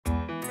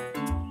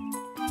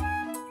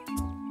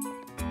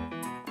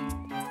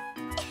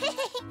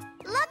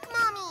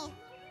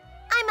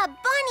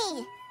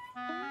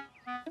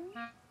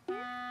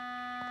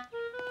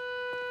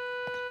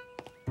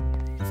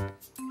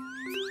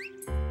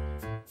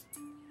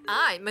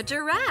I'm a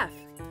giraffe.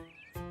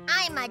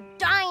 I'm a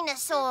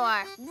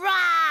dinosaur.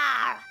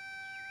 Roar!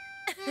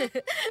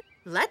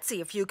 Let's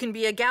see if you can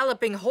be a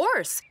galloping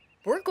horse.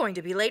 We're going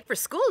to be late for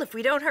school if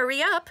we don't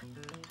hurry up.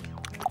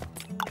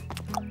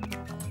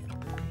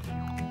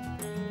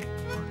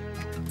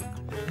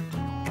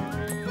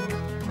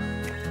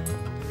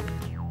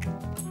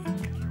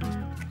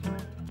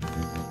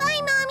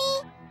 Bye,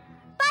 Mommy.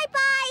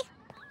 Bye-bye.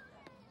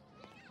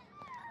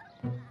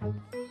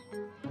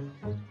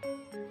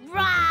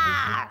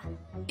 Roar!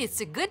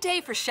 It's a good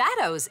day for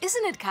shadows,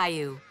 isn't it,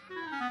 Caillou?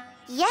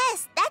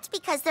 Yes, that's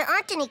because there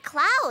aren't any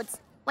clouds.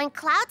 When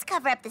clouds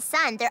cover up the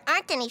sun, there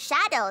aren't any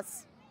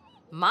shadows.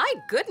 My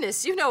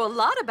goodness, you know a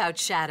lot about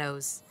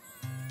shadows.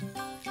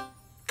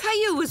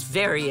 Caillou was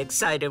very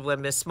excited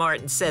when Miss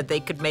Martin said they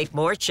could make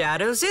more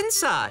shadows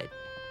inside.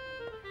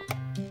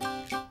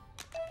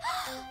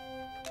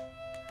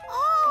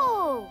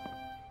 Oh!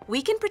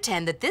 We can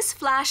pretend that this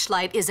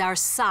flashlight is our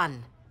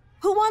sun.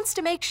 Who wants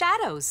to make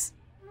shadows?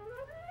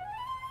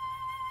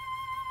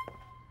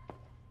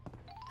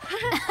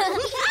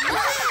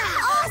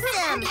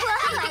 Awesome!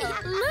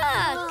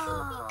 Look!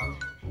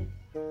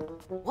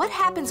 What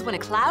happens when a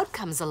cloud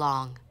comes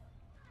along?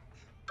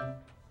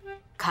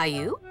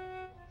 Caillou?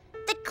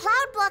 The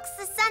cloud blocks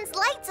the sun's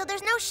light, so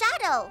there's no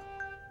shadow.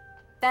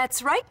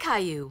 That's right,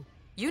 Caillou.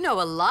 You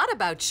know a lot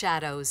about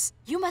shadows.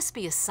 You must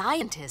be a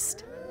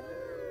scientist.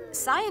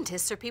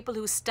 Scientists are people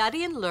who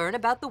study and learn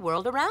about the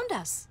world around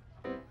us.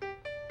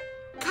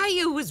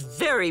 Caillou was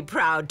very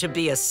proud to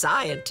be a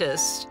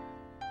scientist.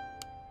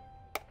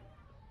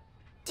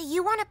 Do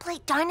you want to play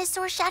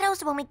dinosaur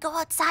shadows when we go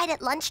outside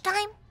at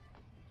lunchtime?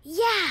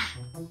 Yeah.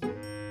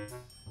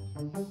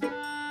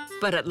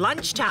 But at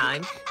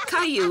lunchtime,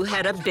 Caillou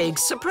had a big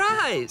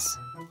surprise.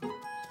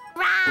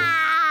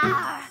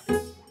 Rawr!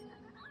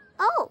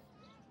 Oh.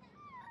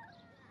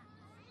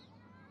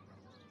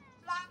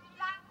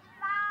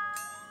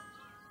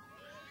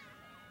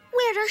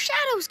 Where'd our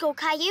shadows go,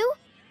 Caillou?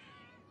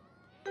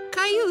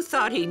 Caillou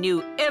thought he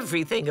knew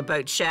everything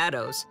about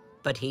shadows,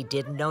 but he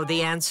didn't know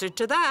the answer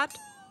to that.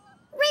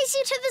 Race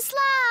you to the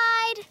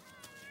slide!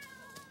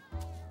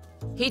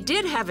 He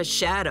did have a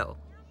shadow,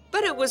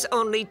 but it was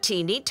only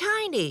teeny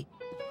tiny.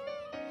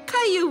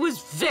 Caillou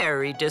was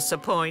very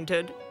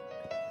disappointed.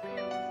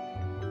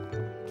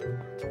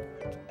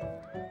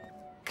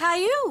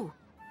 Caillou,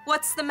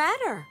 what's the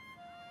matter?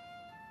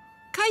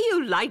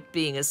 Caillou liked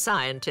being a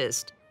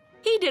scientist.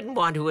 He didn't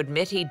want to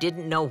admit he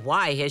didn't know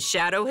why his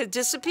shadow had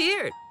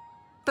disappeared.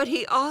 But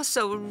he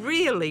also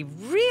really,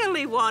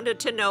 really wanted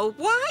to know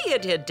why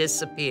it had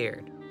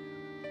disappeared.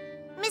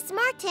 Miss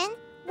Martin,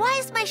 why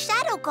is my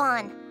shadow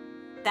gone?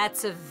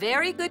 That's a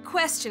very good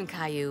question,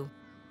 Caillou.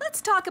 Let's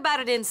talk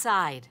about it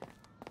inside.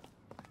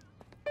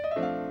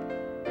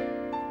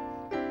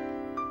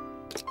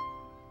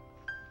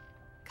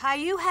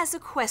 Caillou has a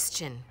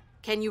question.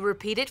 Can you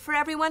repeat it for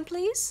everyone,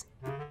 please?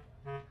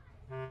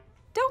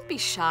 Don't be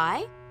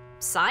shy.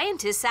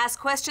 Scientists ask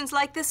questions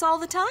like this all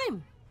the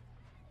time.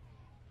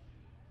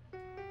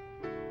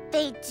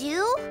 They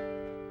do?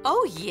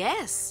 Oh,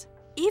 yes.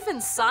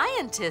 Even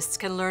scientists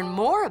can learn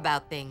more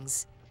about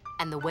things.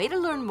 And the way to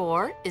learn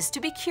more is to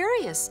be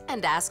curious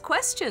and ask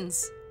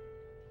questions.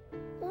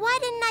 Why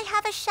didn't I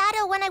have a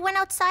shadow when I went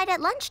outside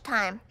at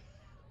lunchtime?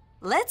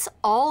 Let's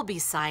all be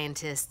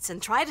scientists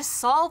and try to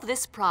solve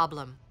this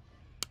problem.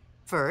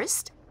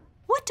 First,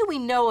 what do we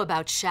know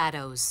about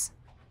shadows?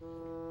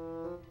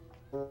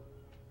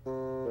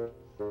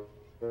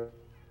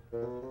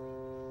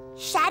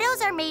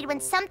 Shadows are made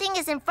when something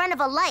is in front of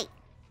a light.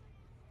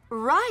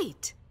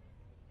 Right.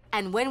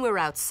 And when we're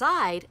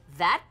outside,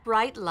 that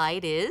bright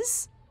light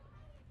is?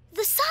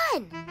 The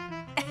sun!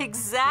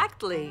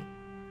 Exactly.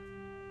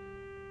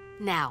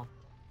 Now,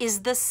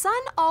 is the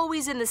sun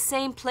always in the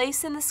same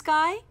place in the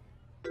sky?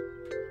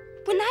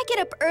 When I get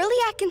up early,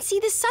 I can see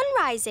the sun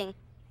rising.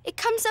 It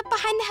comes up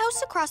behind the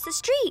house across the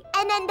street.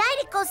 And at night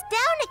it goes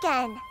down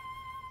again.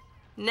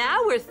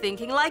 Now we're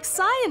thinking like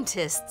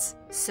scientists.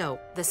 So,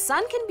 the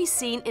sun can be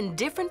seen in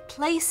different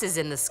places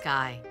in the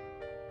sky.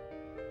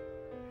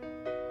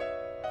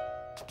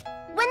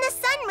 When the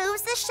sun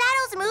moves, the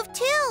shadows move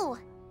too.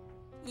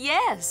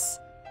 Yes.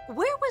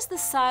 Where was the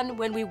sun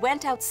when we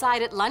went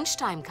outside at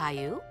lunchtime,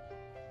 Caillou?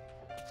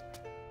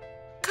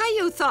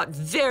 Caillou thought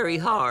very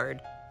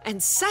hard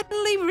and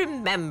suddenly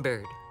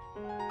remembered.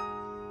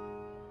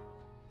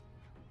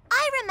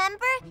 I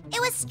remember. It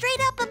was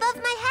straight up above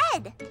my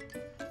head.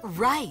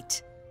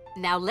 Right.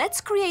 Now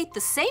let's create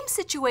the same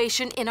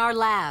situation in our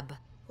lab.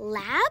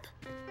 Lab?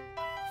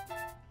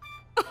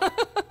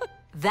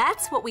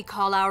 That's what we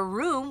call our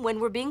room when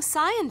we're being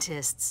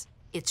scientists.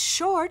 It's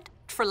short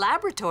for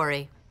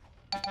laboratory.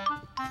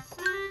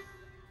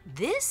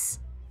 This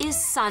is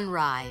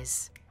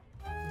sunrise.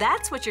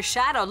 That's what your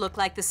shadow looked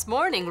like this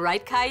morning,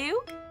 right,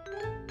 Caillou?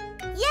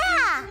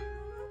 Yeah!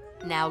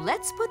 Now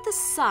let's put the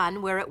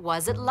sun where it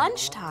was at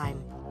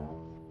lunchtime.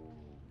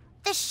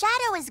 The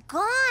shadow is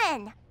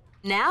gone.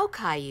 Now,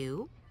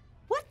 Caillou,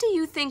 what do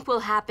you think will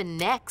happen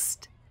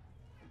next?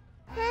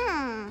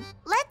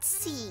 Let's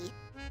see.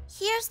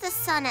 Here's the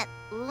sun at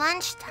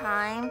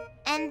lunchtime,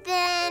 and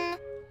then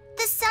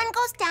the sun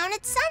goes down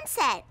at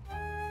sunset.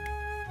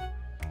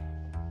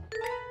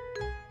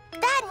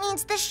 That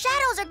means the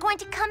shadows are going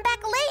to come back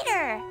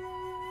later.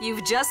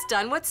 You've just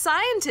done what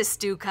scientists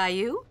do,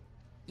 Caillou.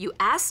 You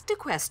asked a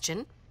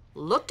question,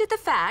 looked at the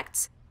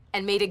facts,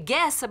 and made a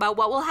guess about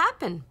what will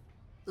happen.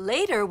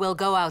 Later, we'll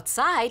go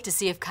outside to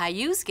see if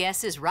Caillou's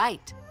guess is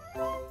right.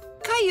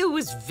 Caillou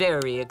was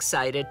very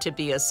excited to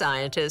be a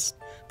scientist,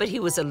 but he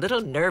was a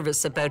little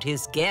nervous about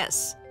his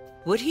guess.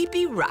 Would he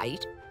be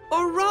right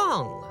or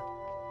wrong?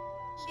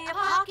 A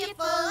pocket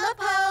full of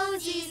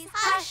posies,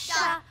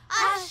 husha,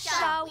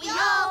 husha, we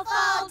all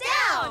fall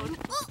down.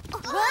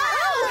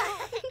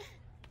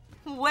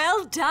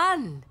 Well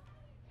done.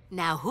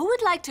 Now, who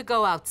would like to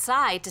go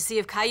outside to see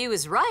if Caillou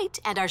is right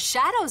and our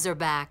shadows are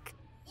back?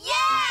 Yeah!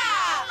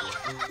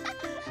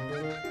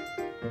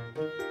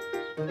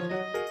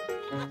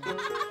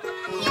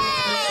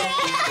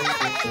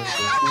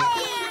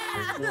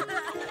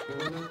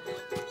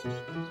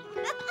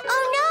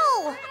 Oh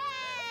no!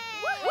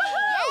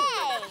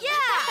 Yay!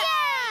 Yeah!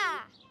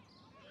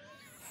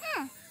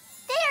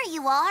 There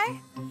you are.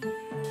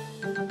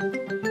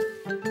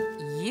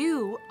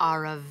 You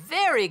are a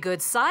very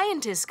good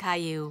scientist,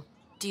 Caillou.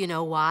 Do you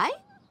know why?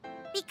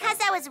 Because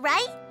I was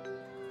right?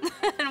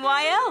 And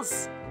why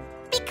else?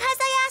 Because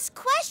I asked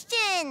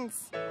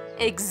questions.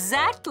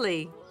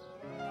 Exactly.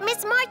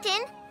 Miss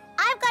Martin,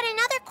 I've got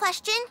another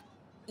question.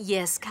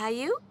 Yes,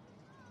 Caillou?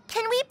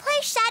 Can we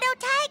play shadow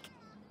tag?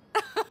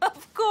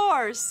 Of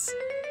course.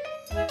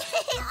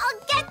 I'll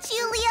get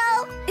you,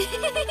 Leo.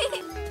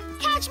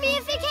 Catch me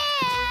if you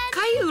can.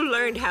 Caillou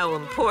learned how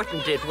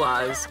important it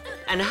was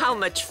and how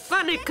much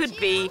fun it could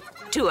be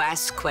to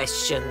ask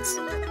questions.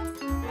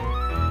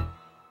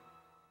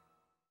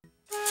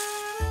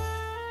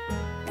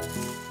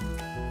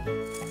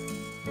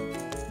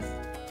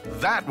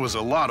 That was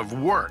a lot of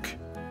work.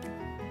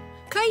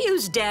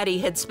 Caillou's daddy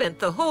had spent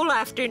the whole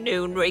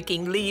afternoon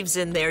raking leaves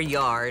in their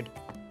yard.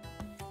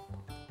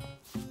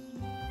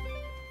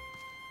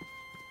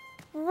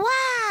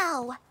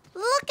 Wow!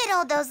 Look at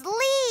all those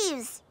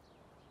leaves.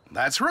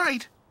 That's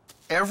right.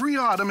 Every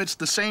autumn, it's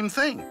the same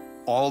thing.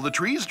 All the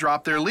trees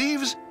drop their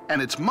leaves,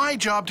 and it's my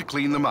job to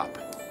clean them up.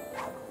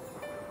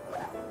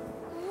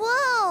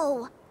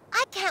 Whoa!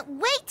 I can't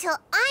wait till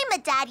I'm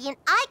a daddy and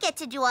I get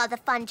to do all the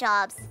fun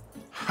jobs.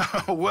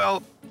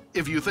 Well,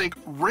 if you think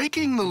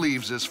raking the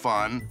leaves is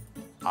fun,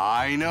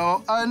 I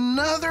know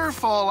another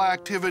fall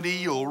activity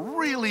you'll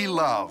really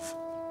love.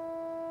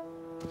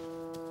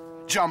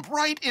 Jump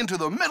right into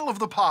the middle of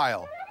the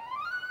pile.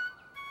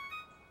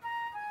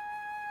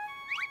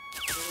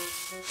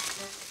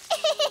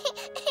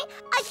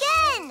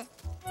 Again!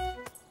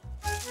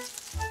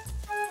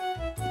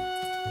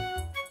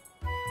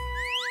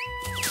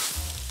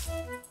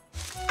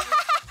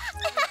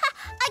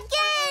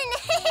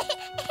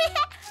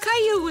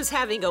 Caillou was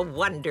having a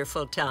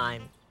wonderful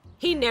time.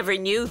 He never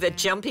knew that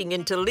jumping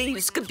into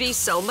leaves could be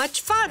so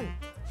much fun.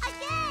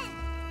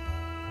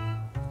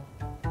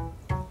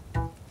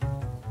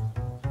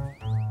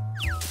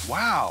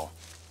 Wow,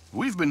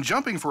 we've been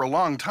jumping for a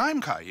long time,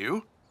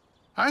 Caillou.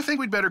 I think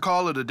we'd better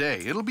call it a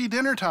day. It'll be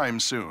dinner time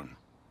soon.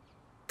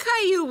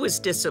 Caillou was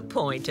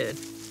disappointed.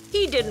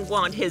 He didn't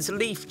want his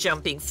leaf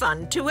jumping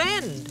fun to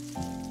end.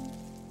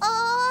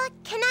 Oh,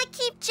 can I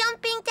keep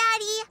jumping,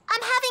 Daddy?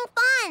 I'm having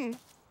fun.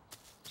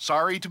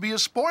 Sorry to be a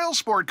spoil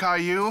sport,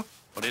 Caillou,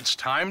 but it's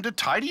time to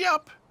tidy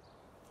up.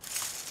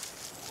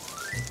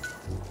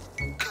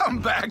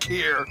 Come back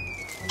here.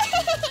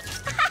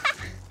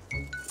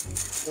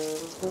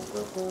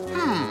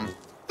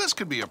 This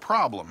could be a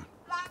problem.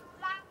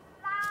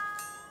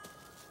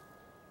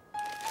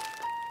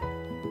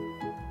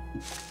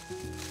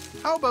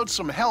 How about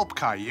some help,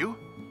 Caillou?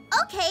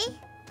 Okay.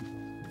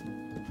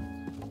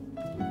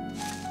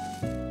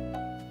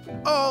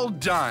 All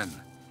done.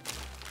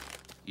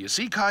 You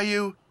see,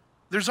 Caillou,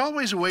 there's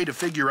always a way to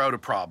figure out a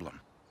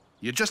problem.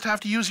 You just have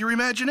to use your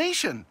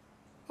imagination.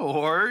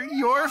 Or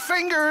your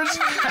fingers.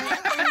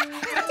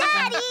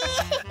 Daddy!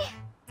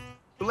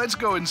 Let's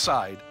go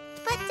inside.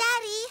 But,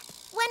 Daddy,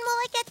 when will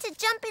I get to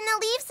jump in the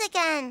leaves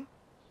again?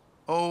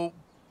 Oh,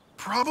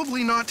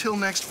 probably not till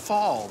next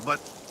fall,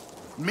 but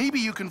maybe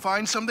you can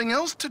find something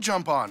else to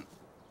jump on.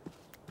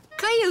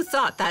 Caillou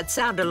thought that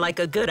sounded like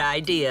a good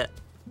idea,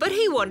 but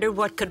he wondered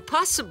what could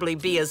possibly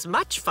be as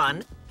much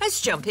fun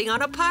as jumping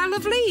on a pile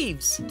of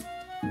leaves.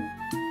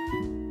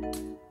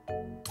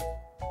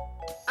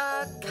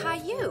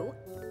 Caillou,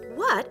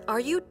 what are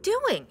you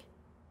doing?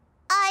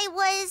 I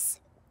was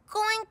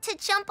going to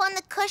jump on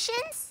the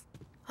cushions.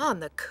 On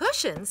the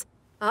cushions?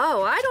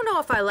 Oh, I don't know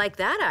if I like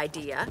that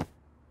idea.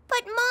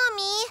 But,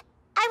 Mommy,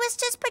 I was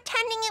just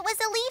pretending it was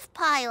a leaf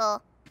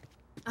pile.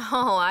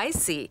 Oh, I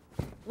see.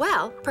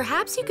 Well,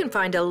 perhaps you can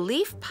find a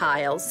leaf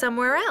pile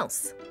somewhere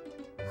else.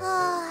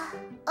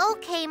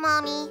 Okay,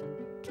 Mommy.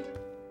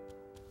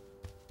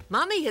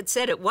 Mommy had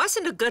said it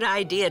wasn't a good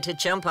idea to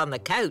jump on the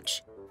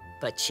couch,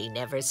 but she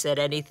never said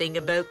anything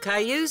about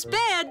Caillou's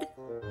bed.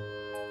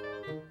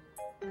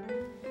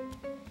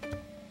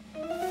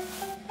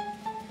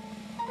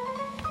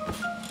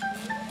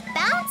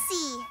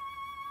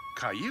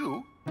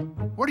 Caillou,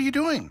 what are you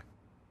doing?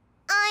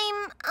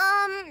 I'm,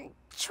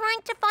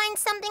 trying to find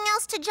something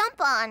else to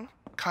jump on.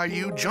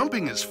 Caillou,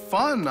 jumping is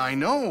fun, I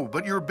know,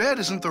 but your bed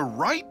isn't the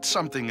right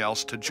something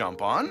else to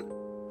jump on.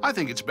 I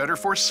think it's better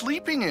for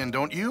sleeping in,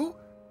 don't you?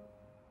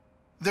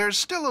 There's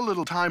still a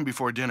little time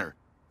before dinner.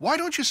 Why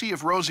don't you see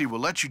if Rosie will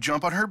let you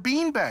jump on her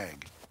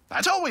beanbag?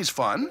 That's always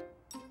fun.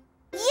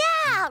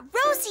 Yeah,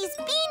 Rosie's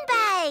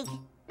beanbag.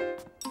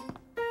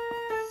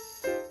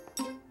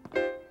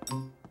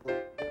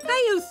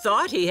 Caillou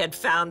thought he had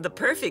found the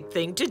perfect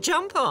thing to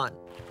jump on.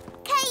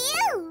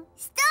 Caillou,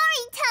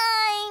 story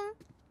time.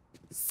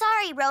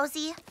 Sorry,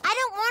 Rosie. I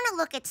don't want to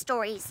look at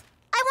stories.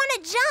 I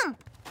want to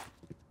jump.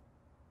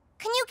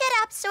 Can you get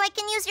up so I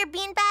can use your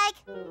beanbag?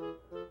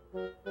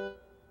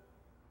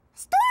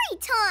 Story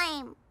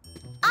time.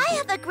 I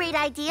have a great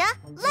idea.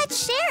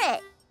 Let's share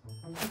it.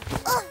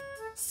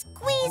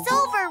 Squeeze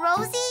over,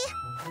 Rosie.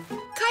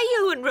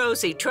 Caillou and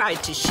Rosie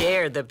tried to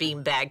share the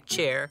beanbag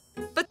chair,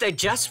 but there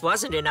just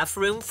wasn't enough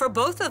room for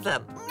both of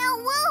them. No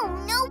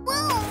room, no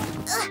room.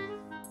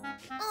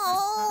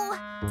 Oh,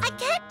 I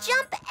can't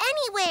jump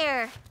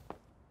anywhere.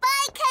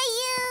 Bye,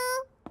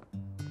 Caillou.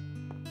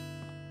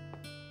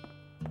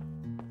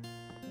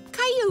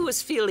 Caillou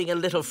was feeling a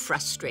little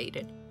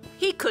frustrated.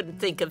 He couldn't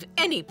think of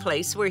any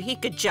place where he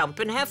could jump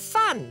and have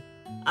fun,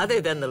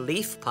 other than the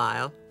leaf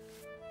pile.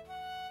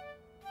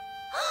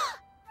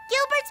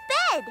 Gilbert's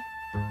bed.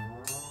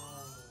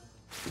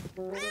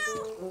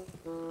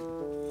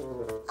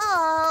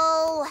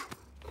 Oh.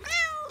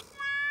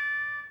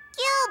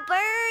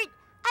 Gilbert,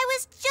 I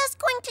was just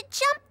going to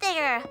jump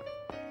there.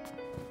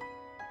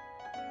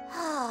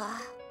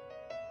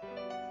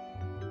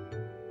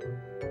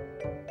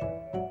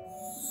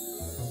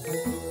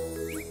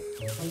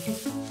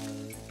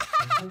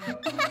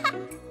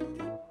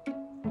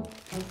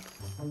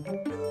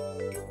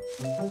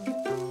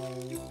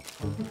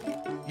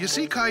 You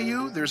see,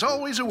 Caillou, there's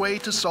always a way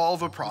to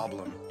solve a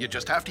problem. You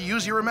just have to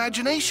use your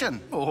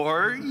imagination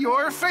or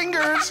your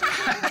fingers.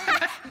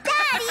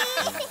 Daddy!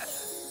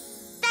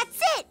 That's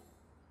it!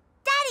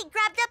 Daddy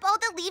grabbed up all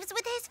the leaves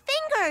with his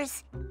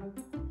fingers.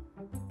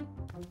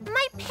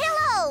 My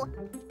pillow!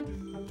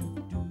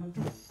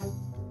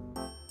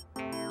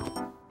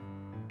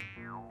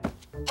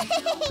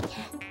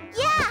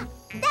 Yeah,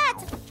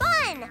 that's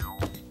fun!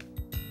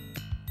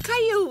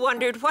 Caillou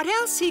wondered what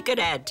else he could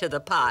add to the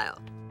pile.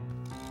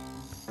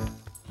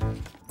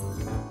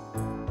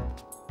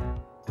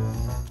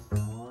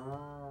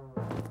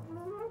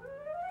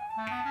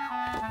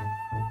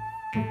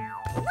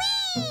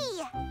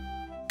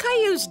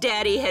 Caillou's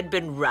daddy had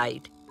been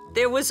right.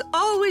 There was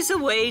always a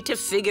way to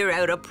figure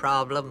out a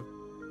problem.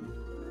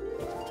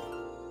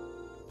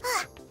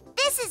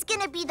 This is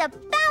gonna be the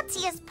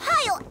bounciest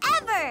pile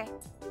ever!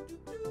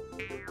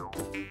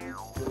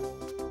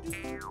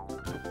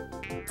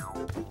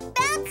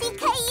 Bouncy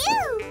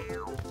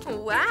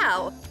Caillou!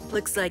 Wow,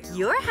 looks like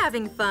you're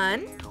having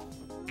fun.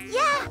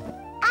 Yeah,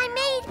 I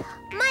made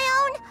my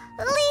own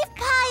leaf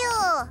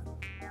pile!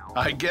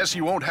 I guess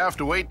you won't have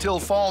to wait till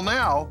fall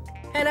now.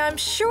 And I'm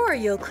sure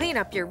you'll clean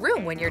up your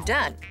room when you're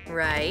done,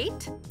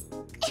 right?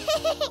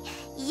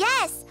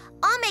 Yes,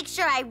 I'll make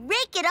sure I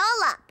rake it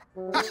all up.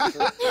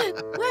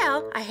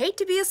 Well, I hate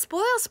to be a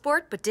spoil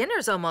sport, but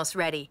dinner's almost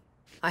ready.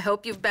 I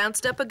hope you've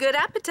bounced up a good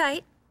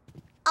appetite.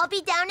 I'll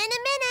be down in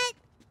a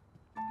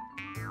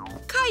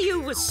minute. Caillou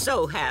was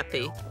so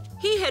happy.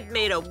 He had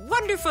made a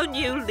wonderful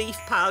new leaf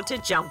pile to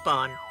jump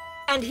on.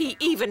 And he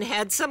even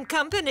had some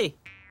company.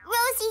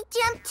 Rosie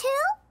jumped too?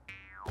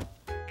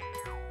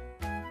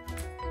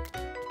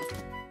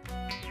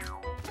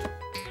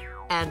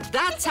 And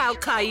that's how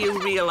Caillou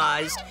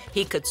realized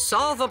he could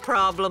solve a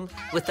problem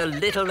with a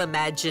little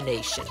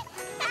imagination.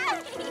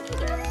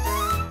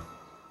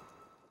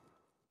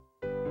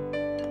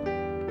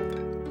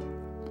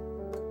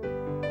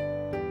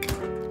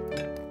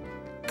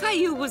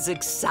 Caillou was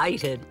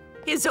excited.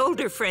 His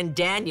older friend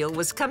Daniel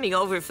was coming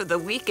over for the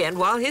weekend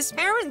while his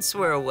parents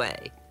were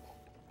away.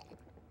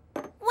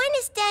 When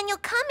is Daniel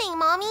coming,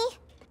 Mommy?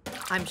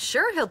 I'm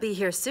sure he'll be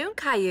here soon,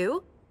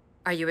 Caillou.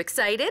 Are you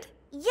excited?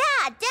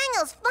 Yeah,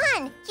 Daniel's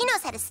fun. He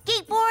knows how to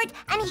skateboard,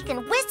 and he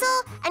can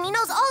whistle, and he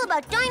knows all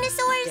about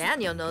dinosaurs.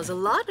 Daniel knows a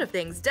lot of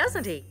things,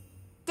 doesn't he?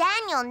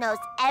 Daniel knows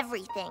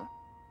everything.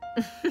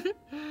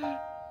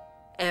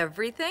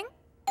 Everything?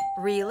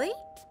 Really?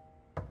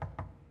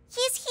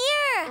 He's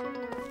here.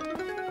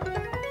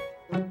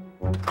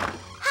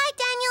 Hi,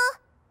 Daniel.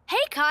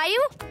 Hey,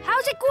 Caillou.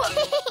 How's it going?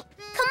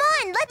 Come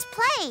on, let's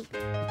play.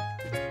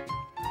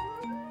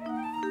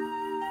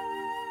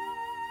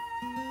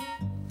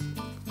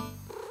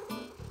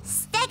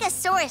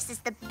 Stegosaurus is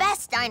the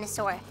best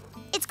dinosaur.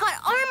 It's got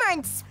armor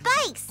and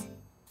spikes.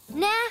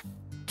 Nah,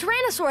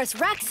 Tyrannosaurus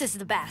Rex is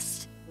the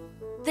best.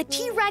 The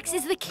T-Rex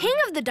is the king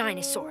of the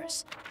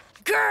dinosaurs.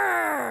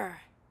 Grrr!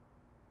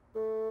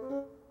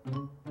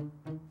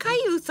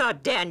 Caillou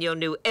thought Daniel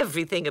knew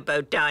everything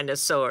about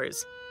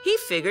dinosaurs. He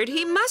figured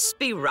he must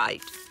be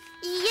right.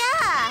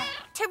 Yeah,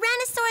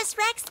 Tyrannosaurus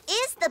Rex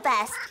is the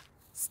best.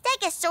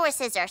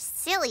 Stegosauruses are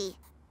silly.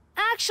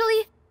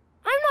 Actually,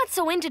 I'm not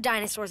so into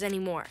dinosaurs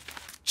anymore.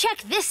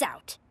 Check this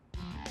out.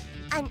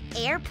 An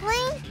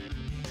airplane?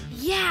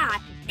 Yeah,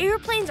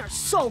 airplanes are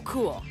so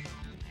cool.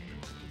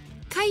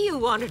 Caillou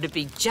wanted to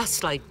be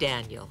just like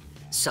Daniel,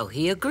 so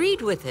he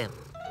agreed with him.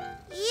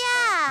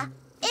 Yeah,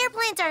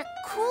 airplanes are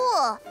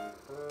cool.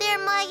 They're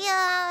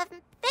my,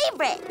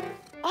 favorite.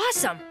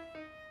 Awesome.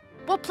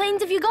 What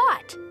planes have you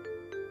got?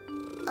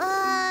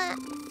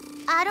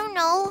 I don't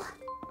know.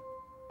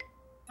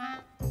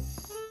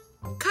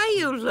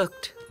 Caillou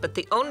looked, but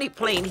the only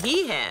plane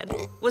he had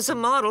was a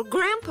model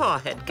Grandpa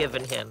had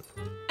given him,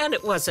 and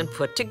it wasn't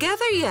put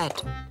together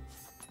yet.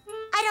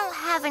 I don't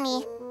have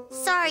any.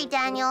 Sorry,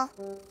 Daniel.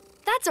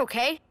 That's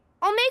okay.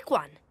 I'll make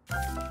one.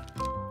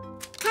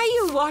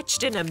 Caillou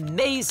watched in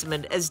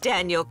amazement as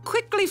Daniel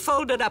quickly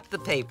folded up the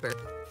paper.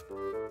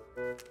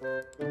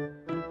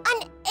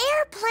 An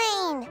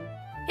airplane!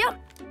 Yep.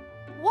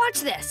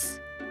 Watch this.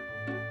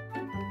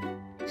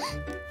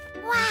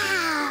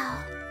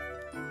 Wow!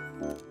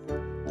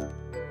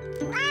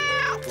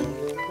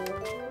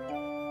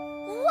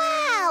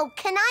 Wow!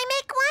 Can I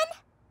make one?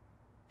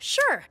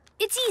 Sure,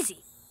 it's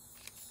easy.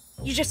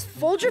 You just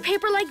fold your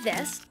paper like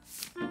this.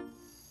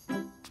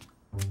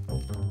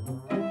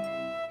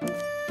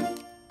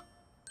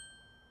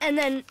 And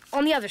then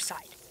on the other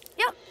side.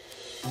 Yep.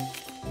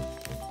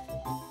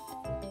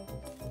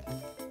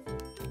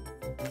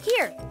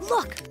 Here,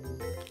 look.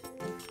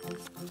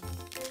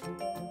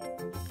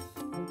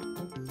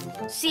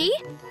 See?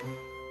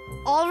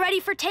 All ready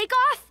for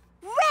takeoff?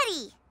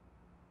 Ready!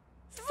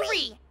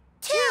 3,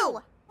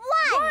 2,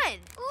 1!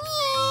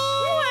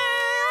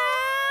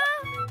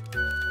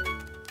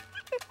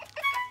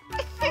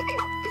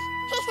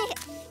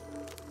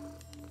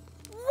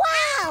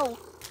 Wow!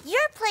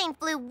 Your plane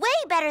flew way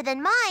better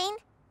than mine.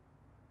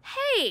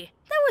 Hey,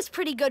 that was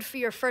pretty good for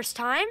your first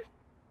time.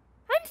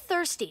 I'm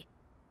thirsty.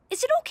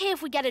 Is it okay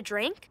if we get a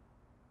drink?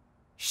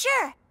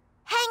 Sure.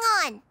 Hang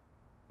on.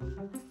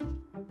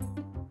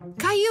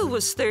 Caillou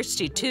was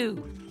thirsty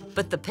too,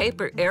 but the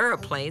paper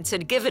aeroplanes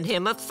had given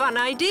him a fun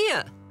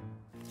idea.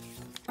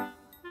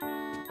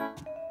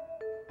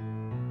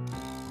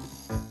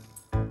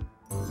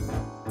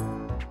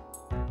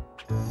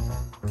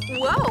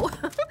 Whoa!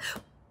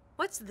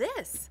 What's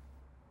this?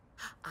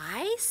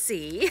 I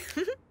see.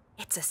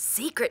 It's a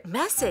secret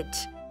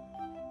message.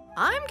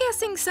 I'm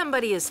guessing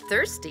somebody is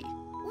thirsty.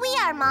 We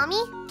are,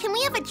 Mommy. Can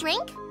we have a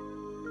drink?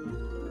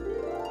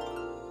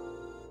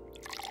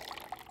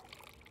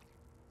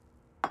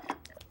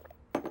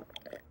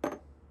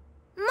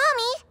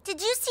 Mommy,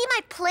 did you see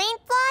my plane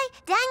fly?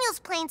 Daniel's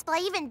planes fly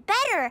even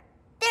better.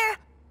 They're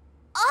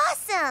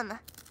awesome.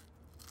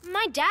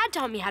 My dad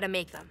taught me how to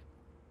make them.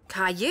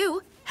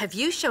 Caillou, have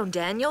you shown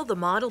Daniel the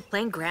model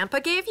plane Grandpa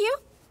gave you?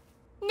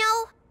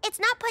 No, it's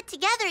not put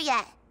together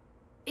yet.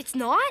 It's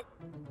not?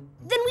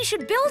 Then we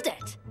should build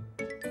it.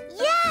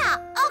 Yeah,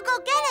 I'll go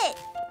get it.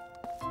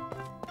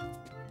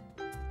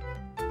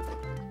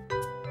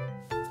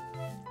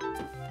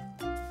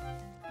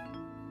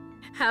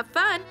 Have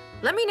fun.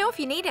 Let me know if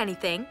you need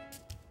anything.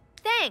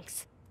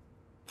 Thanks.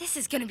 This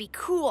is gonna be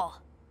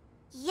cool.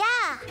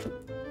 Yeah.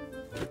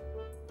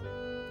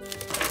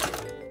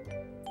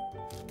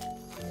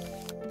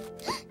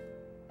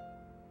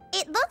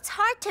 It looks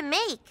hard to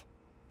make.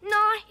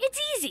 Nah, it's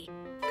easy.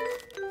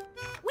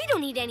 We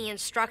don't need any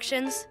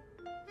instructions.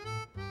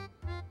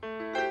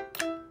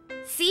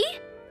 See?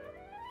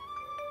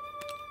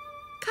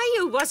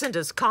 Caillou wasn't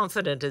as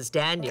confident as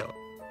Daniel,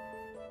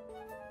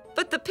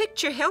 but the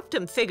picture helped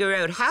him figure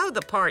out how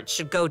the parts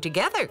should go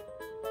together.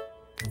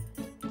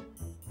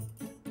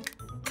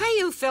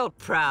 Caillou felt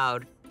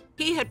proud.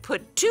 He had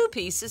put 2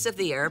 pieces of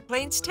the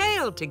airplane's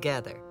tail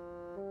together.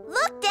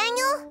 Look,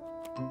 Daniel.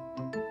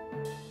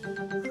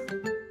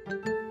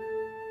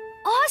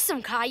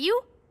 Awesome,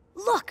 Caillou.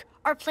 Look,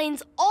 our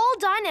plane's all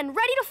done and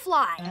ready to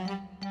fly.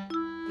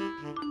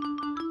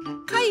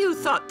 Caillou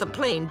thought the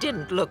plane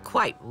didn't look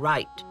quite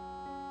right.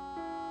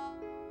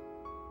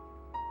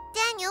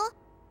 Daniel,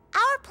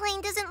 our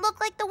plane doesn't look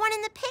like the one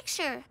in the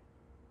picture.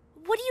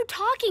 What are you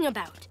talking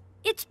about?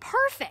 It's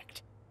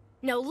perfect.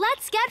 Now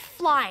let's get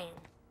flying.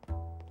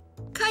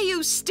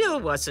 Caillou still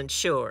wasn't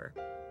sure,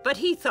 but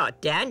he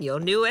thought Daniel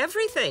knew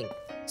everything,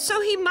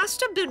 so he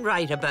must have been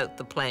right about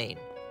the plane.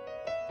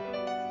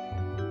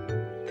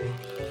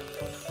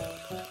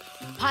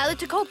 Pilot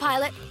to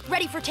co-pilot,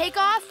 ready for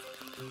takeoff?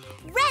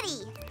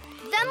 Ready.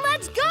 Then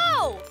let's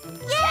go!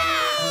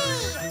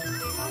 Yay!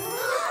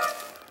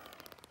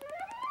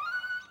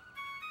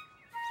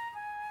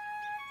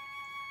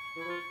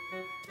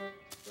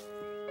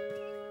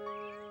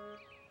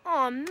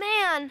 Aw,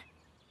 man.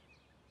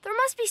 There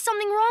must be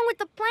something wrong with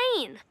the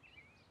plane.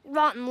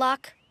 Rotten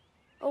luck.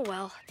 Oh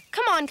well.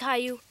 Come on,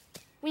 Caillou.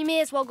 We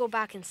may as well go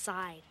back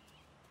inside.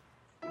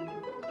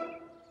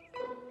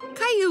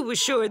 Caillou was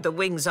sure the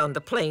wings on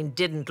the plane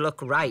didn't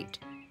look right.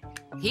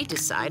 He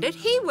decided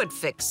he would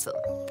fix them.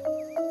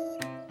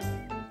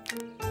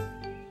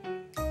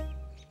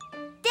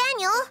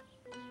 Daniel,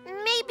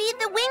 maybe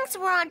the wings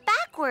were on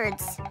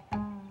backwards.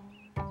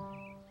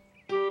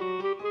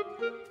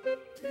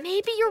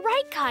 Maybe you're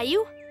right,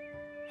 Caillou.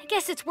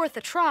 Guess it's worth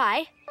a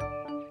try.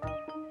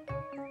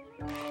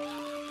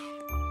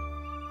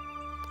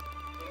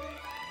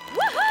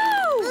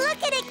 Woohoo!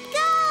 Look at it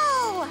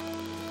go!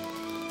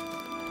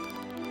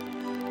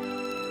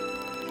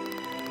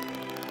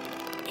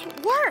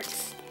 It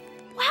works!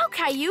 Wow,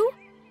 Caillou,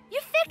 you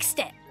fixed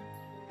it.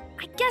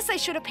 I guess I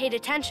should have paid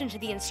attention to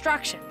the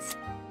instructions.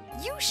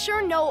 You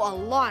sure know a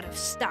lot of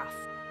stuff.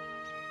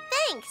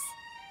 Thanks.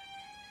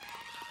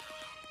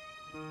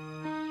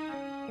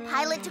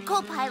 Pilot to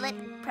co-pilot,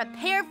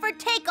 prepare for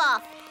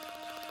takeoff.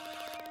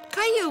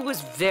 Caillou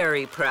was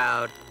very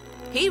proud.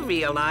 He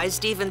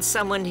realized even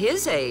someone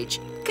his age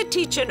could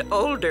teach an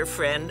older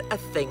friend a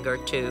thing or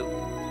two.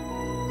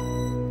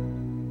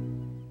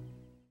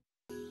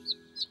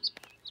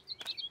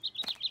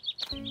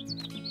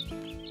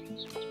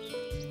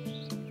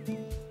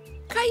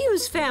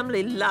 Caillou's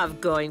family loved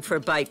going for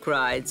bike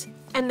rides,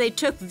 and they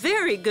took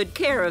very good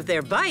care of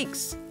their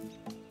bikes.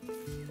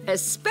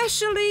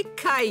 Especially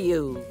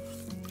Caillou.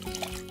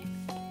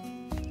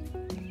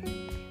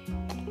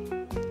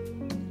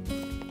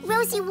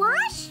 Rosie,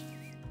 wash?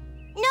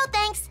 No,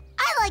 thanks.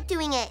 I like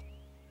doing it.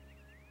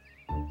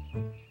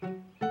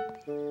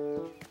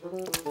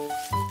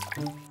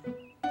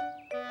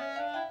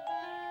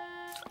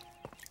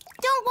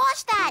 Don't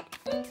wash that.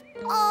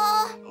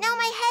 Oh, now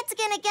my head's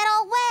gonna get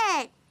all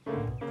wet.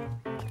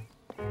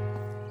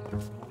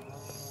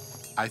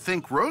 I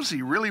think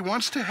Rosie really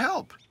wants to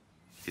help.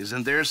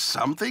 Isn't there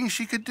something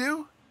she could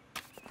do?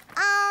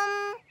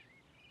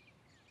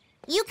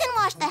 You can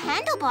wash the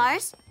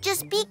handlebars.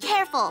 Just be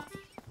careful.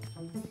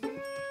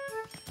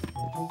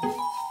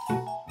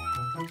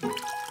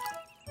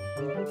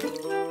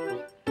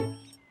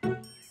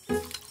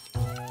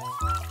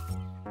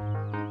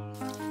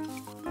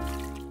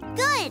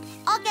 Good.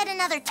 I'll get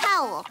another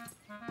towel.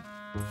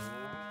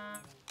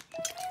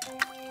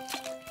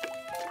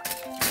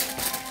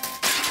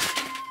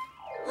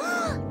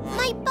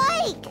 My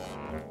bike!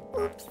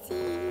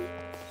 Oopsie.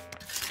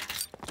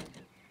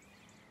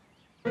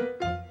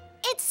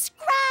 It's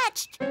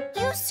scratched!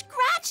 You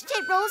scratched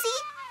it,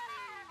 Rosie!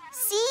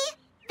 See?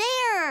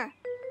 There!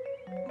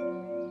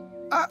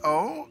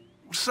 Uh-oh.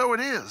 So it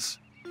is.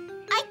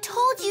 I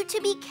told you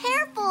to be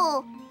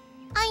careful.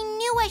 I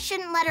knew I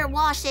shouldn't let her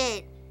wash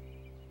it.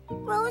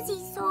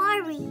 Rosie,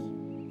 sorry.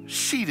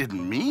 She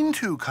didn't mean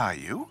to,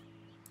 Caillou.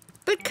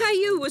 But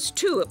Caillou was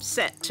too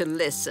upset to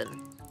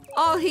listen.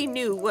 All he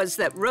knew was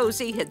that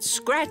Rosie had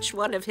scratched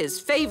one of his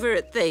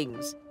favorite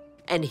things,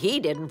 and he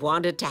didn't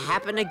want it to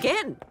happen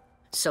again.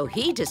 So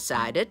he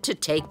decided to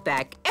take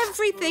back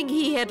everything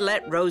he had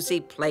let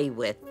Rosie play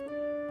with.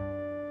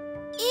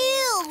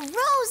 Ew,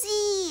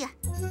 Rosie!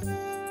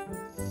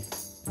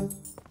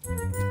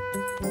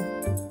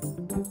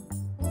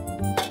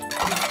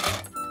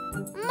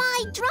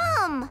 My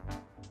drum!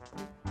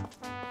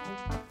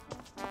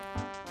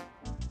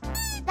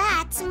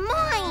 That's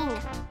mine!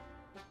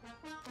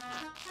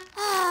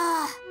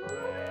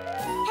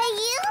 Hey,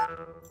 you?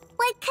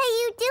 What are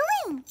you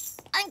doing?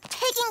 I'm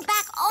taking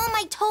back all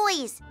my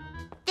toys.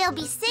 They'll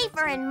be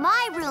safer in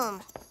my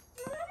room.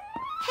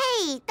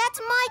 Hey, that's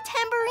my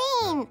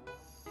tambourine.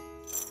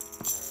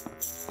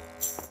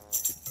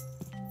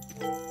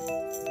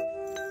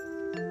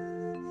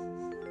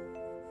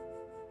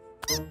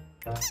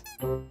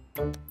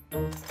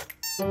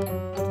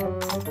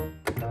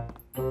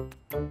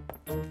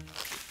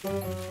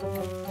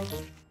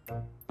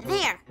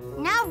 There.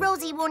 Now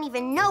Rosie won't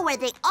even know where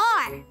they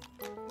are.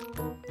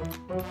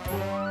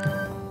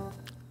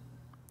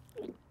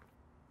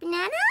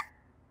 Banana?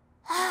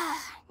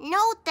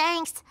 No,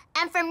 thanks.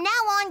 And from now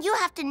on, you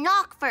have to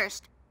knock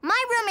first.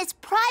 My room is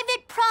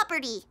private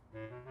property.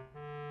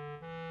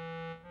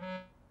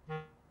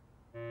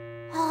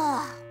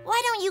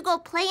 Why don't you go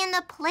play in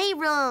the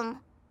playroom?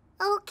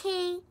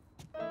 Okay.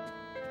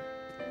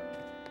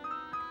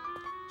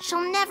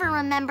 She'll never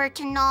remember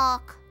to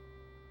knock.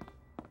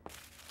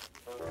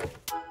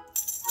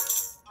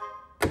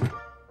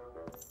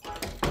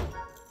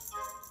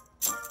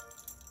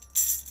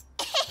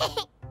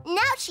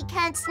 Now she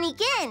can't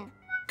sneak in.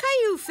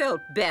 Caillou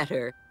felt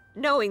better,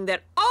 knowing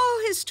that all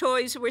his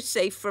toys were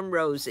safe from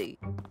Rosie.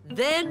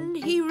 Then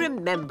he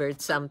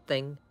remembered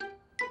something.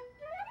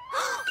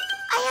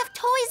 I have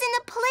toys in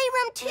the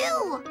playroom,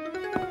 too.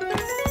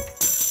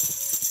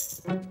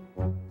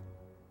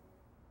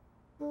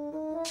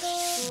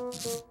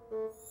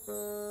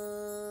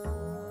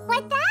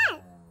 What's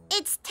that?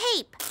 It's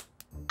tape.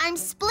 I'm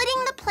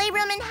splitting the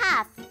playroom in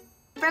half.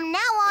 From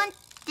now on,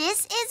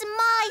 this is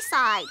my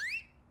side.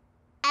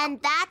 And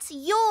that's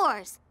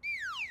yours.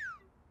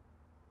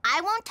 I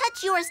won't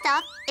touch your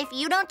stuff if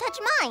you don't touch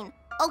mine,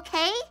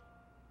 okay?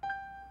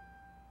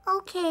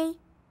 Okay.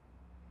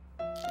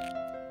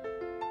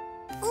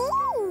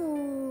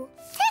 Ooh,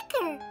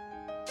 sticker.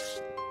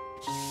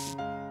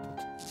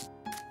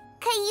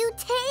 Can you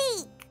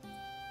take?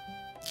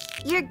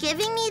 You're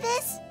giving me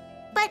this?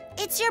 But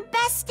it's your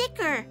best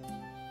sticker.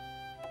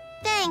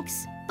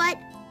 Thanks, but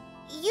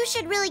you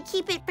should really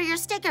keep it for your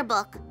sticker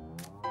book.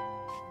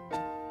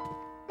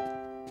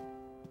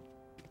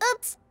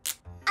 Oops.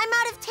 I'm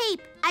out of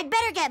tape. I'd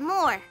better get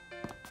more.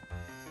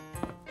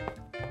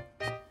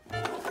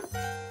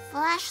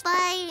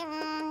 Flashlight,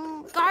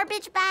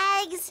 garbage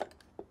bags,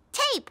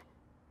 tape.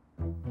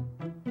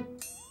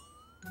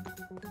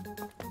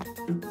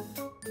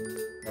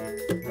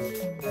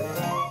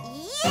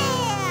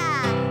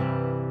 Yeah!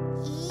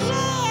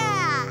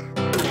 Yeah!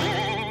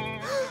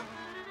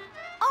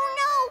 Oh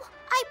no,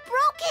 I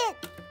broke it.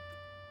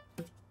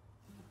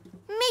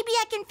 Maybe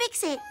I can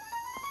fix it.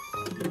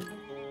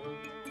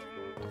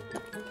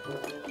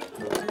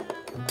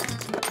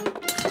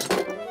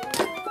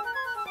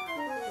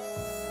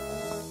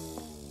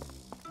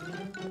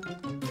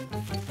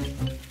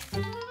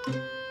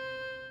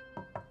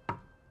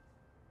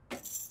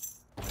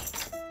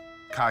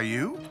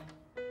 Caillou,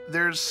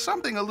 there's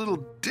something a little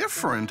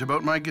different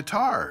about my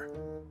guitar.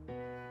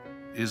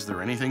 Is there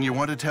anything you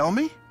want to tell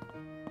me?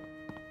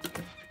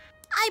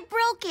 I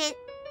broke it.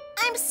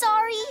 I'm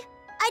sorry.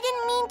 I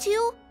didn't mean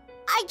to.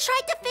 I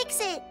tried to fix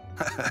it.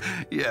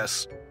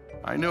 Yes,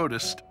 I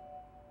noticed.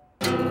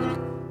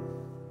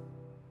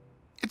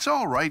 It's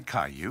all right,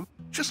 Caillou.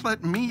 Just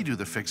let me do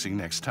the fixing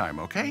next time,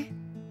 okay?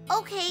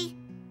 Okay,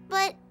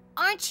 but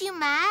aren't you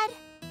mad?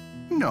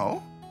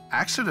 No,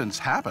 accidents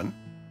happen.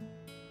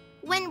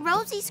 When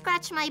Rosie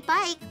scratched my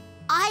bike,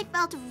 I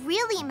felt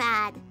really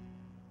mad.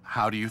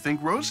 How do you think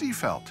Rosie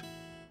felt?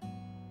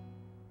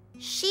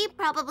 She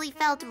probably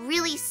felt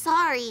really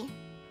sorry.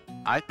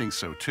 I think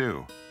so,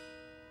 too.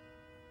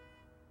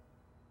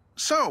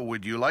 So,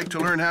 would you like to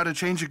learn how to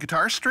change a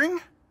guitar string?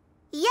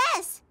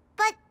 Yes,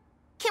 but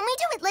can we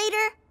do it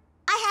later?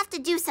 I have to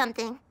do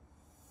something.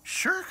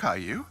 Sure,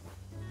 Caillou.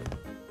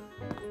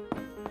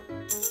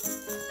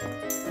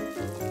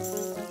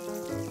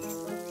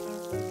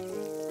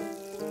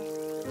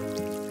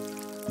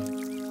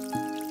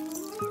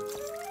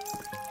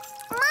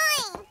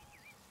 Mine!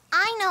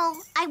 I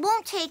know, I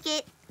won't take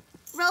it.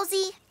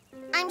 Rosie,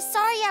 I'm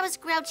sorry I was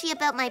grouchy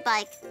about my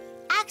bike.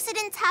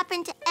 Accidents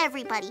happen to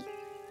everybody,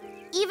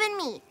 even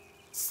me.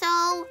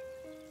 So,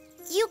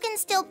 you can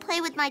still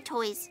play with my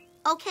toys,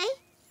 okay?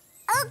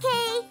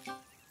 Okay.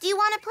 Do you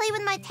want to play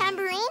with my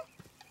tambourine?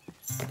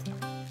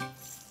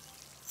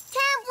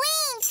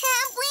 Tambourine!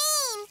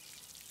 Tambourine!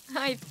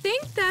 I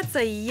think that's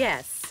a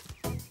yes.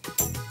 And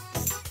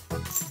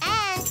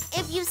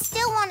if you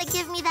still want to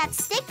give me that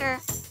sticker,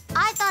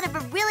 I thought of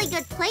a really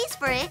good place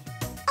for it.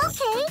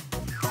 Okay.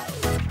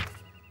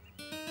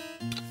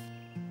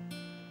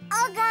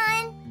 All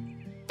gone.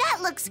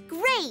 That looks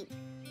great.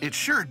 It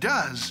sure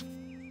does.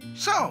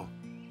 So,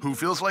 who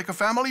feels like a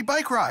family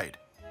bike ride?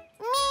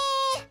 Me.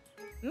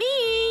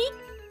 Me!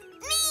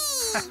 Me.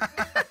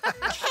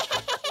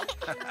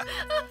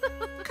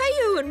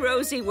 Caillou and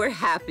Rosie were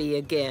happy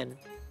again.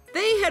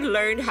 They had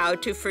learned how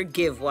to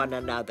forgive one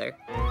another.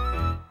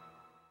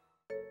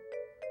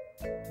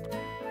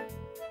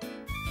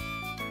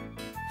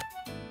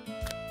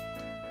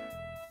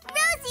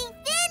 Rosie,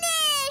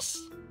 finish!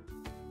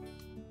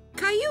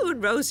 Caillou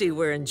and Rosie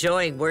were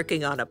enjoying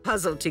working on a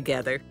puzzle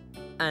together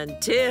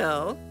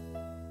until...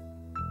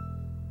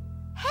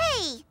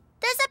 Hey,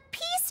 there's a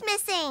piece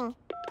missing.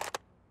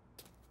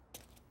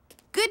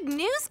 Good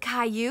news,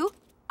 Caillou.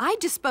 I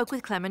just spoke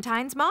with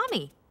Clementine's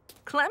mommy.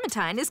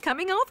 Clementine is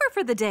coming over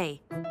for the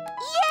day.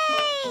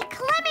 Yay,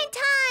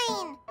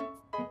 Clementine!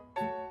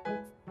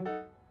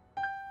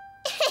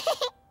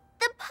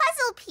 The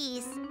puzzle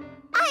piece.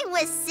 I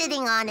was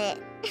sitting on it.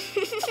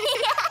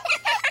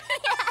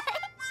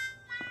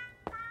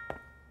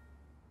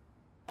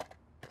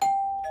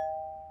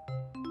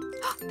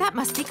 That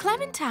must be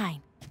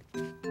Clementine.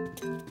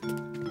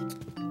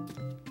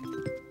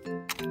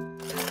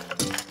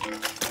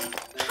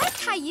 Hi,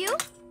 Caillou.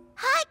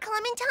 Hi,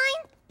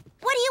 Clementine.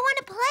 What do you want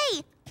to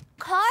play?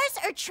 Cars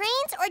or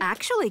trains or...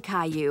 Actually,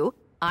 Caillou,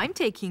 I'm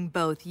taking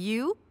both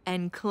you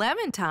and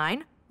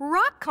Clementine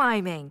rock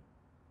climbing.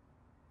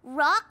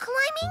 rock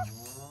climbing?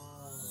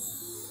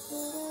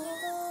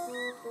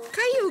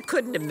 Caillou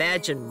couldn't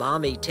imagine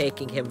Mommy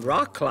taking him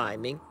rock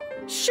climbing.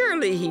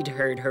 Surely he'd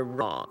heard her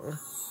wrong.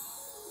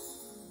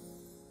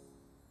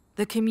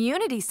 The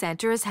community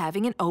center is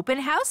having an open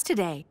house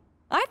today.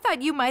 I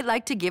thought you might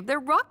like to give their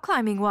rock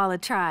climbing wall a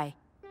try.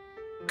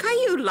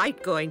 Caillou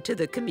liked going to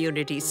the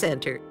community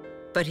center,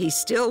 but he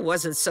still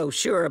wasn't so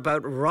sure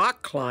about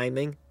rock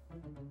climbing.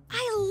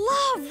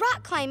 I love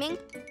rock climbing.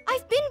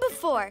 I've been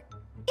before.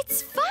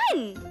 It's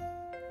fun.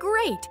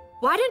 Great.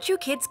 Why don't you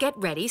kids get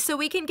ready so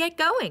we can get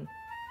going?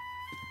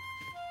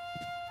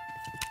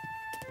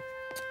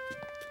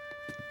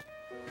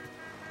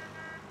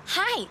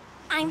 Hi,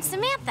 I'm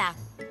Samantha.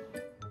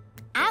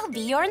 I'll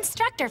be your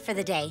instructor for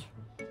the day.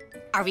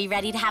 Are we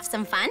ready to have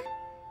some fun?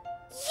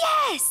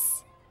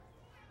 Yes!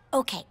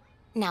 Okay,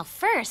 now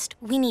first,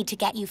 we need to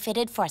get you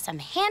fitted for some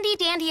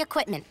handy-dandy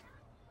equipment.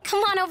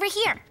 Come on over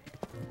here.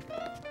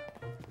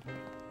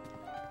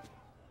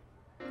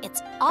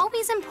 It's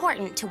always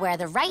important to wear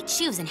the right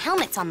shoes and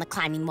helmets on the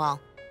climbing wall.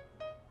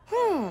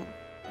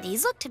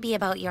 These look to be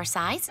about your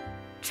size.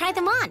 Try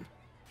them on.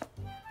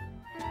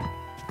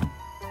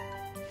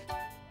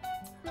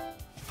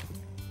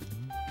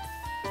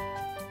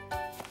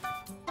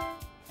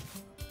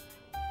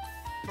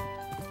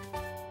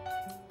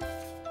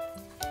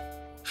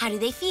 How do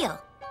they feel?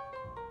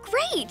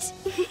 Great!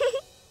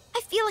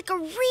 I feel like a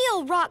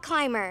real rock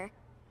climber.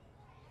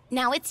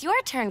 Now it's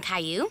your turn,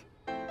 Caillou.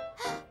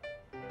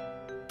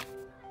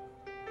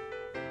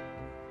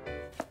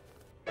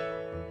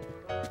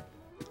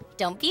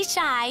 Don't be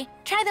shy.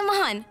 Try them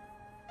on.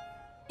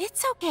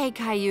 It's okay,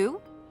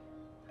 Caillou.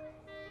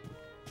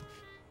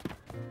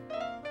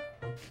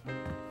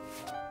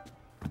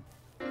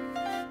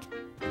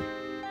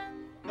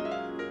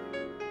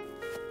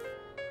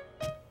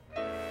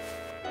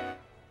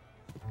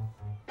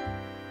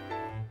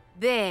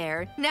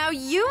 There. Now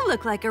you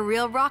look like a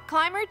real rock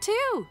climber,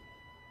 too.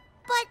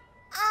 But,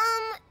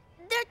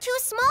 they're too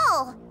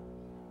small.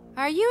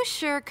 Are you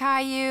sure,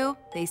 Caillou?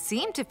 They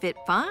seem to fit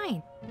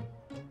fine.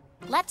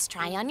 Let's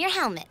try on your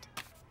helmet.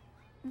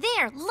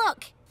 There,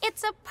 look.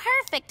 It's a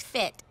perfect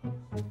fit.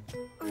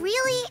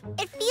 Really?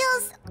 It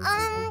feels,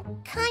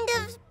 kind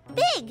of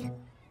big.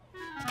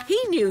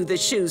 He knew the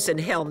shoes and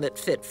helmet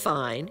fit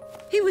fine.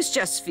 He was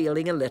just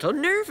feeling a little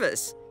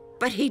nervous,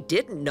 but he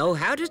didn't know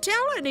how to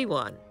tell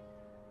anyone.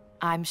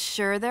 I'm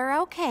sure they're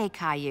okay,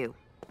 Caillou.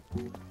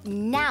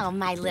 Now,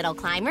 my little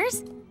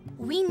climbers,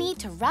 we need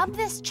to rub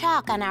this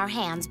chalk on our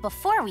hands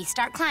before we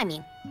start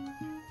climbing.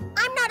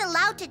 I'm not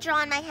allowed to draw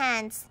on my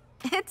hands.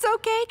 It's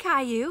okay,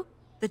 Caillou.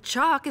 The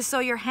chalk is so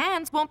your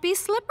hands won't be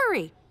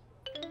slippery.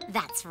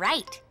 That's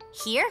right.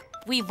 Here,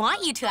 we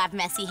want you to have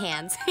messy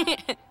hands.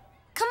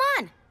 Come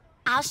on,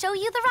 I'll show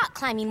you the rock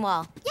climbing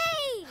wall.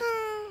 Yay!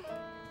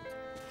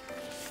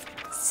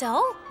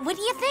 So, what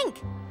do you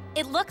think?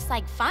 It looks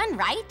like fun,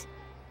 right?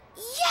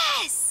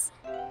 Yes!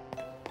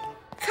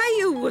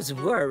 Caillou was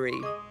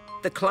worried.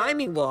 The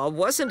climbing wall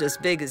wasn't as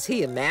big as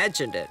he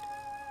imagined it,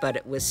 but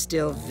it was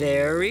still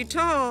very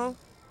tall.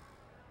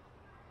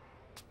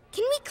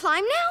 Can we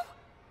climb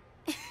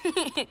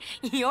now?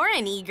 You're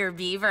an eager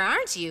beaver,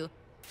 aren't you?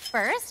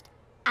 First,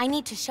 I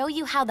need to show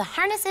you how the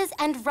harnesses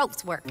and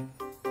ropes work.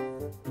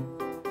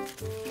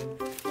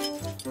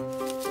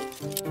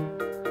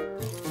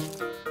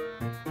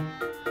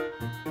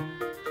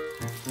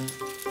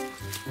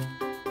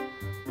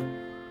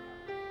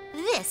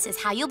 This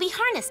is how you'll be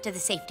harnessed to the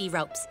safety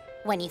ropes.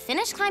 When you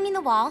finish climbing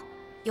the wall,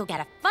 you'll get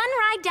a fun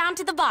ride down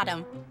to the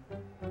bottom.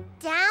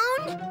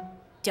 Down?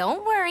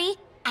 Don't worry,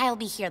 I'll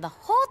be here the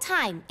whole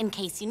time in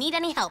case you need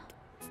any help.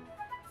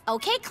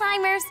 Okay,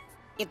 climbers,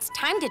 it's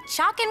time to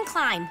chalk and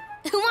climb.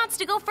 Who wants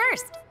to go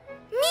first?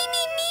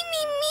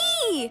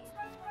 Me!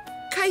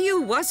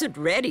 Caillou wasn't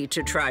ready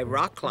to try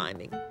rock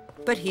climbing,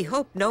 but he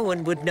hoped no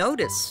one would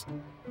notice.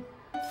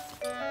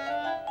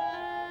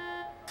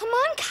 Come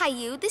on,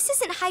 Caillou, this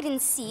isn't hide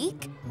and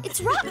seek.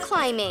 It's rock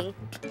climbing.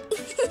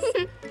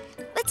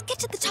 Let's get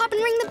to the top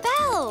and ring the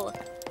bell.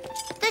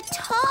 The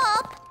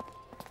top?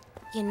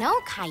 You know,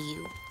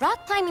 Caillou,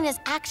 rock climbing is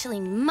actually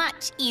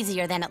much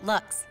easier than it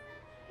looks.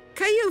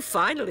 Caillou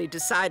finally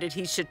decided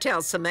he should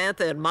tell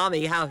Samantha and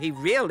Mommy how he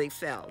really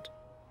felt.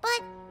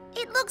 But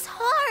it looks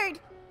hard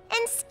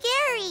and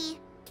scary.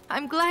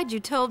 I'm glad you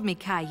told me,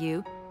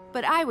 Caillou,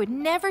 but I would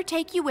never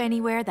take you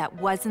anywhere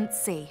that wasn't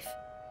safe.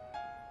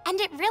 And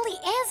it really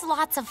is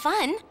lots of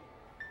fun.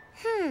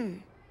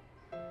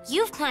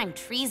 You've climbed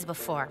trees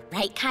before,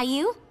 right,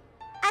 Caillou?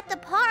 At the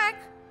park,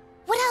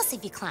 What else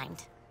have you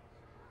climbed?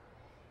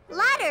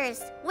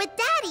 ladders with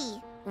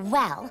Daddy.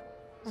 Well,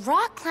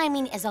 rock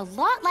climbing is a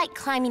lot like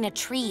climbing a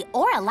tree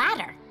or a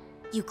ladder.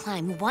 You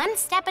climb one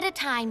step at a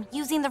time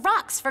using the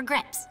rocks for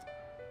grips.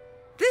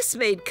 This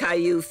made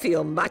Caillou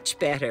feel much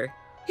better.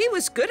 He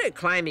was good at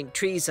climbing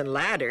trees and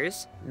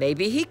ladders.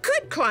 Maybe he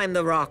could climb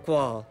the rock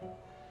wall.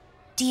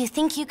 Do you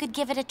think you could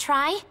give it a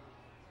try?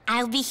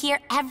 I'll be here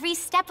every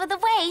step of the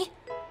way.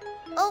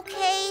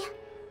 Okay.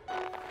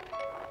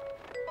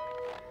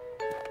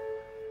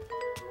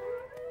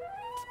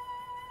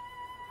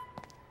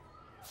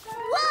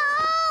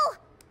 Whoa!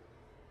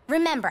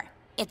 Remember,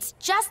 it's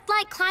just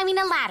like climbing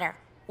a ladder,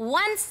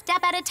 one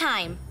step at a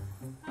time.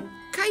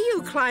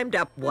 Caillou climbed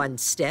up one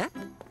step,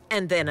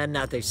 and then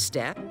another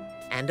step,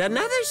 and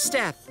another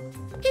step.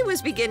 He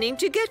was beginning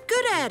to get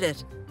good at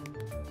it.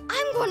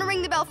 I'm going to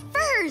ring the bell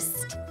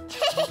first.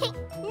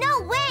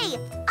 No way!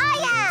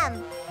 I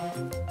am!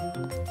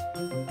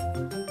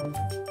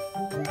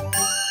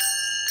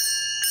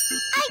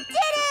 I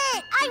did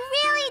it! I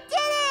really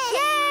did it!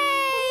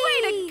 Yay! Way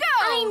to go!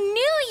 I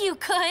knew you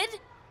could.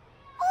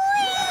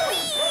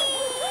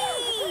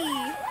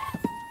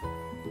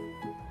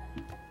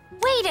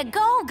 Way to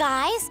go,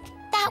 guys.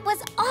 That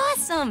was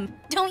awesome,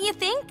 don't you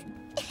think?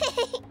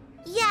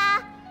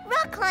 Yeah,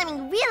 rock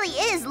climbing really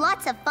is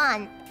lots of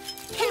fun.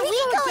 Can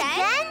we go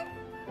again?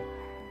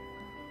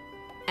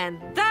 And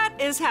that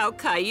is how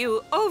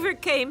Caillou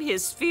overcame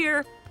his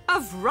fear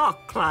of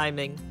rock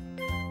climbing.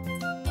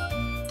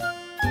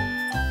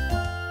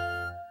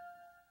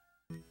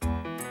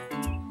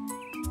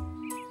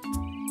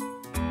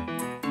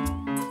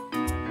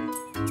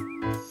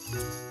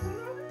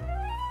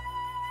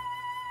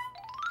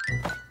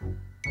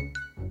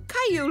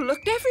 Caillou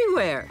looked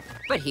everywhere,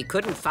 but he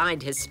couldn't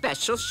find his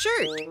special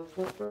shirt.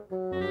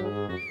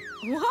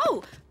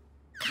 Whoa!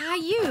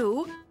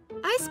 Caillou,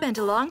 I spent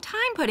a long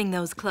time putting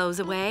those clothes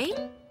away.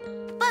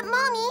 But,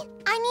 Mommy,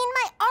 I need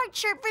my art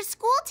shirt for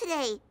school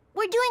today.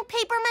 We're doing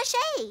paper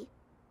mache.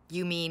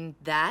 You mean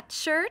that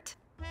shirt?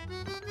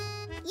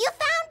 You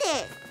found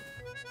it.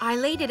 I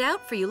laid it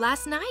out for you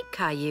last night,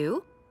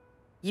 Caillou.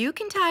 You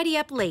can tidy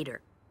up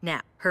later.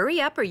 Now,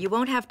 hurry up or you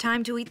won't have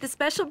time to eat the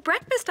special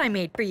breakfast I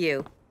made for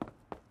you.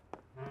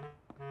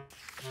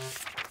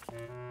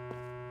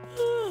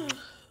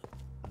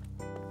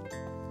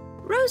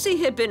 Rosie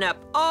had been up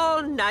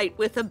all night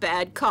with a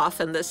bad cough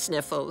and the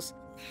sniffles.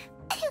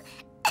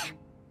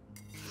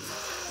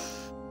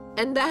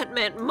 And that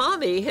meant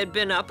Mommy had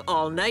been up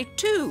all night,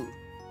 too.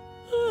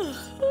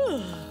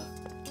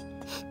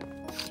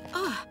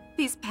 Oh,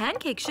 these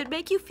pancakes should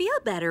make you feel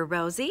better,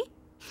 Rosie.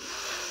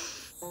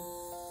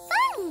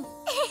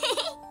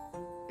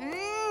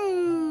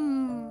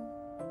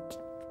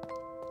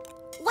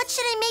 What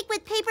should I make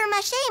with paper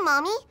mache,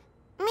 Mommy?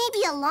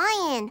 Maybe a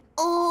lion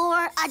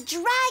or a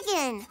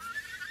dragon.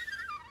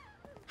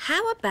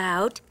 How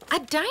about a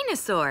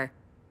dinosaur?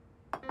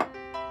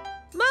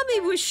 Mommy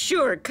was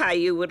sure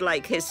Caillou would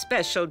like his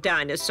special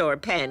dinosaur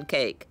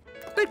pancake,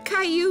 but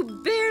Caillou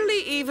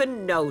barely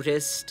even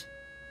noticed.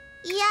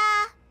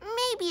 Yeah,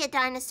 maybe a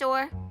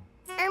dinosaur.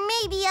 Or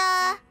maybe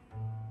a...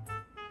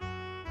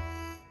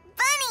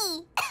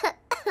 bunny!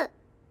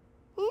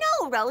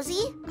 No,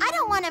 Rosie, I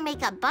don't want to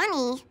make a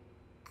bunny.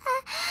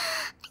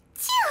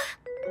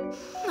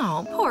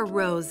 Oh, poor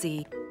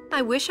Rosie.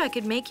 I wish I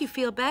could make you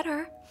feel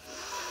better.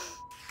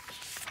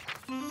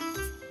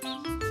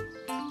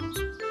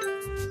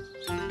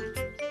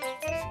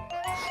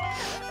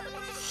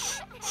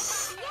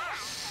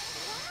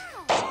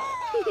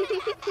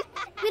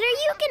 What are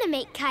you gonna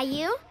make,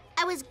 Caillou?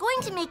 I was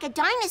going to make a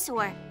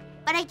dinosaur,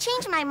 but I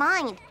changed my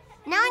mind.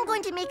 Now I'm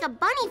going to make a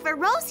bunny for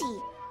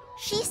Rosie.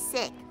 She's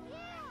sick.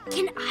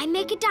 Can I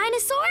make a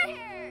dinosaur?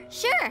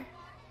 Sure.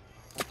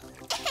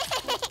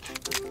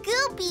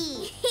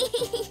 Goopy!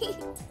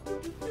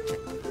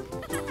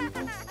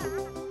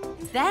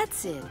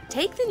 That's it.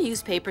 Take the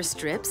newspaper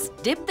strips,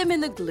 dip them in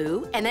the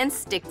glue, and then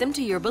stick them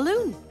to your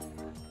balloon.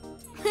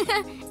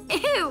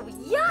 Ew,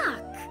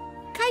 yuck!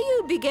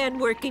 Caillou began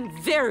working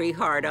very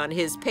hard on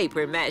his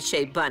paper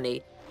mache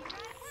bunny.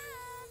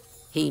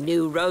 He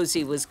knew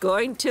Rosie was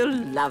going to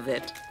love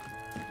it.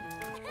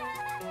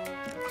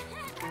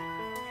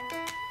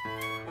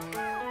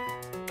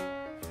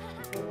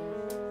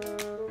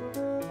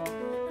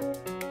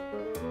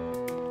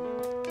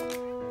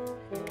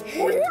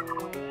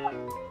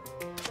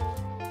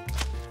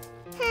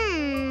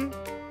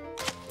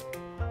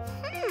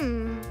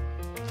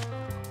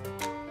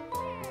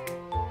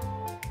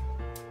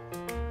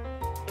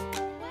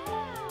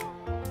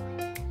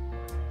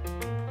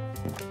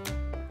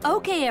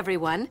 Okay,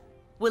 everyone.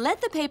 We'll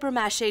let the paper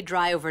mache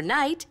dry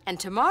overnight, and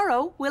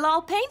tomorrow we'll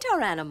all paint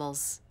our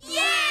animals.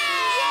 Yay!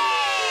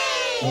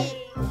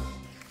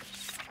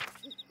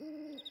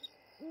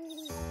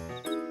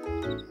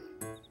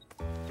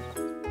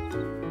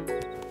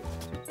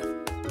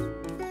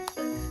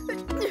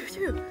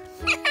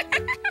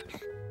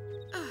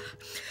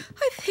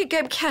 I think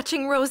I'm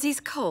catching Rosie's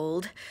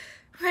cold.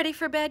 Ready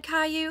for bed,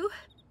 Caillou?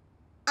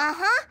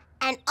 Uh-huh.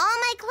 And all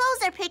my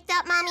clothes are picked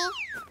up, Mommy.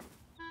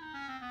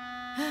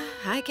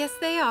 I guess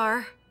they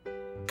are.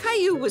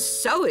 Caillou was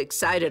so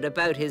excited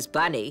about his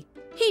bunny,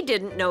 he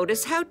didn't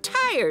notice how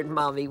tired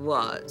Mommy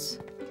was.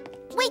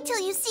 Wait till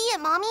you see it,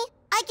 Mommy.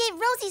 I gave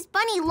Rosie's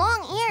bunny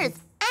long ears,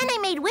 and I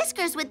made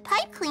whiskers with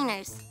pipe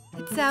cleaners.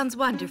 It sounds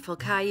wonderful,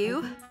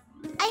 Caillou.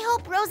 I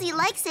hope Rosie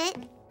likes it.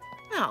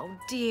 Oh,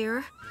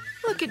 dear.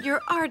 Look at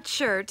your art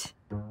shirt.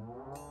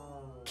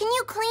 Can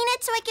you clean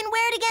it so I can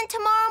wear it again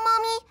tomorrow,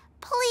 Mommy?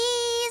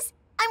 Please?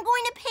 I'm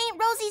going to paint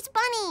Rosie's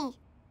bunny.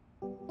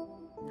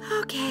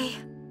 Okay.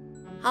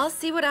 I'll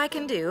see what I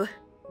can do.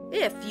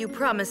 If you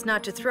promise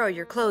not to throw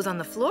your clothes on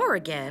the floor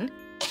again.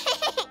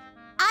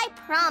 I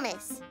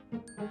promise.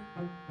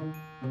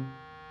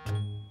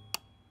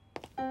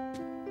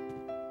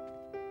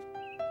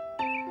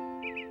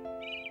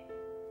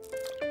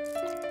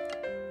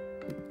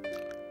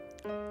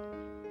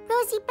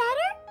 Rosie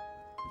better?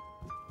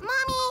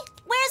 Mommy,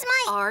 where's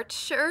my... Art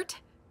shirt?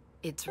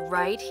 It's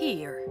right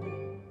here.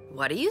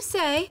 What do you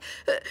say?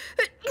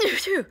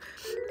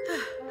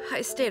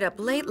 I stayed up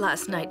late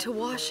last night to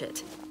wash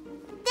it.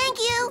 Thank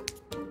you.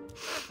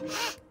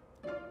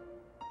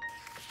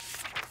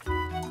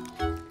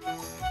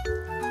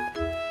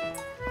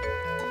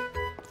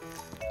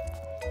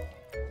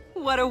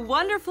 What a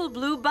wonderful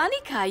blue bunny,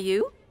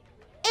 Caillou.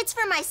 It's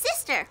for my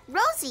sister,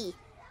 Rosie.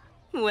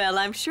 Well,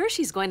 I'm sure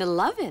she's going to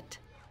love it.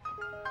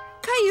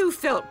 Caillou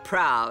felt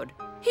proud.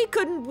 He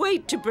couldn't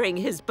wait to bring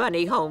his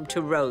bunny home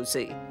to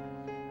Rosie.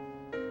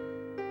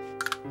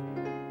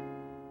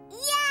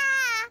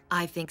 Yeah!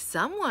 I think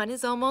someone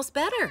is almost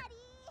better.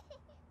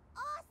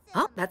 Awesome.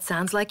 Oh, that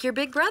sounds like your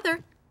big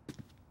brother.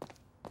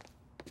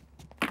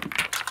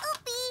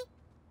 Oopie.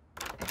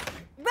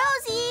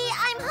 Rosie,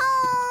 I'm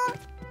home.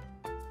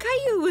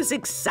 Caillou was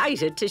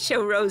excited to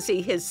show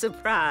Rosie his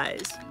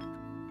surprise.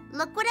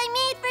 Look what I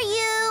made for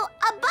you,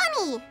 a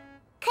bunny.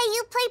 Can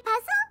you play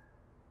puzzle?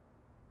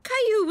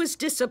 Caillou was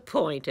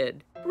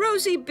disappointed.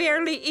 Rosie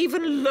barely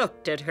even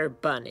looked at her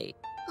bunny.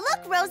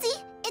 Look,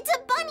 Rosie, it's a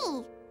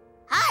bunny.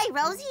 Hi,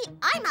 Rosie,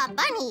 I'm a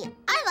bunny.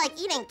 I like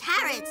eating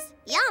carrots.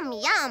 Yum,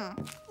 yum.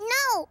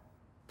 No,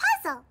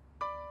 puzzle.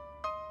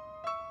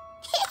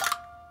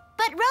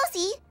 But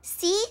Rosie,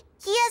 see?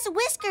 He has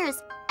whiskers,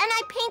 and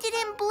I painted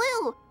him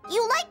blue.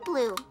 You like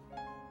blue.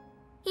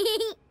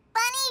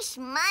 Bunny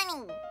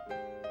shmoney.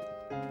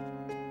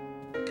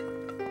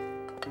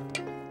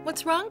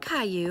 What's wrong,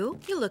 Caillou?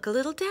 You look a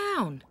little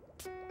down.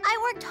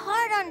 I worked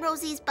hard on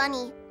Rosie's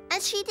bunny,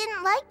 and she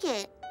didn't like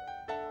it.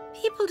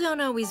 People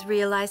don't always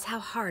realize how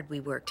hard we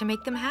work to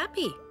make them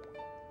happy.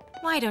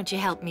 Why don't you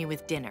help me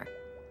with dinner?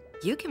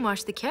 You can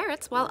wash the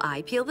carrots while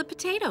I peel the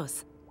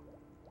potatoes.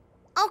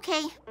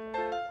 Okay.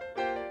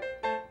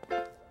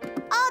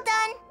 All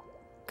done.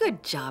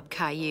 Good job,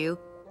 Caillou.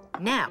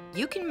 Now,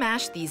 you can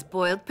mash these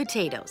boiled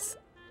potatoes.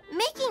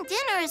 Making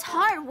dinner is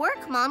hard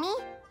work, Mommy.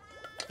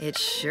 It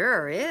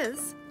sure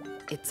is.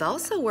 It's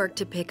also work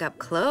to pick up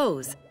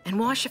clothes and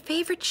wash a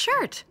favorite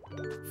shirt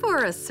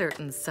for a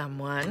certain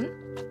someone.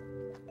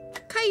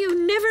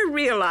 Caillou never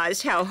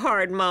realized how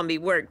hard Mommy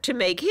worked to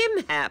make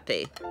him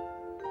happy.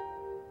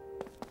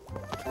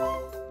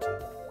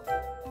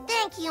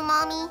 Thank you,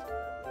 Mommy.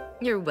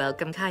 You're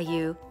welcome,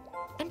 Caillou.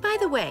 And by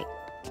the way,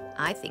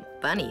 I think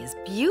Bunny is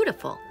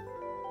beautiful.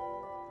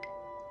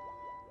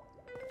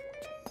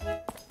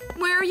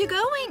 Where are you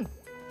going?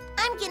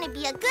 I'm gonna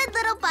be a good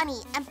little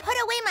bunny and put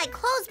away my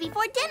clothes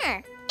before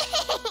dinner.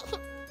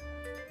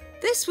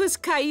 This was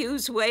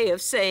Caillou's way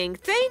of saying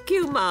thank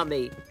you,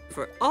 Mommy,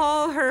 for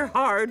all her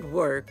hard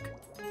work.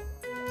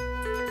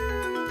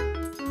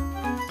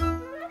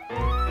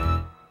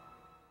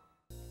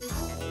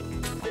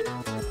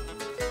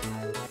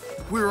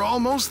 We're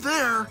almost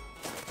there.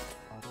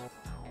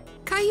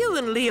 Caillou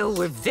and Leo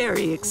were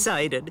very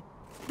excited.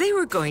 They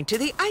were going to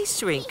the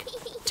ice rink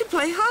to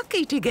play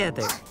hockey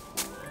together.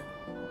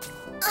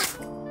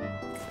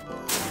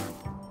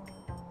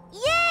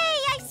 Yay!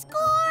 I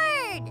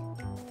scored!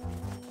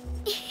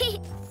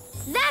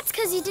 That's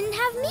because you didn't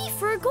have me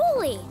for a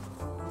goalie.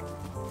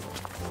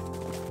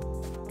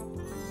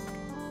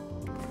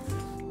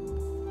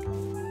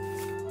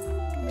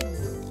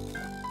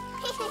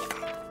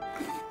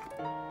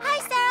 Hi,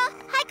 Sarah.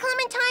 Hi,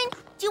 Clementine.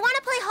 Do you want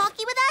to play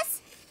hockey with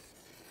us?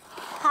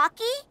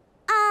 Hockey?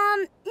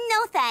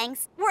 No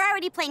thanks. We're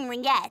already playing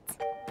ringette.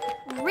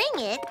 Ring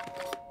it?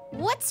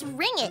 What's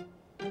ring it?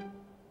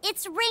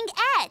 It's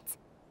ringette,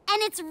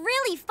 and it's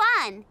really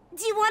fun.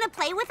 Do you want to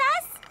play with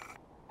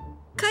us?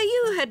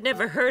 Caillou had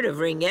never heard of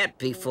ringette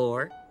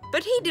before,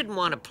 but he didn't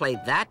want to play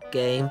that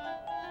game.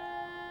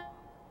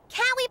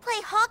 Can't we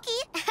play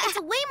hockey? It's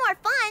way more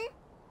fun.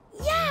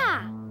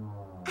 Yeah.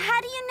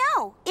 How do you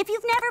know if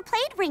you've never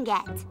played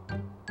ringette?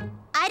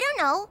 I don't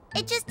know.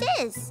 It just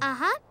is.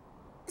 Uh-huh.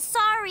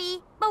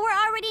 Sorry, but we're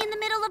already in the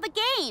middle of a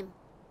game.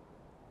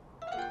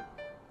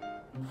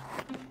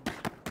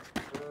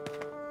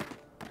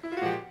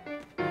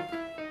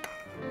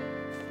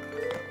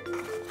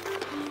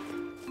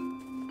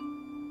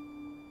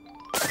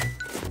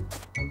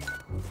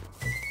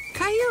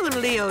 Caillou and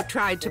Leo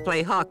tried to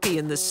play hockey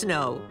in the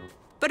snow,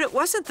 but it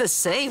wasn't the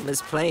same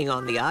as playing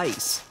on the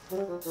ice.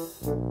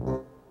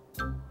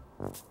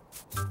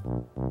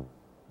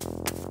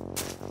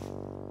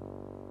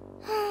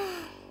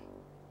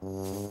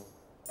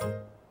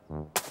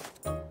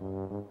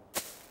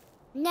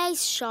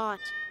 Nice shot.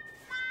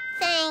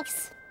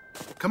 Thanks.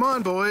 Come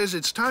on, boys.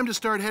 It's time to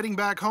start heading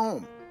back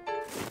home.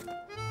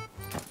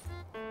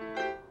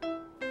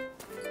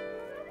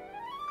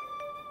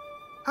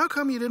 How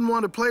come you didn't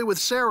want to play with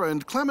Sarah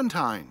and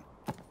Clementine?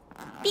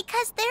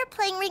 Because they're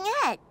playing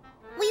ringette.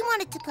 We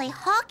wanted to play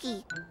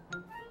hockey.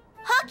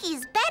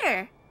 Hockey's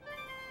better.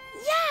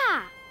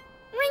 Yeah.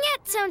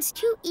 Ringette sounds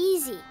too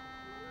easy.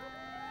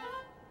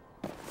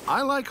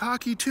 I like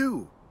hockey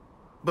too,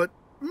 but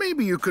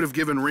maybe you could have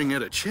given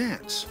ringette a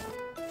chance.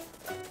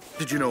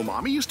 Did you know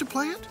Mommy used to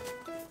play it?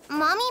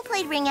 Mommy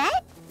played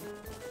ringette?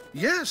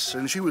 Yes,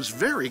 and she was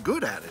very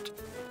good at it.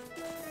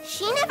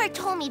 She never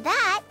told me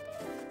that.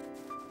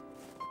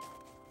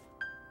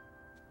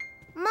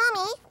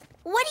 Mommy,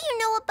 what do you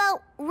know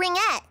about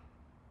ringette?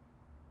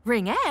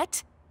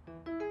 Ringette?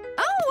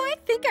 Oh, I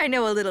think I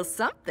know a little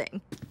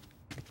something.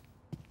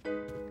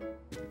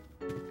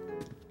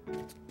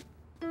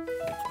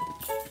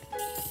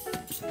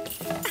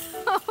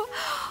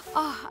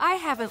 Oh, I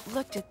haven't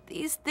looked at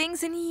these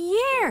things in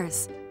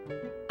years.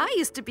 I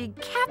used to be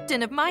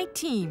captain of my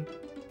team.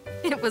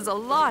 It was a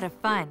lot of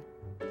fun.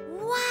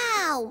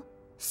 Wow!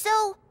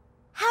 So,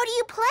 how do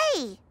you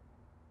play?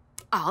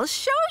 I'll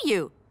show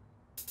you.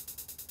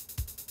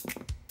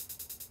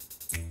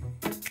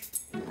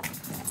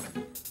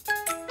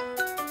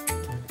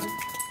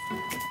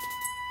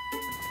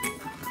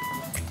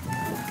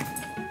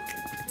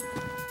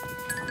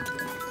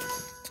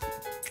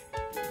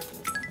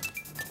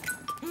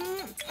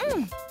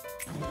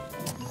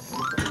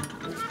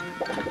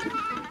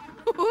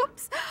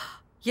 Oops.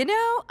 You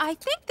know, I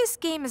think this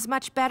game is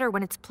much better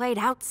when it's played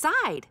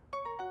outside.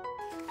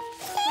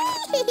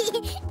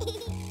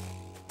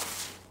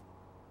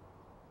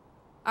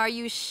 Are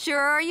you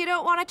sure you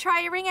don't want to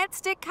try a ringette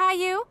stick,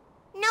 Caillou?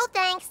 No,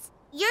 thanks.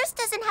 Yours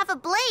doesn't have a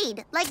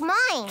blade, like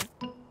mine.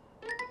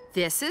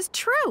 This is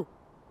true.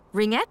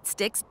 Ringette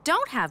sticks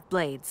don't have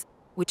blades,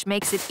 which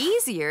makes it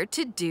easier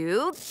to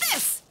do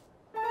this.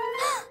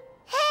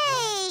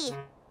 Hey!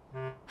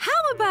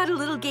 How about a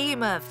little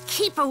game of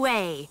keep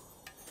away?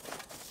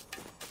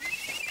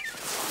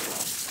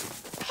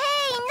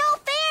 Hey, no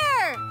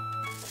fair!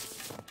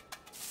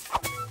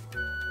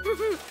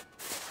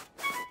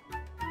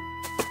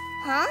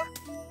 Huh?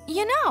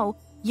 You know,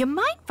 you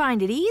might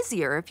find it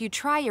easier if you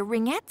try a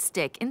ringette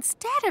stick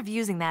instead of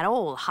using that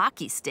old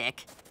hockey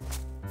stick.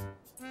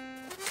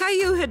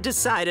 Caillou had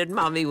decided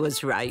Mommy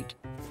was right.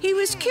 He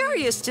was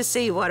curious to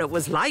see what it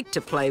was like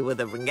to play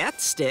with a ringette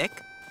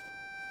stick.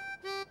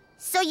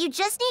 So you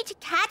just need to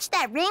catch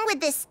that ring with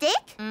this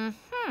stick?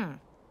 Mm-hmm.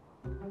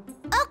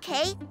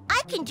 Okay,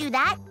 I can do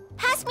that.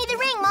 Pass me the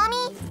ring,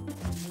 Mommy.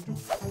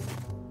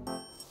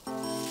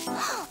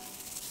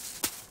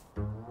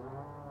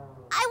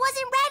 I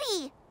wasn't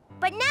ready,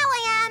 but now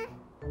I am.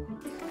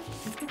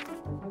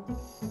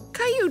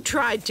 Caillou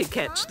tried to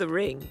catch the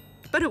ring,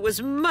 but it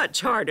was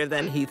much harder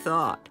than he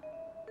thought.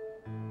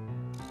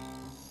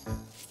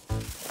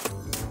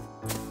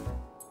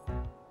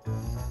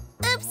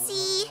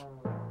 Oopsie.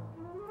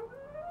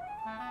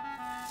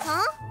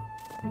 Huh?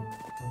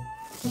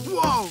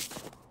 Whoa!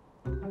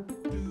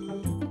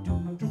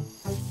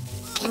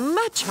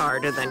 Much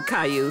harder than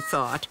Caillou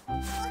thought.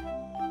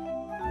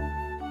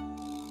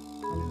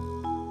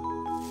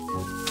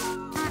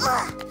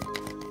 Ugh.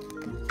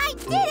 I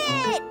did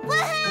it!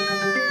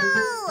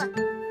 Woohoo!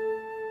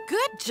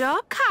 Good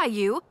job,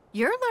 Caillou.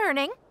 You're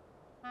learning.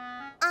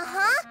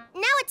 Uh-huh.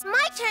 Now it's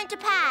my turn to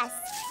pass.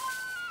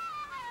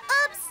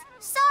 Oops,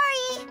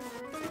 sorry.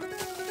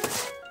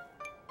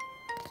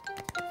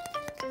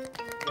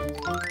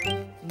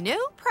 No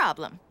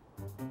problem.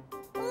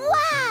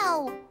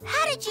 Wow!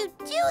 How did you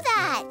do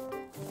that?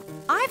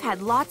 I've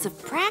had lots of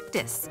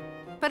practice,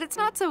 but it's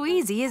not so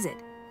easy, is it?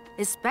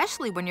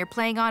 Especially when you're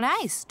playing on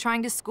ice,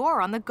 trying to score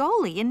on the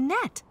goalie in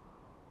net.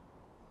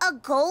 A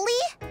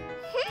goalie?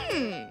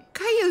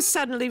 Caillou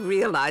suddenly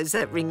realized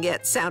that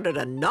ringette sounded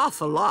an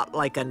awful lot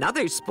like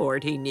another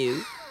sport he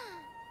knew.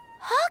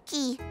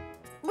 Hockey.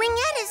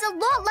 Ringette is a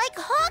lot like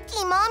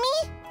hockey,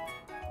 Mommy.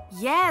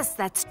 Yes,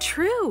 that's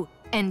true.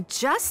 And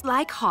just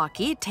like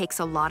hockey, it takes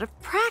a lot of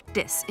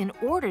practice in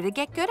order to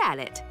get good at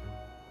it.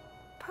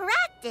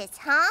 Practice,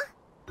 huh?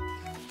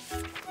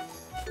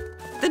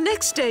 The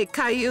next day,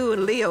 Caillou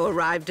and Leo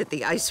arrived at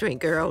the ice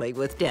rink early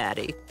with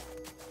Daddy.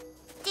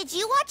 Did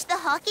you watch the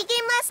hockey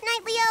game last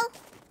night, Leo?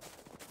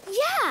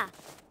 Yeah.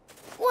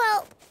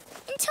 Well,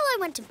 until I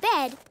went to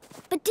bed.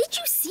 But did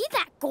you see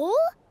that goal?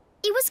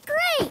 It was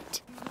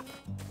great.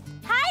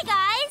 Hi,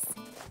 guys.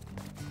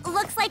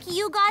 Looks like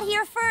you got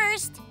here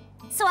first.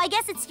 So I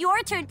guess it's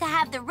your turn to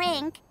have the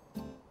rink.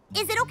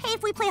 Is it okay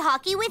if we play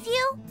hockey with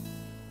you?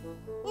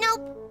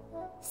 Nope.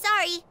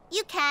 Sorry,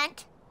 you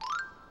can't.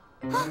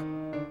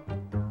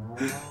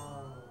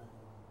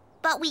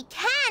 But we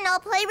can all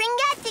play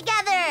ringette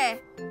together.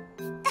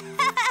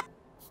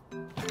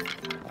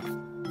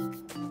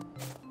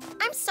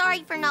 I'm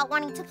sorry for not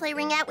wanting to play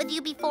ringette with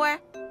you before.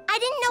 I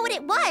didn't know what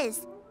it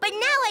was, but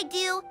now I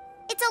do.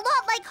 It's a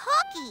lot like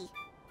hockey.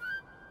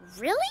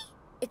 Really?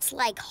 It's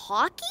like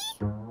hockey?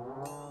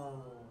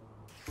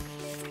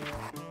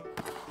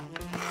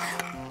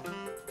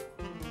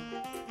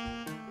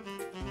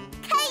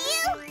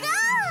 Caillou, go!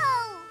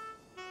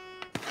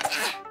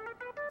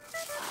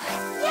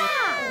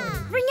 Yeah!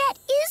 Ringette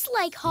is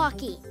like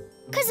hockey,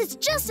 because it's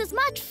just as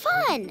much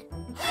fun.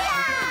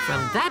 Yeah!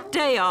 From that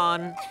day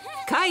on,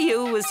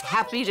 Caillou was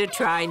happy to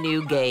try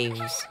new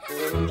games.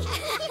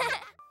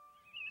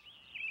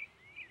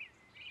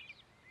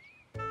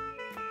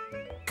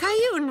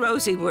 Caillou and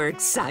Rosie were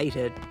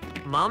excited.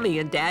 Mommy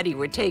and Daddy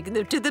were taking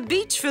them to the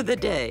beach for the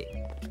day.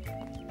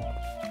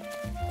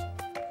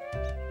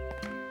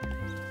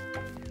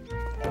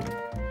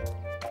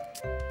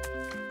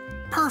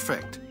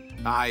 Perfect.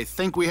 I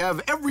think we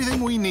have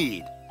everything we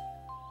need.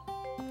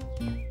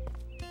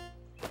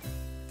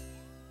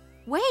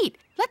 Wait,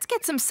 let's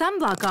get some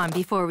sunblock on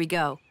before we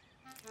go.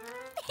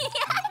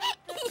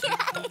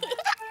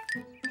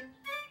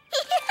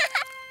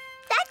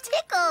 That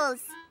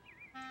tickles.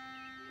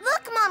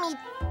 Look, Mommy.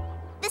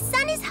 The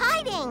sun is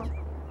hiding.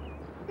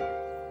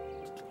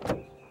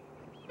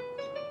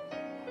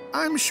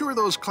 I'm sure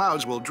those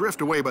clouds will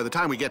drift away by the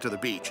time we get to the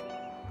beach.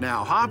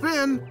 Now hop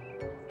in.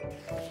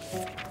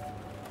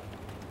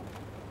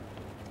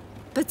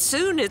 But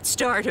soon it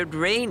started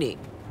raining.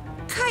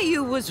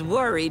 Caillou was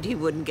worried he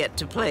wouldn't get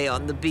to play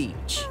on the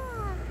beach.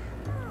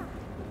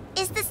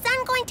 Is the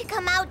sun going to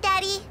come out,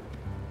 Daddy?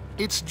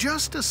 It's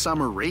just a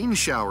summer rain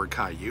shower,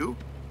 Caillou.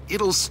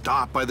 It'll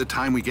stop by the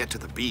time we get to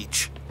the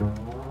beach.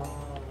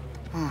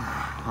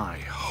 I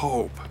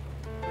hope.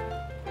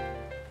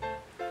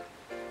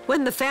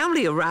 When the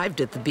family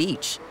arrived at the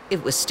beach,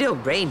 it was still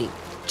raining,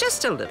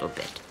 just a little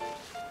bit.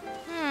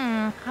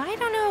 I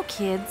don't know,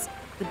 kids.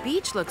 The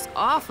beach looks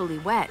awfully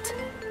wet.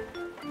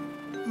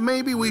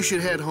 maybe we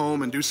should head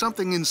home and do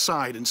something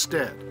inside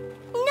instead.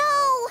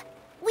 No!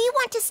 We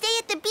want to stay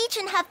at the beach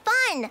and have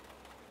fun.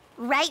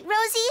 Right,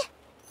 Rosie?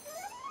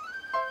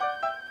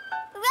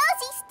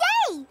 Rosie,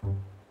 stay!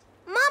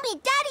 Mommy,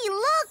 Daddy,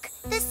 look!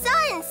 The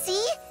sun,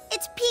 see?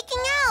 It's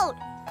peeking out.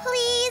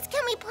 Please,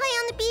 can we play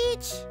on the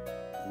beach?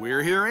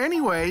 We're here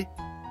anyway.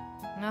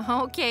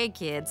 Okay,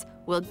 kids.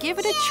 We'll give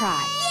it a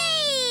try.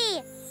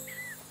 Yay!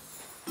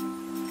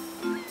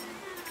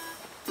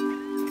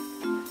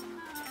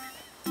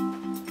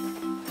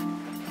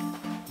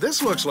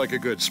 This looks like a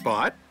good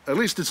spot. At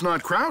least it's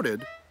not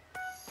crowded.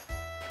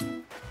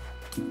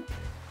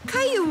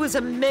 Caillou was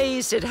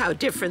amazed at how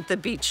different the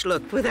beach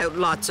looked without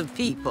lots of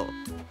people.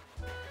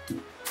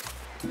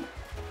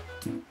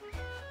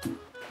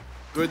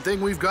 Good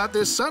thing we've got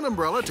this sun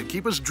umbrella to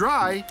keep us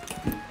dry.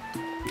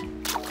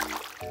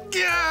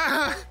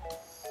 Yeah!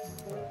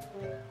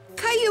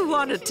 Caillou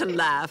wanted to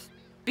laugh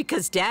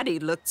because Daddy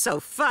looked so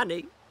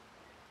funny.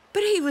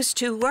 But he was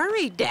too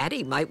worried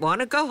Daddy might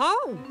want to go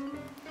home.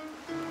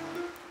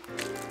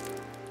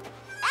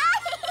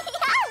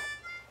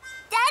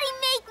 Daddy,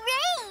 make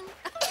rain!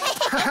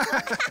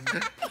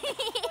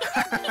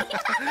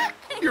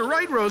 You're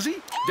right,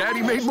 Rosie.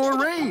 Daddy made more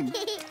rain.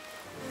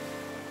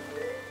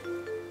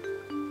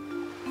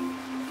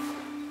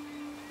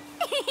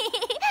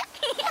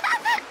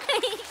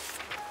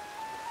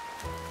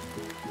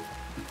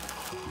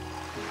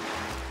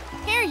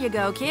 Here you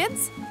go,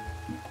 kids.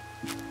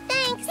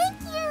 Thanks.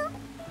 Thank you.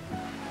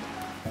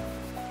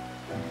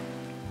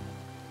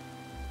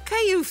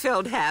 Caillou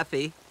felt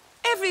happy.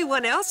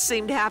 Everyone else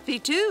seemed happy,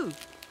 too.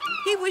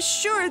 He was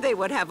sure they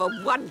would have a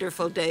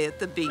wonderful day at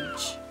the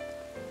beach.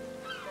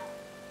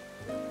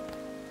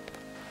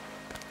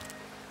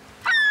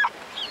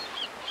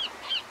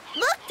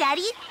 Look,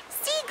 Daddy.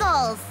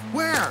 Seagulls.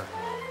 Where?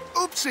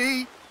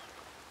 Oopsie.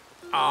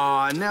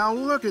 Aw, now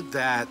look at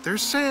that.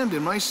 There's sand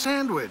in my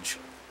sandwich.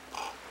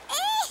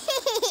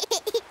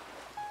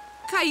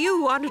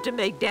 Caillou wanted to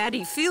make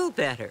Daddy feel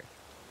better.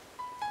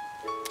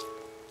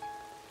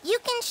 You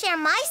can share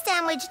my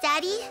sandwich,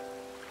 Daddy.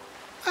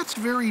 That's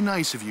very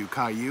nice of you,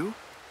 Caillou.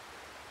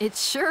 It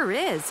sure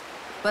is.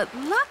 But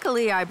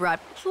luckily, I brought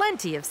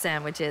plenty of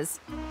sandwiches.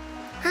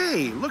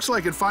 Hey, looks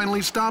like it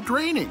finally stopped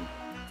raining.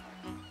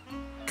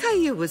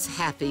 Caillou was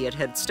happy it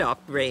had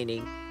stopped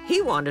raining.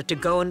 He wanted to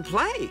go and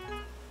play.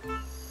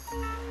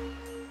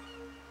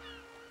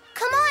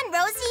 Come on,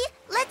 Rosie.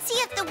 Let's see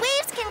if the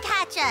waves can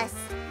catch us.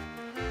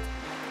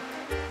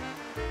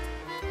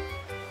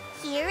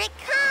 Here it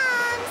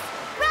comes.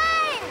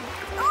 Run!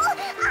 Oh,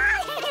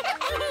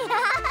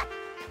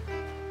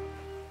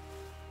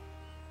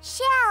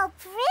 Shell,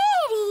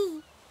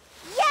 pretty.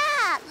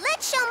 Yeah,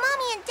 let's show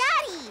Mommy and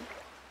Daddy.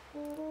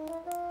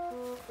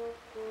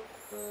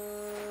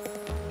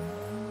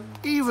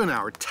 Even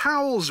our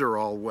towels are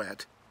all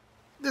wet.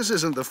 This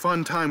isn't the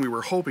fun time we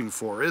were hoping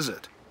for, is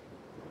it?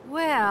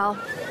 Well...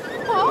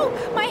 Oh,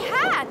 my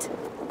hat!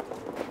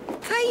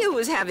 Caillou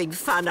was having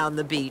fun on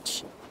the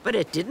beach, but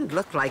it didn't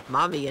look like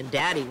Mommy and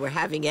Daddy were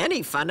having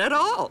any fun at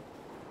all.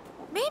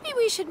 Maybe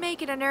we should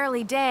make it an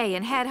early day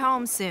and head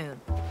home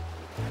soon.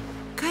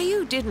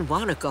 Caillou didn't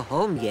want to go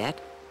home yet.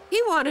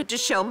 He wanted to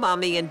show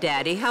Mommy and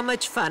Daddy how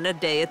much fun a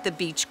day at the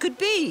beach could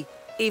be,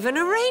 even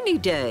a rainy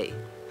day.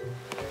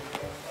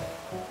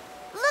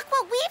 Look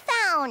what we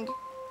found.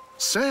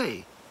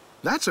 Say,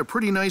 that's a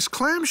pretty nice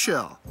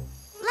clamshell.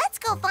 Let's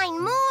go find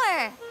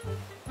more.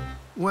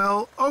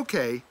 Well,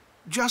 okay,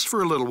 just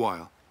for a little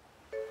while.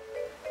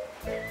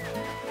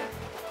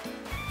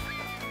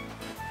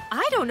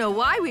 I don't know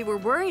why we were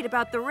worried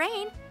about the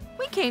rain.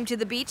 We came to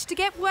the beach to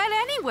get wet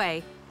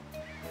anyway.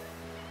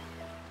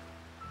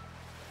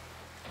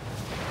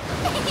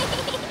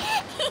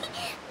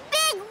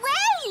 Big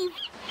wave!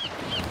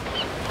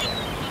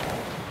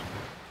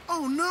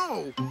 Oh,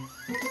 no!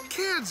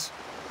 Kids,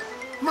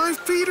 my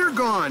feet are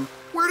gone.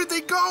 Where did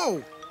they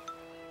go?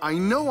 I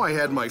know I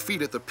had my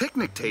feet at the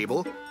picnic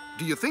table.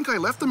 Do you think I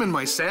left them in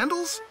my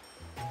sandals?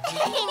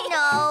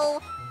 No,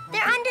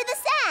 they're under the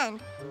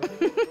sand.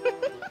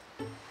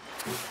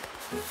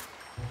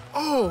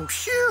 Oh,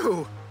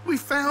 phew! We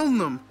found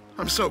them.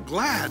 I'm so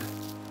glad.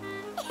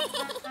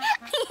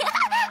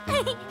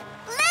 Look,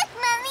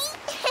 Mommy!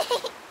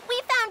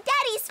 We found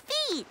Daddy's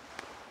feet.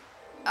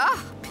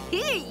 Oh,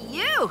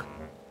 P.U.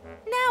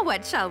 Now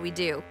what shall we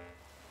do?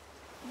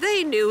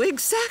 They knew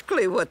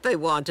exactly what they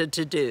wanted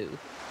to do.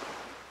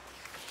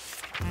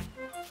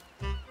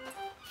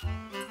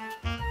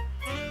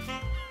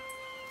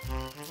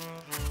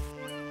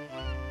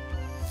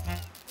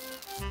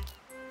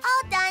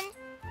 All done.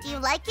 Do you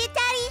like it,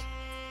 Daddy?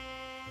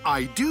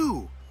 I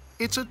do.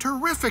 It's a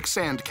terrific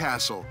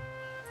sandcastle.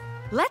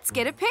 Let's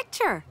get a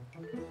picture.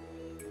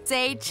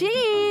 Say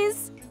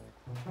cheese.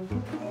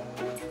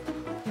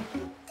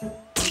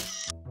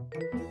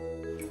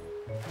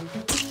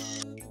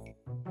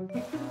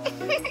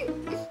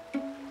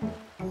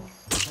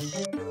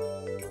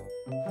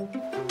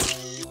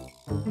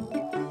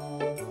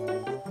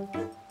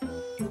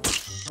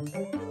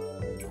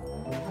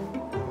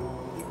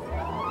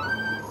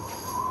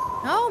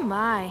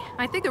 my,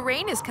 I think the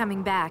rain is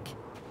coming back.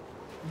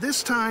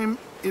 This time,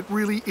 it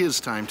really is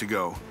time to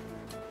go.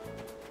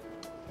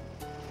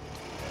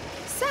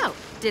 So,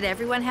 did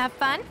everyone have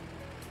fun?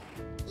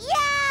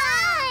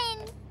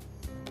 Yeah!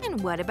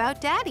 And what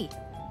about Daddy?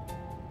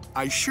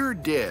 I sure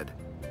did.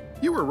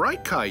 You were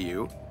right,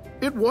 Caillou.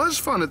 It was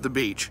fun at the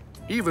beach,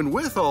 even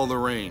with all the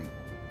rain.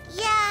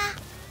 Yeah,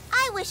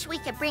 I wish we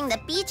could bring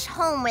the beach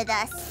home with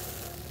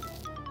us.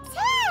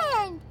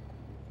 10!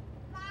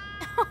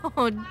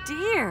 Oh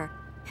dear,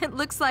 it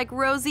looks like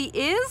Rosie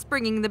is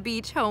bringing the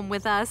beach home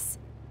with us.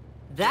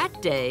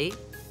 That day,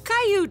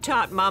 Caillou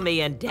taught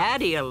Mommy and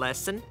Daddy a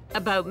lesson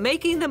about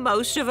making the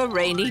most of a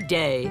rainy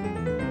day.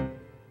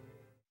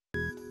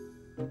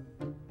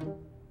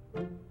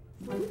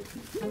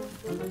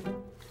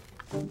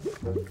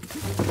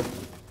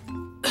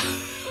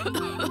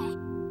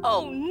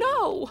 Oh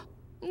no,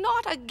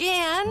 not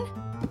again.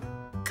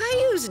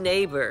 Caillou's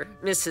neighbor,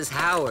 Mrs.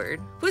 Howard,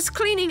 was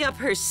cleaning up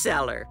her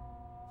cellar.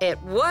 It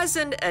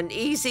wasn't an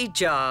easy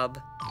job.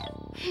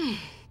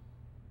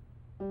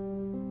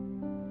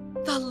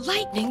 The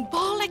Lightning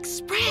Ball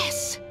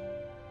Express.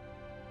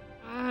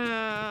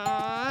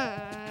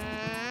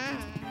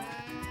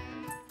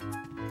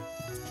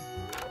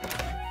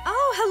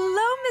 Oh,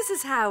 hello,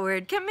 Mrs.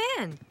 Howard. Come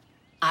in.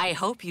 I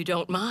hope you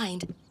don't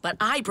mind, but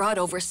I brought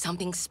over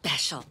something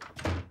special.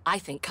 I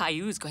think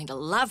Caillou's going to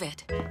love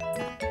it.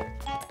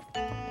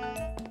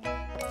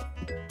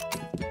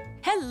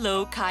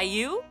 Hello,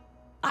 Caillou.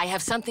 I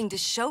have something to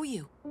show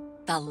you.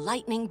 The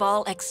Lightning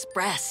Ball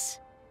Express.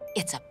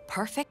 It's a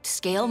perfect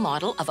scale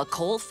model of a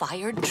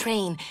coal-fired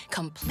train,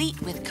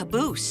 complete with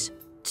caboose.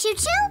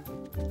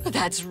 Choo-choo?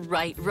 That's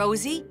right,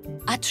 Rosie.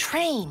 A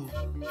train.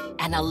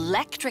 An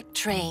electric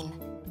train.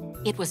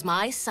 It was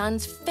my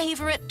son's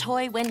favorite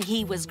toy when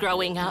he was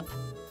growing up.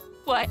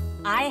 Why,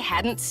 I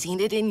hadn't seen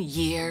it in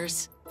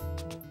years.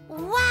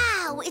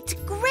 Wow, it's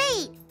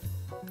great!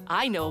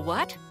 I know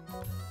what.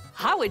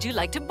 How would you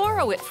like to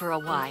borrow it for a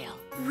while?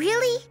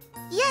 Really?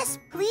 Yes,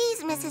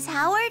 please, Mrs.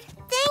 Howard.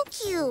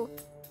 Thank you.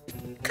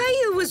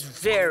 Caillou was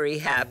very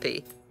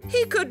happy.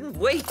 He couldn't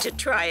wait to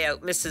try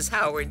out Mrs.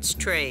 Howard's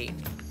train.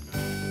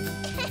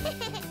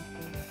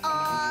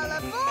 All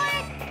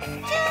aboard!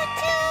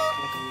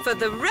 Choo-choo! For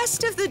the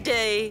rest of the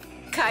day,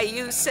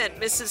 Caillou sent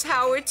Mrs.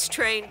 Howard's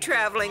train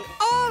traveling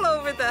all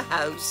over the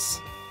house.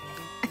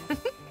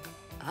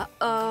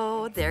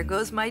 Uh-oh, there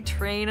goes my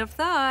train of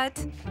thought.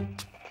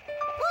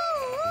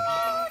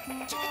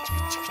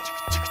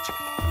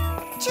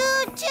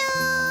 Choo-choo!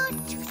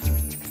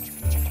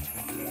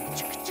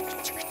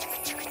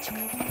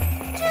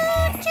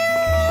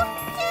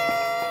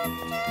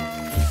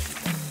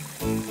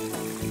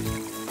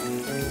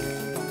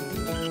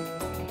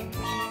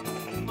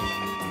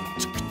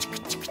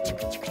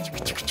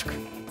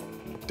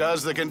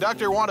 Does the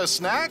conductor want a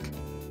snack?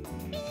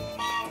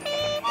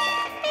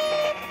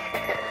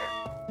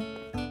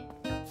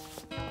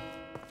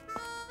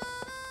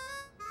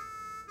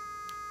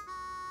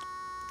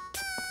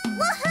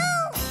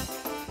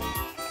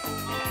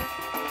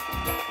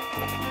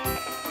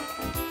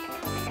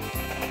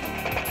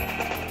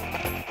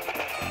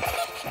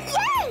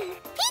 Yay!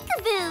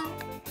 Peekaboo!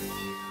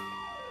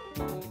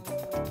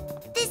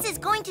 This is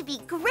going to be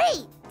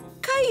great!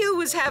 Caillou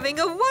was having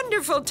a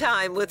wonderful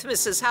time with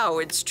Mrs.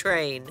 Howard's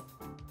train.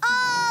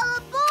 All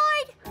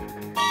aboard!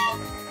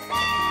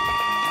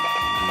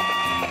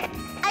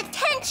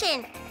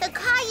 Attention! The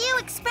Caillou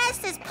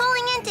Express is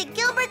pulling into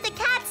Gilbert the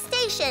Cat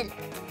Station.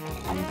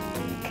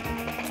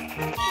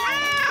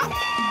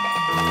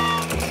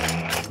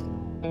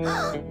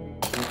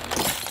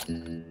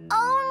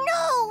 Oh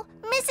no!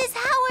 Mrs.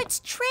 Howard's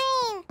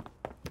train!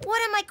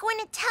 What am I going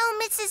to tell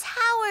Mrs.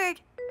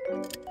 Howard?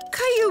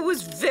 Caillou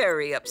was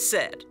very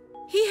upset.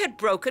 He had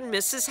broken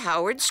Mrs.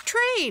 Howard's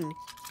train.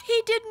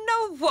 He didn't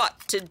know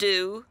what to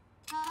do.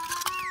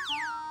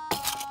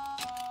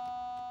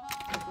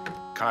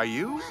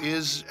 Caillou,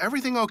 is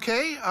everything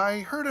okay? I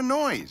heard a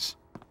noise.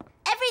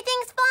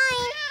 Everything's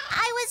fine.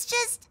 I was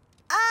just,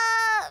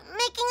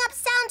 making up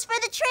sounds for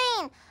the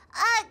train.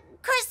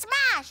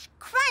 Smash,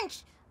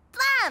 crunch,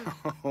 blam.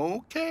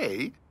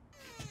 Okay.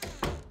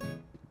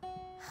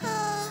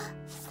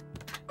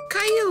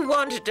 Caillou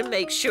wanted to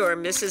make sure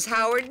Mrs.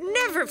 Howard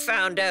never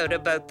found out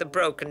about the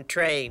broken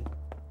train.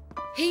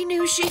 He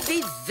knew she'd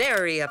be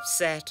very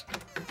upset.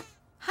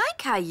 Hi,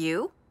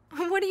 Caillou.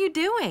 What are you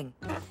doing?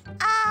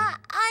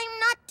 I'm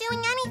not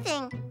doing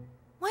anything.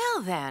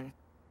 Well then,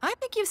 I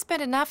think you've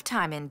spent enough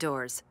time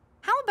indoors.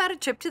 How about a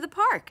trip to the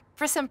park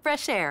for some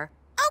fresh air?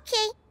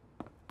 Okay.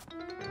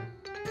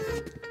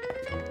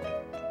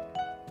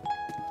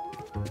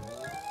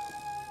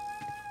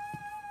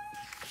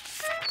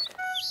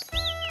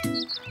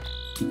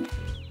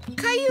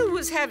 Caillou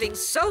was having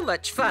so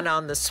much fun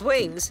on the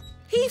swings,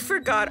 he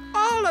forgot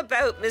all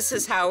about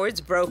Mrs.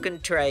 Howard's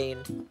broken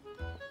train.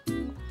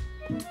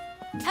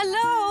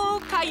 Hello,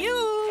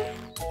 Caillou.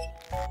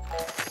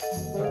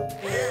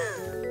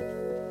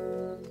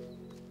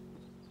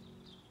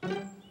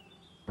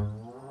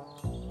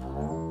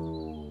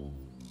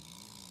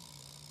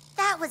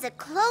 That was a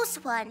close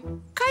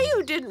one.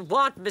 Caillou didn't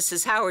want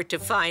Mrs. Howard to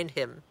find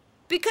him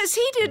because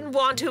he didn't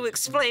want to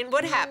explain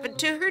what happened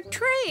to her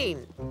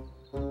train.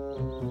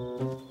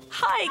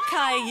 Hi,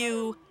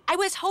 Caillou. I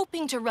was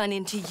hoping to run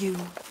into you.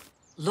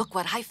 Look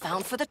what I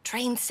found for the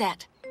train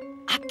set.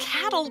 A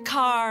cattle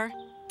car.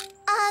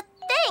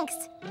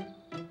 Thanks.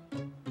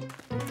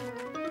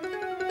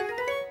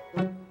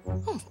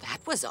 That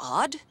was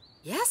odd.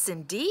 Yes,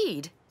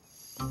 indeed.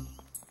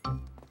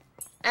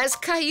 As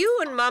Caillou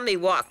and Mommy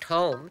walked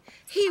home,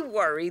 he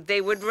worried they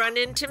would run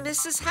into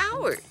Mrs.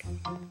 Howard.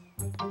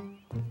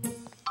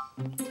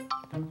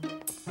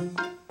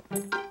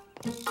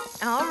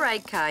 All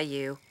right,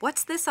 Caillou.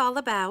 What's this all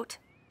about?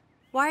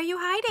 Why are you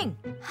hiding?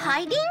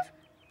 Hiding?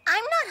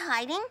 I'm not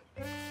hiding.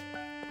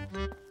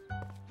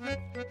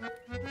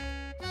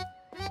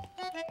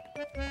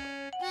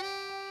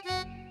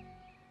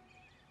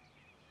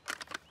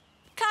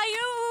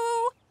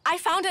 Caillou! I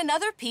found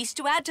another piece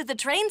to add to the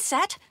train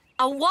set.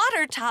 A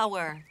water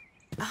tower.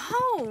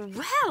 Oh,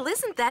 well,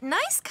 isn't that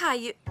nice,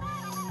 Caillou?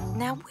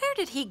 Now, where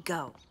did he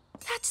go?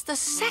 That's the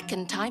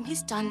second time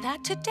he's done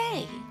that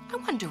today. I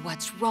wonder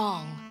what's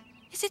wrong.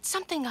 Is it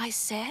something I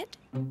said?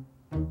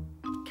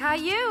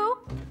 Caillou,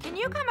 can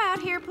you come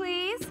out here,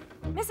 please?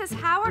 Mrs.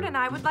 Howard and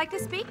I would like to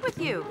speak with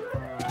you.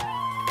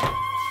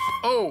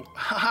 Oh,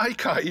 hi,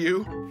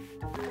 Caillou.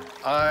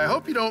 I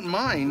hope you don't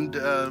mind.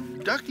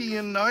 Ducky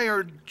and I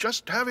are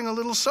just having a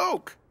little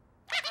soak.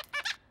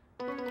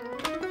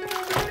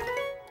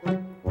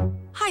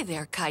 Hi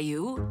there,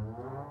 Caillou.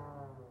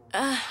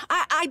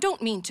 I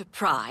don't mean to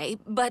pry,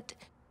 but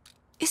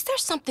is there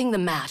something the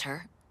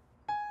matter?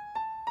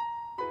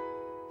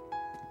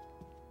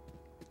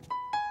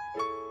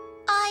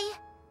 I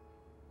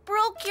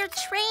broke your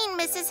train,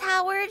 Mrs.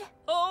 Howard.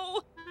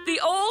 Oh, the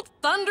old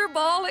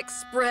Thunderball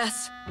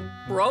Express.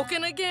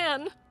 Broken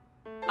again.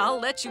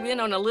 I'll let you in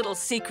on a little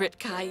secret,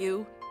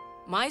 Caillou.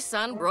 My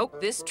son broke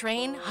this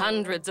train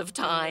hundreds of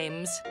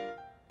times.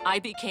 I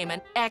became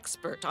an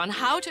expert on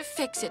how to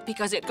fix it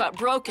because it got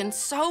broken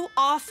so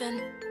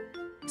often.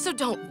 So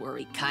don't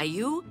worry,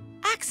 Caillou.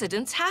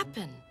 Accidents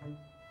happen.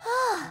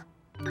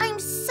 I'm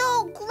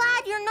so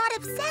glad you're not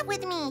upset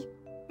with me.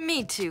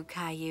 Me too,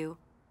 Caillou.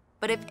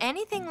 But if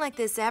anything like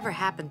this ever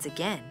happens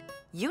again,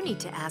 you need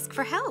to ask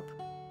for help,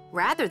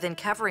 rather than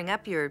covering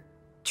up your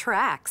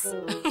tracks.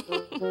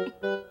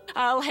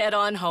 I'll head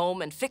on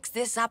home and fix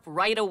this up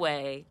right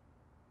away.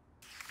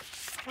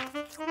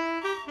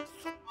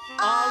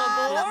 All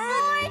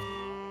aboard!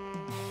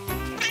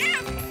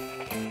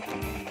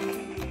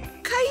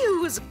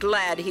 Caillou was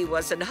glad he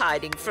wasn't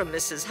hiding from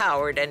Mrs.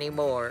 Howard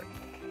anymore,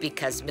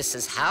 because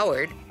Mrs.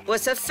 Howard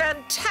was a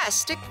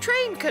fantastic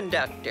train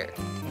conductor.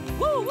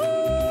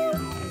 Woo-woo!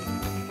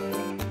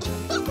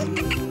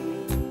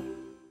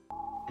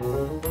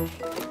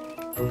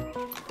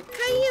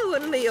 Caillou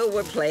and Leo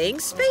were playing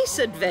Space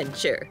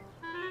Adventure.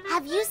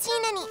 Have you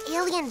seen any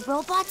alien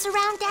robots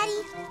around,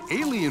 Daddy?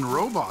 Alien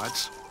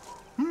robots?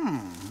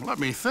 Let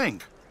me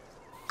think.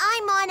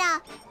 I'm on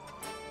a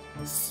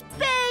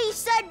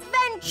space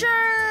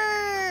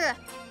adventure!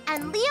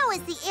 And Leo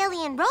is the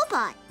alien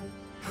robot.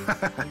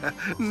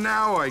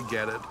 Now I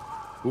get it.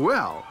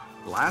 Well,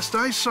 last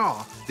I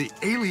saw, the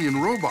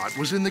alien robot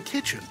was in the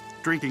kitchen,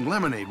 drinking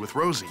lemonade with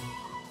Rosie.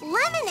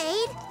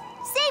 Lemonade?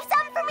 Save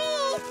some for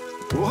me!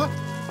 What?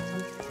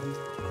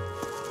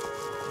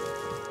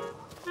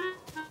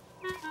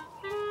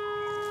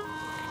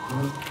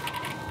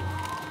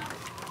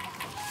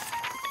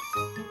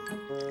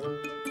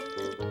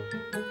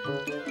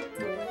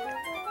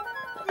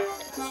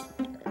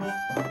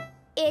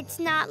 It's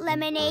not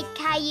lemonade,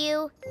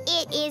 Caillou.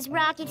 It is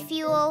rocket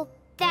fuel.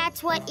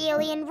 That's what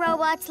alien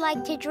robots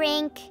like to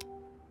drink.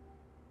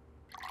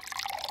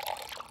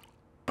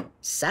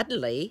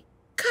 Suddenly,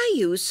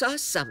 Caillou saw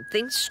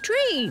something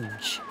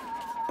strange.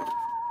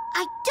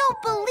 I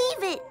don't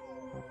believe it!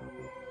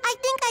 I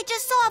think I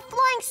just saw a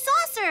flying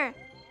saucer!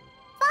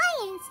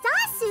 Flying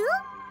saucer?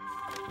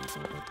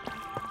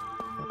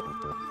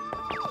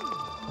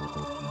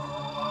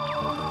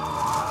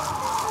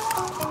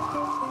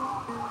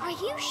 Are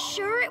you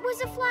sure it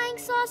was a flying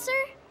saucer?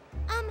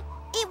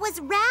 It was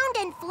round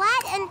and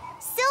flat and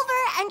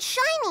silver and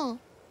shiny.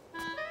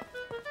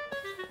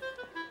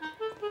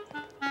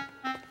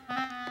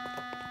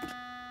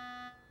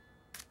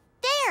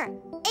 There!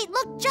 It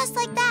looked just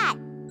like that.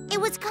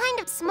 It was kind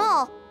of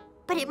small,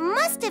 but it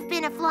must have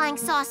been a flying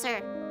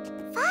saucer.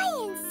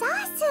 Flying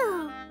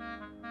saucer!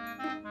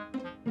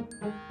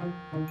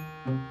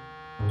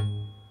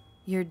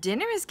 Your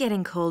dinner is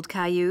getting cold,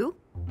 Caillou.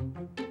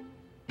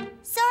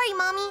 Sorry,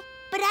 Mommy,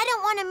 but I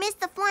don't want to miss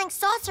the flying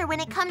saucer when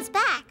it comes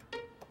back.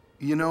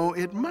 You know,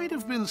 it might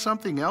have been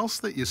something else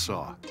that you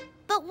saw.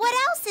 But what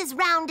else is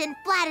round and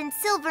flat and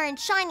silver and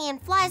shiny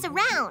and flies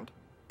around?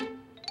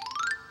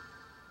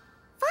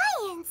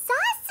 Flying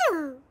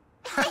saucer!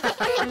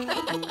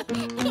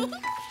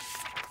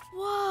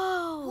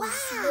 Whoa! Wow!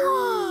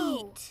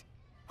 Sweet!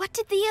 What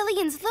did the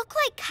aliens look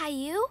like,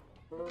 Caillou?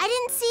 I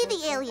didn't see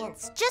the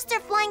aliens, just their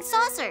flying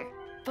saucer.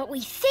 But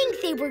we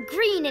think they were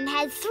green and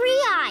had 3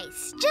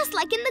 eyes, just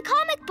like in the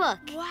comic book.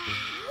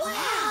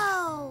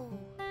 Wow!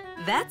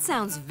 That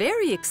sounds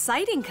very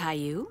exciting,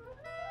 Caillou.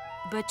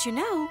 But you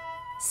know,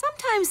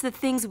 sometimes the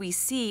things we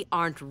see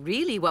aren't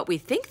really what we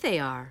think they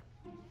are.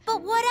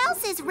 But what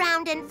else is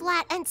round and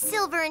flat and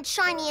silver and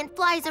shiny and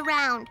flies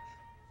around?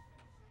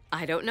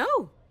 I don't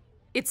know.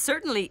 It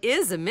certainly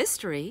is a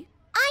mystery.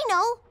 I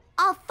know.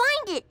 I'll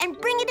find it and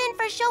bring it in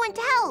for show and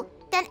tell.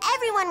 Then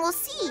everyone will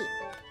see.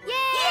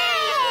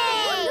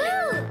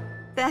 Yay!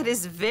 That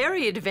is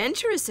very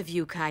adventurous of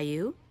you,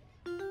 Caillou.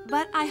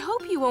 But I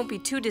hope you won't be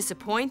too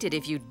disappointed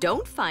if you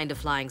don't find a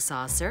flying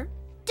saucer.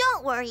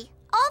 Don't worry.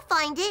 I'll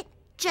find it.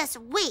 Just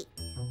wait.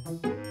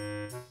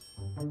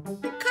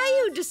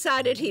 Caillou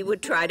decided he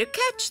would try to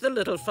catch the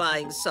little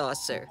flying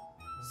saucer.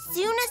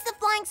 Soon as the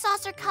flying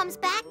saucer comes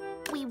back,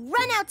 we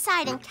run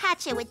outside and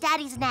catch it with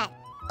Daddy's net.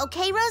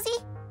 Okay,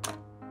 Rosie?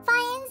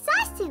 Flying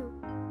saucer.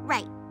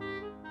 Right.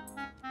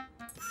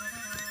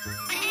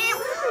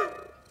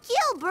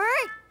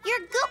 Gilbert,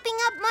 you're gooping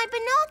up my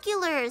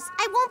binoculars.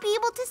 I won't be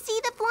able to see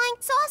the flying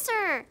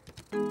saucer.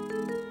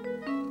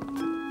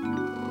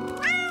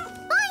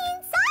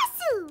 Flying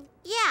saucer.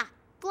 Yeah,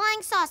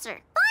 flying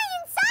saucer.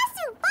 Flying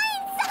saucer.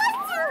 Flying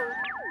saucer.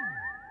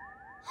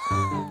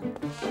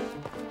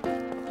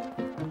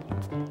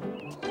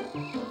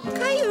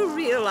 Caillou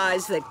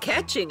realized that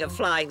catching a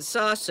flying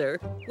saucer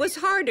was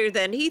harder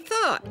than he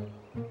thought.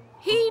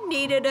 He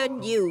needed a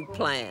new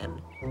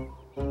plan.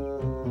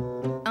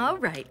 All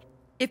right.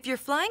 If your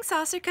flying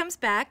saucer comes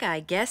back, I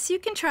guess you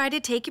can try to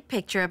take a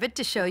picture of it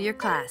to show your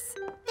class.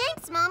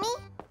 Thanks, Mommy.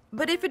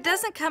 But if it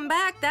doesn't come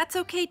back, that's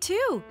okay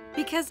too,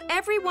 because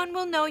everyone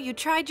will know you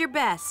tried your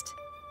best.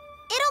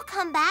 It'll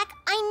come back.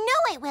 I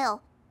know it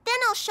will. Then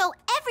I'll show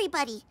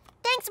everybody.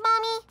 Thanks,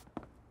 Mommy.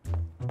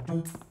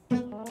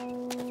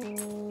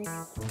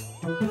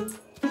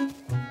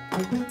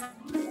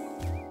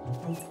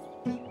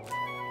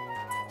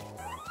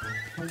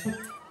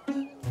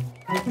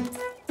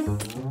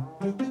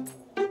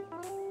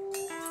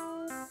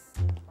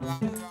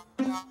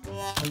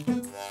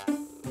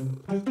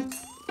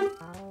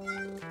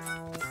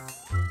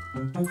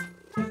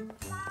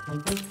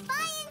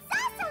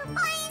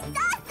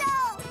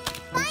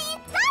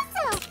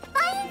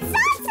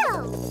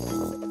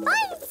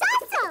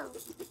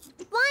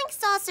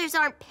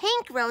 Aren't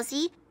pink,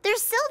 Rosie. They're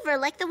silver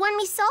like the one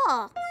we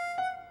saw.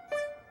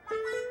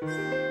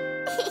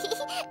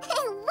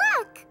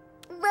 Look!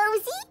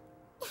 Rosie,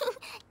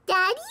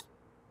 Daddy,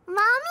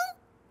 Mommy,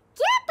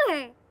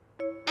 Gipper.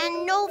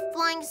 And no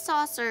flying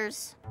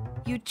saucers.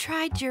 You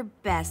tried your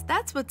best.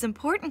 That's what's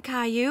important,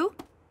 Caillou.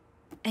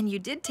 And you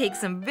did take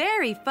some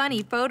very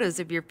funny photos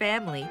of your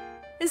family,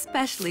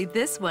 especially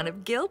this one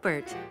of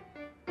Gilbert.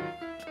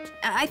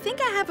 I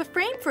think I have a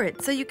frame for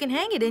it, so you can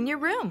hang it in your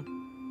room.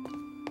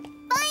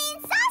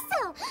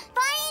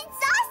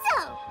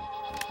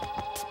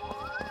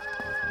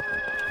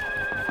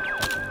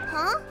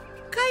 Huh?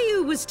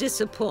 Caillou was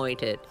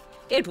disappointed.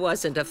 It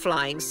wasn't a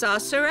flying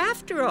saucer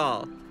after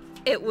all.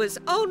 It was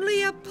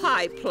only a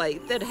pie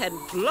plate that had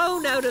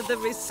blown out of the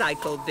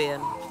recycle bin.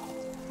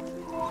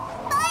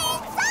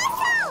 Flying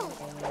saucer!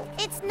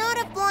 It's not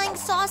a flying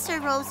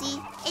saucer,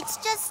 Rosie. It's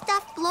just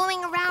stuff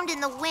blowing around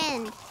in the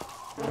wind.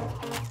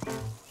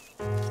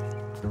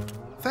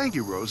 Thank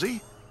you,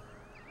 Rosie.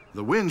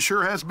 The wind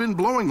sure has been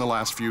blowing the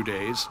last few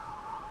days.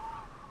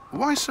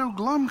 Why so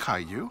glum,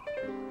 Caillou?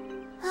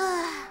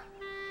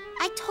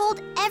 I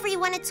told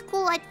everyone at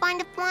school I'd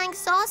find a flying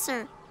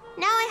saucer.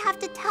 Now I have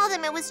to tell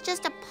them it was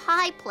just a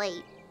pie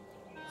plate.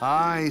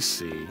 I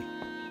see.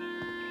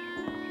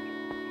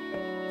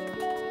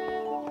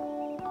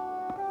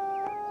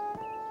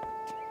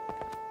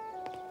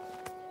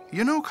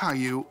 You know,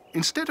 Caillou,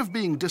 instead of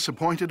being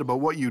disappointed about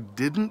what you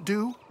didn't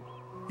do,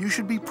 you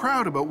should be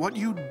proud about what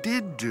you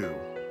did do.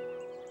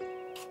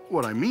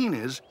 What I mean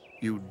is,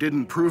 you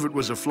didn't prove it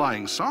was a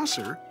flying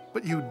saucer,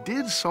 but you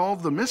did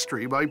solve the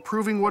mystery by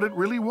proving what it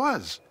really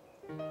was.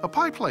 A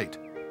pie plate.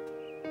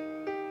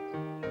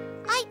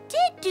 I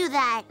did do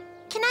that.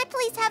 Can I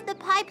please have the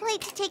pie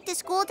plate to take to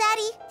school,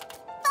 Daddy?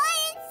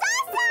 Flying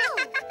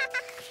saucer!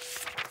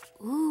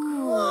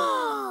 Ooh.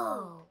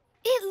 Whoa!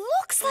 It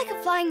looks like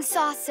a flying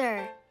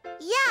saucer.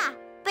 Yeah,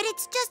 but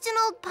it's just an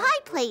old pie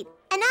plate,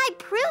 and I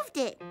proved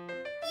it.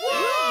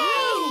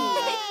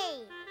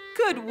 Yay!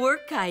 Good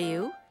work,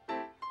 Caillou.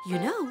 You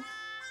know,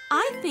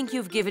 I think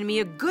you've given me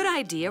a good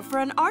idea for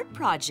an art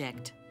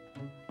project.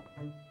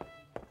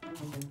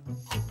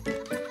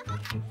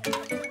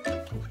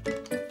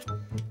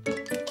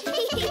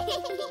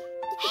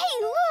 Hey,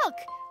 look!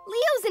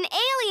 Leo's an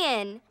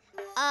alien.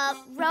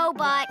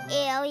 Robot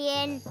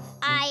alien.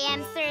 I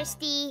am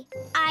thirsty.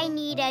 I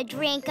need a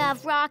drink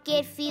of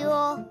rocket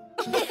fuel.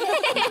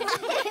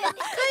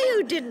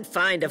 Caillou didn't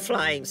find a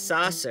flying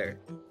saucer,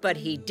 but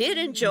he did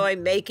enjoy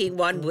making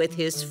one with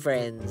his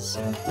friends.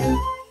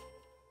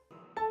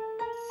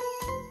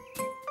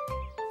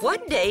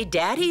 One day,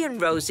 Daddy and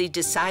Rosie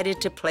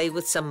decided to play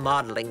with some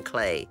modeling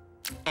clay,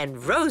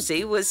 and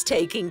Rosie was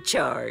taking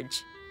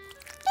charge.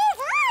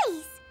 They're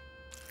eyes!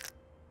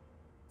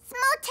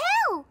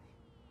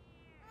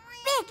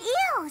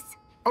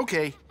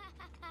 Okay.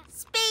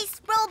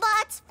 Space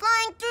robots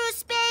flying through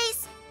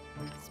space.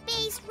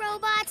 Space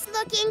robots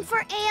looking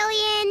for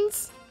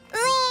aliens.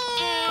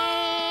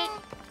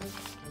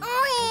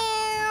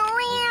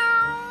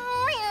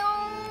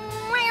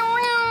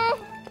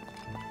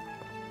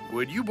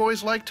 Would you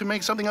boys like to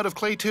make something out of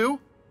clay too?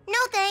 No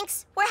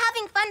thanks. We're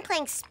having fun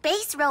playing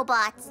space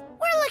robots.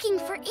 We're looking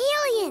for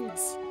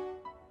aliens.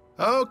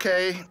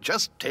 Okay,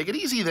 just take it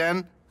easy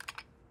then.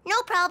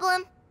 No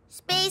problem.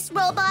 Space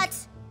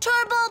robots,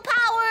 turbo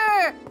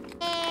power!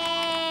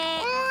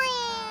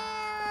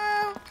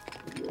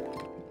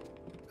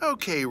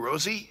 Okay,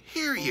 Rosie,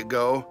 here you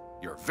go.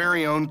 Your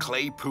very own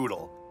clay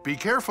poodle. Be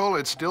careful,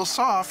 it's still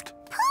soft.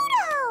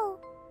 Poodle!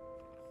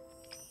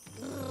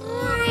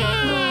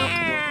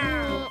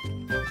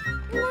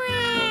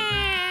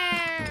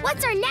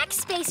 What's our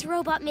next space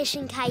robot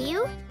mission,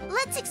 Caillou?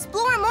 Let's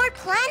explore more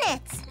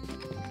planets.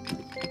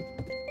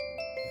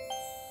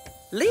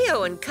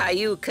 Leo and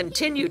Caillou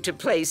continued to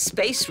play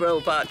space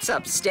robots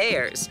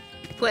upstairs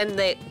when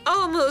they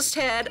almost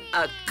had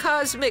a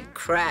cosmic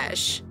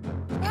crash.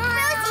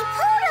 Rosie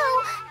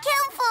Poodle!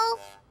 Careful!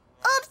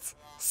 Oops!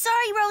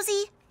 Sorry,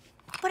 Rosie.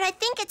 But I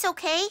think it's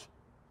okay.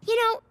 You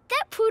know,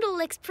 that poodle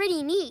looks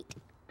pretty neat.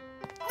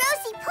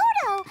 Rosie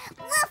Poodle!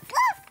 Woof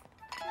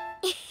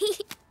woof!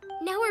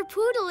 Now our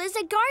poodle is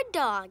a guard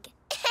dog.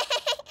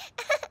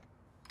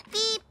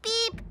 Beep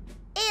beep!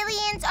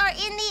 Aliens are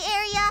in the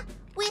area.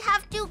 We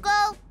have to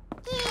go.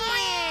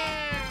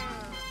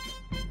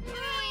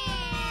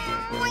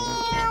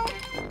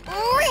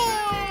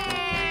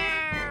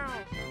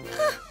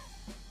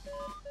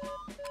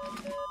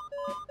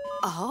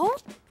 Oh?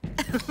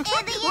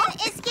 Alien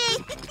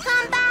escape!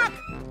 Come back!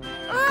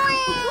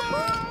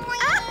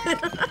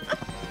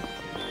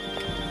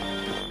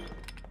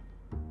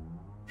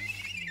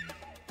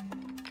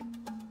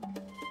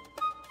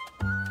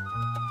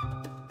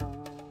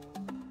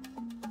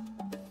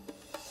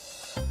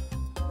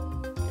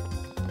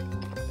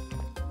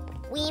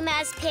 We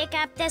must pick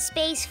up the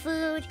space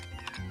food.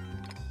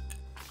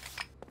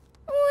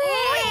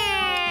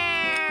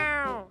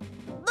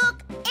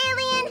 Look,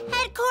 alien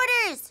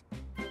headquarters!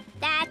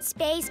 That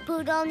space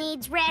poodle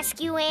needs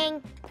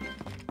rescuing.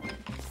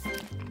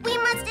 We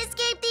must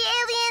escape the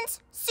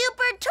aliens!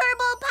 Super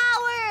turbo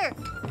power!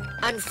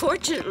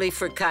 Unfortunately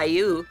for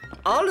Caillou,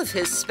 all of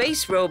his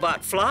space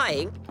robot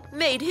flying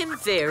made him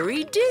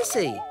very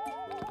dizzy.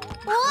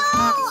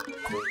 Whoa!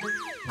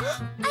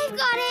 I've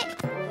got it.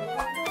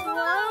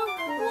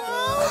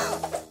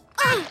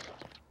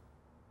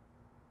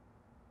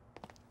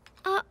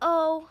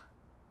 Uh-oh.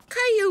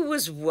 Caillou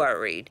was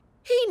worried.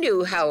 He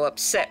knew how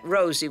upset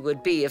Rosie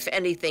would be if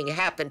anything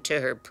happened to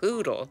her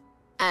poodle.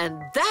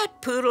 And that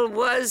poodle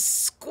was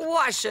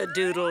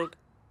squash-a-doodled.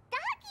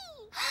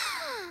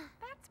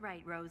 That's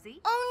right,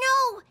 Rosie. Oh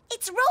no!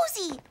 It's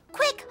Rosie!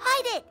 Quick,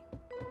 hide it!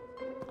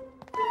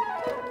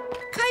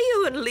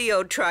 Caillou and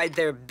Leo tried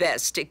their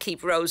best to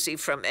keep Rosie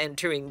from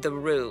entering the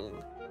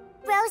room.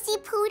 Rosie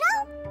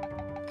Poodle?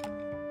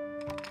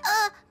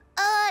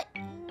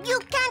 You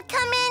can't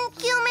come in,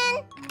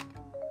 human!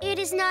 It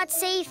is not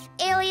safe.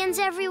 Aliens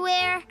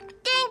everywhere.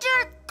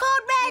 Danger!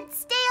 Code Red,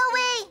 stay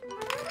away!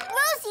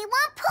 Rosie,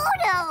 want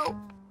Poodle?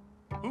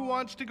 Who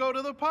wants to go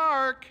to the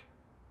park?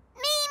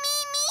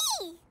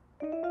 Me!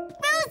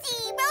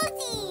 Rosie!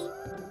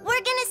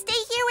 We're gonna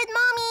stay here with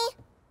Mommy.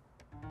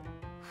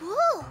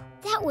 Whew,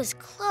 That was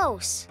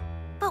close.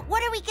 but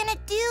what are we gonna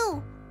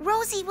do?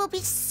 Rosie will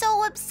be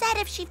so upset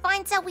if she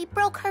finds out we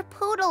broke her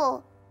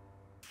poodle.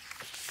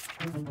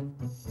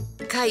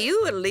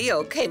 Caillou and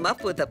Leo came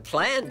up with a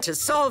plan to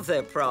solve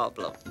their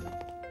problem.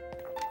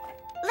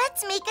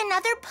 Let's make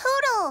another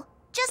poodle,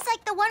 just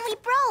like the one we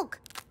broke.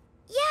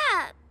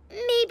 Yeah,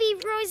 maybe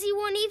Rosie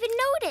won't even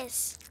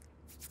notice.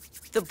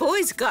 The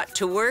boys got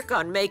to work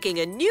on making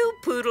a new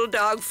poodle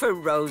dog for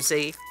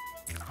Rosie.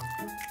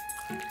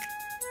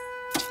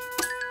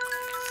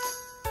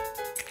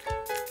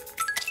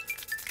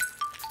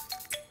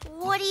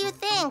 What do you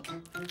think?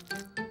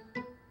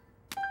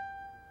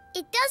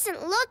 It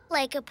doesn't look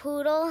like a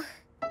poodle.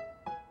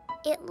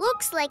 It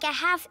looks like a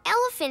half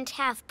elephant,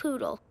 half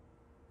poodle.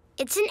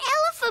 It's an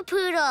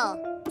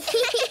elephant-poodle.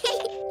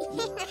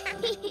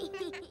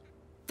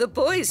 The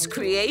boys'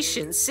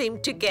 creations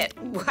seemed to get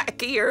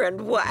wackier and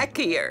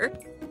wackier.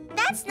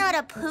 That's not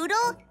a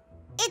poodle.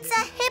 It's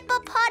a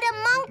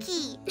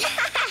hippopotamonkey.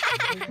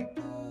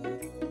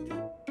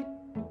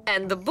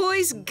 And the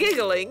boys'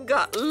 giggling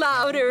got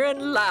louder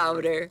and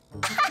louder.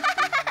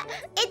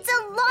 It's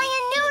a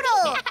lion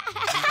noodle.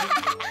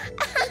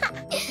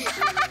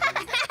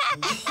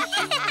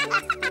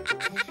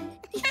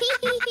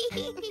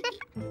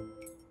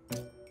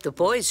 The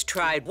boys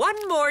tried one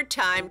more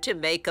time to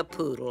make a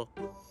poodle.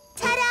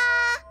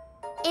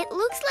 Ta-da! It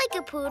looks like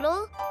a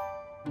poodle.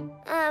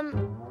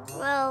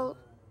 Well,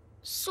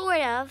 sort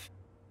of.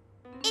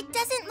 It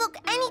doesn't look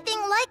anything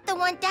like the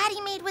one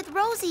Daddy made with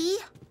Rosie.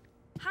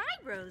 Hi,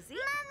 Rosie.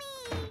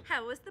 Mommy!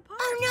 How was the park?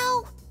 Oh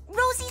no!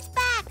 Rosie's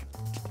back!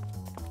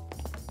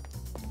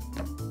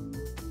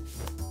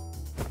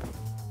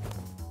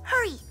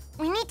 Hurry!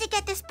 We need to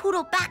get this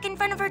poodle back in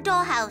front of her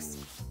dollhouse.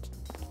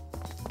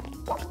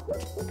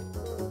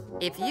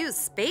 If you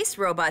space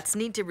robots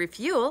need to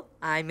refuel,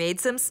 I made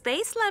some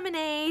space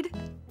lemonade.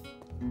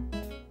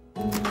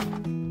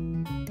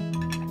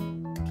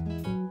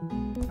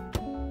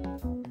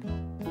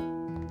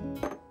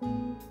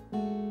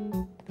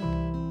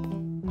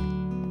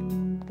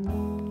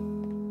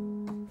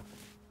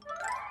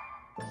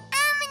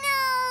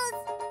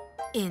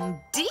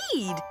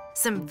 Indeed!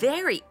 Some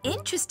very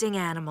interesting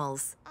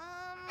animals.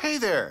 Hey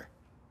there.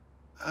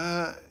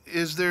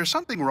 Is there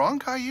something wrong,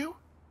 Caillou?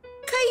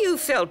 Caillou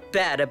felt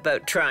bad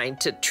about trying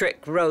to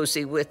trick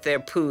Rosie with their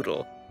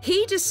poodle.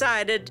 He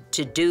decided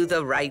to do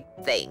the right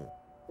thing.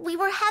 We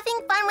were having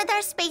fun with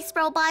our space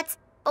robots,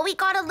 but we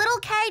got a little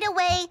carried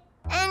away,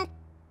 and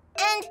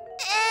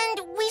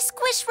we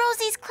squished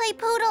Rosie's clay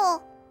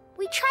poodle.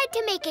 We tried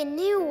to make a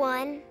new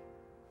one,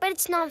 but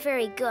it's not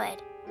very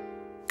good.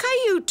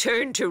 Caillou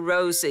turned to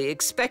Rosie,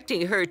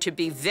 expecting her to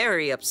be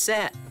very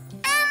upset.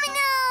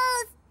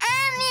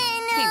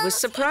 He was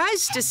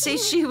surprised to see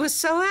she was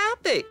so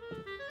happy.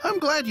 I'm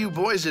glad you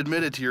boys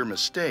admitted to your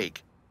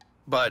mistake.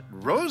 But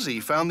Rosie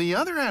found the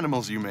other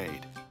animals you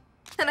made.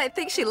 And I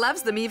think she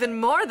loves them even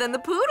more than the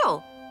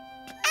poodle.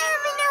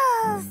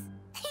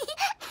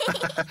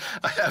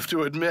 I have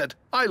to admit,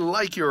 I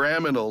like your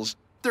aminals.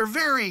 They're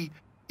very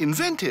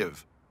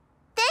inventive.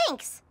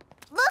 Thanks.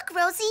 Look,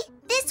 Rosie,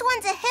 this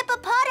one's a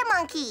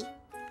hippopotamonkey.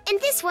 And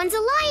this one's a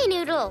lion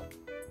noodle.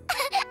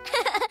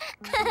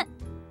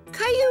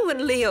 Caillou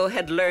and Leo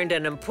had learned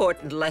an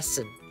important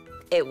lesson.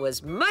 It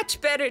was much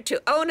better to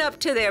own up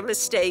to their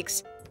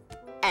mistakes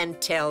and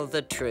tell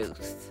the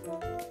truth.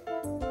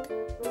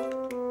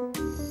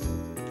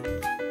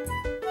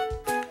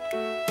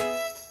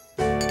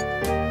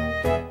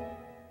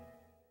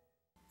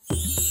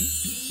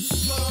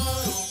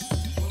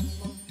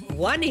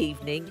 One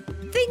evening,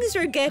 things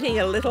were getting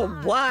a little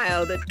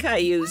wild at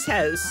Caillou's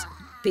house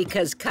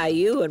because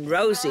Caillou and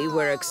Rosie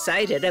were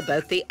excited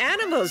about the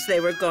animals they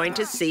were going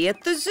to see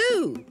at the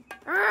zoo.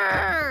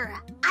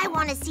 I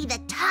want to see the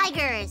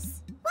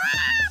tigers.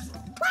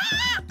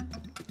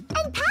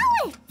 And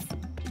parrots.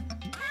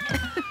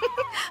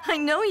 I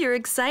know you're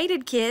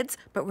excited, kids,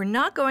 but we're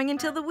not going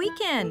until the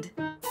weekend.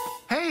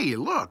 Hey,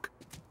 look.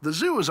 The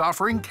zoo is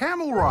offering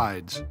camel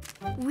rides.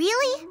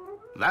 Really?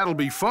 That'll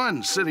be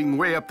fun, sitting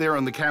way up there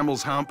on the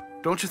camel's hump,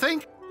 don't you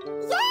think?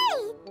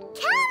 Yay!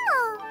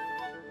 Camel!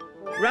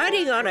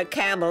 Riding on a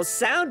camel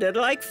sounded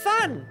like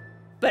fun,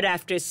 but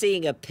after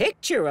seeing a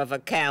picture of a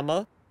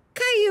camel,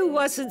 Caillou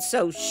wasn't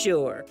so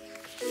sure.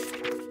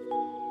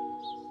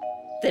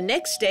 The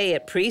next day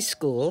at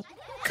preschool,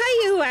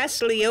 Caillou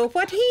asked Leo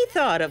what he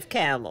thought of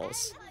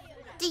camels.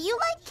 Do you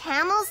like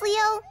camels,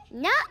 Leo?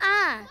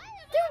 Nuh-uh.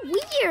 They're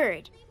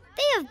weird.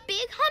 They have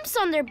big humps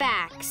on their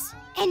backs,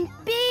 and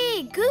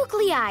big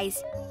googly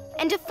eyes,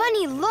 and a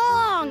funny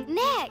long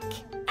neck.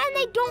 And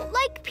they don't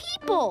like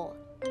people.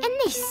 And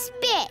they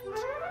spit.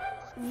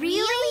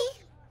 Really?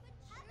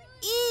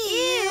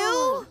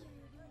 Ew!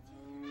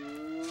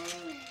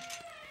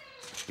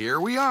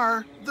 Here we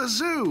are, the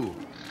zoo.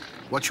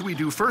 What should we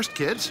do first,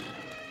 kids?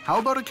 How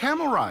about a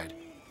camel ride?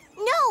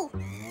 No.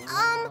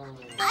 I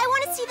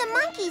want to see the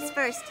monkeys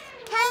first.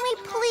 Can we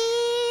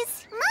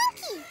please?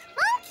 Monkey!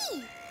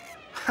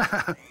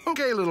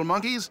 Okay, little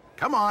monkeys,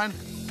 come on.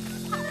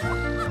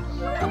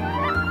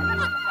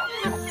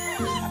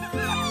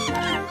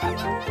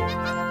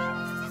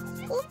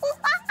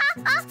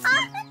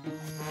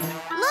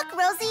 Look,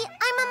 Rosie,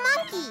 I'm a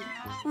monkey.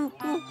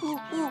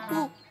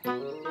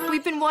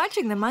 We've been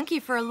watching the monkey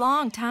for a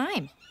long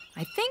time.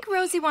 I think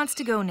Rosie wants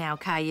to go now,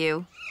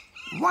 Caillou.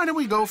 Why don't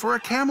we go for a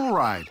camel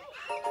ride?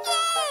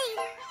 Yay!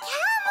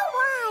 Camel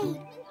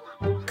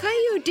ride!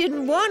 Caillou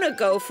didn't want to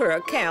go for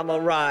a camel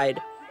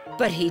ride,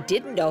 but he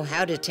didn't know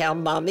how to tell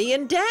Mommy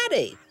and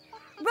Daddy.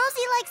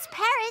 Rosie likes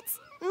parrots.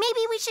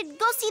 Maybe we should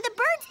go see the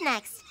birds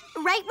next.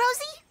 Right,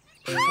 Rosie?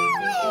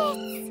 Parrots!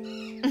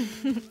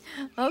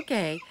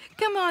 Okay,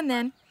 come on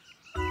then.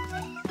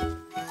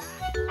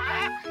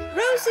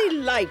 Rosie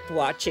liked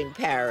watching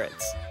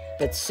parrots,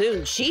 but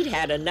soon she'd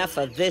had enough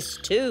of this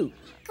too.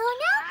 Go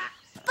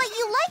now? But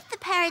you like the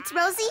parrots,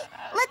 Rosie.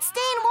 Let's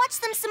stay and watch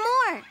them some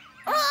more.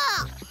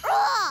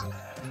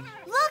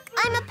 Look,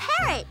 I'm a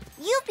parrot.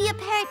 You be a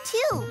parrot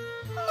too.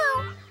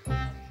 No.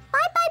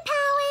 Bye-bye,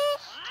 parrot.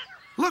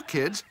 Look,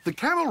 kids, the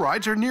camel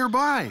rides are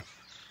nearby.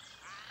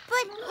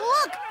 But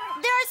look,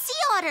 there are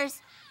sea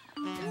otters.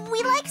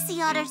 We like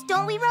sea otters,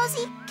 don't we,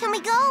 Rosie? Can we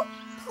go?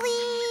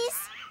 Please?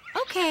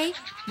 Okay,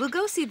 we'll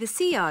go see the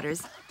sea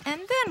otters, and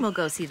then we'll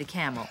go see the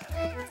camel.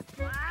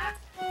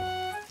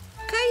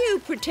 Caillou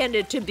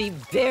pretended to be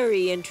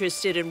very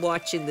interested in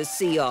watching the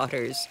sea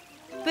otters,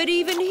 but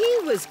even he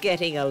was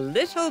getting a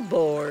little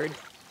bored.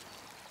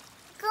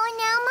 Go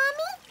now,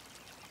 Mommy?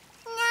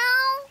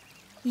 Now?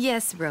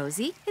 Yes,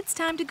 Rosie, it's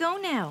time to go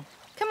now.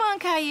 Come on,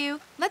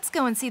 Caillou, let's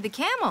go and see the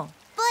camel.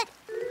 But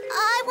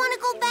I want to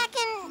go back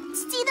and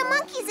see the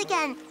monkeys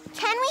again.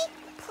 Can we?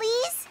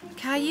 Please?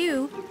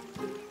 Caillou,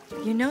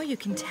 you know you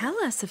can tell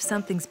us if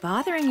something's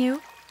bothering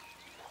you.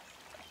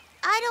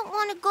 I don't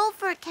want to go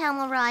for a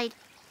camel ride.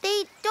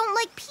 They don't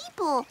like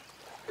people.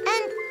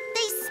 And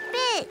they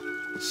spit.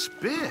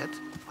 Spit?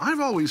 I've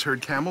always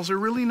heard camels are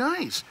really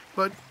nice,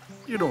 but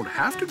you don't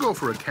have to go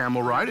for a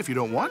camel ride if you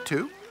don't want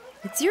to.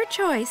 It's your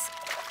choice,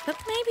 but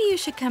maybe you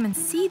should come and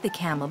see the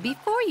camel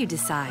before you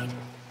decide.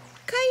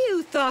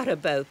 Caillou thought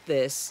about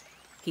this.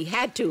 He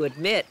had to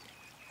admit,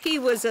 he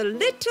was a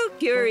little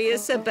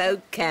curious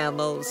about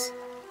camels.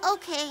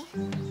 Okay.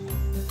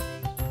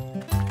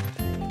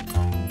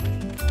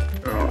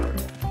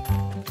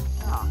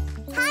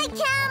 Hi,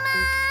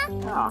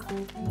 camel!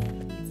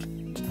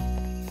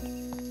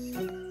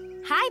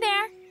 Hi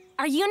there.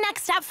 Are you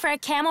next up for a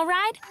camel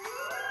ride?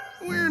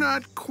 We're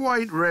not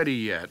quite ready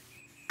yet.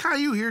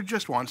 Caillou here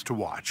just wants to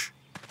watch.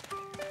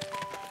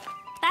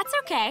 That's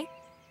okay.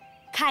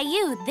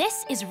 Caillou,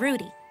 this is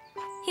Rudy.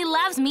 He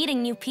loves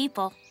meeting new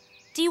people.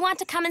 Do you want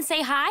to come and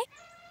say hi?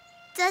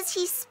 Does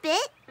he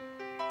spit?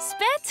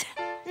 Spit?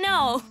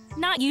 No,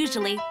 not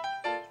usually.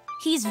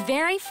 He's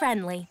very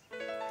friendly.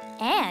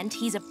 And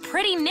he's a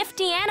pretty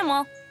nifty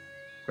animal.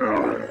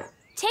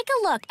 Take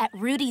a look at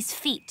Rudy's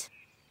feet.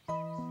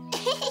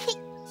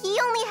 He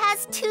only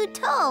has 2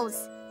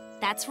 toes.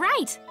 That's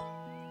right.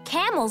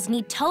 Camels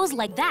need toes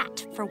like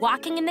that for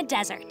walking in the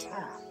desert.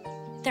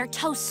 Their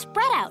toes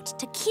spread out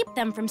to keep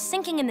them from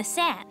sinking in the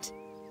sand.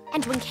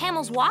 And when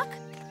camels walk,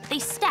 they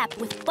step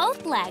with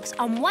both legs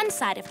on one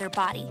side of their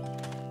body,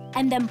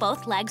 and then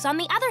both legs on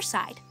the other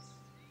side.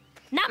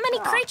 Not many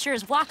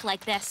creatures walk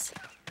like this.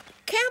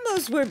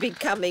 Camels were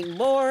becoming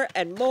more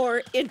and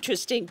more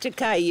interesting to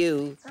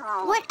Caillou.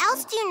 What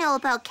else do you know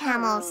about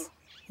camels?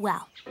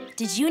 Well,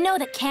 did you know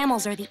that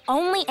camels are the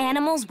only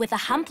animals with a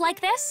hump like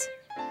this?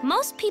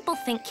 Most people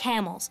think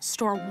camels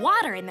store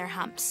water in their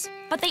humps,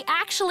 but they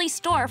actually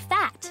store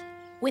fat.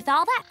 With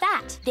all that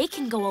fat, they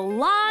can go a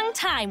long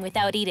time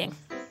without eating.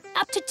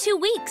 Up to 2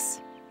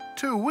 weeks.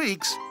 2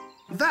 weeks?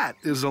 That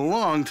is a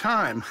long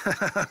time.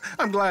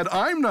 I'm glad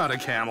I'm not a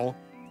camel.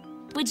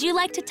 Would you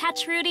like to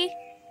touch Rudy?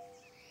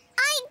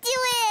 I do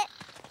it!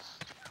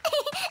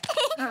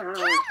 Come on!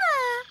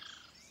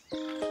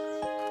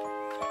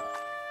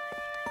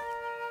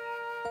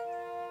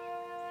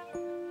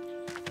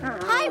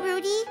 Hi,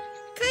 Rudy.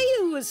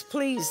 Caillou was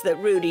pleased that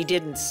Rudy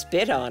didn't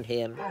spit on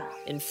him.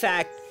 In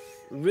fact,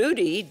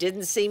 Rudy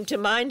didn't seem to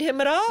mind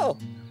him at all.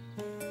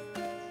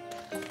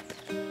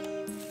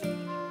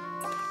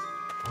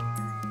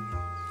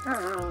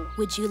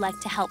 Would you like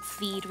to help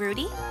feed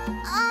Rudy?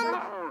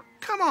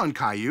 Come on,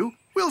 Caillou.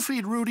 We'll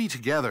feed Rudy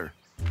together.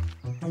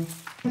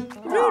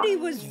 Rudy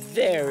was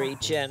very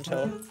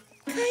gentle.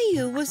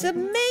 Caillou was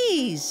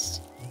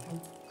amazed.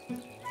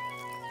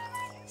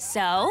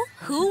 So,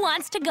 who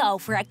wants to go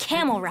for a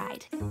camel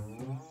ride?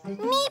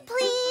 Me,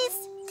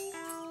 please.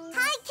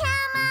 Hi,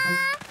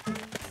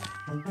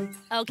 camel.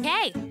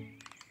 Okay.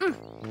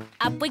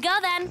 Up we go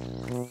then.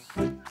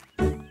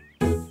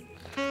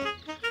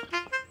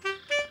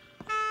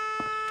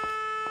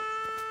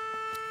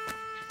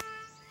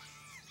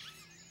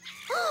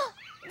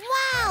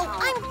 Wow,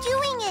 I'm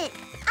doing it.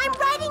 I'm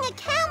riding a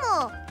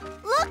camel.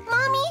 Look,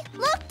 Mommy.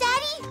 Look,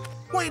 Daddy.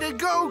 Way to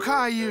go,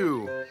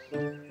 Caillou!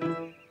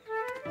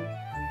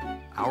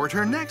 Our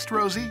turn next,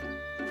 Rosie.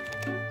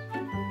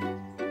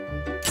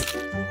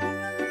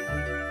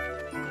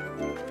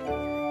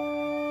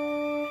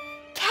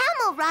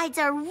 Camel rides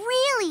are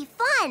really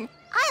fun.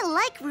 I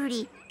like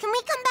Rudy. Can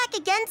we come back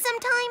again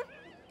sometime?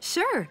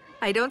 Sure,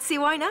 I don't see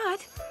why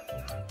not.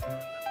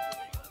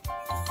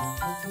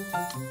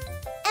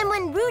 And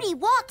when Rudy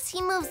walks,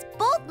 he moves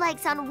both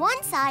legs on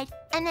one side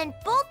and then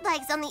both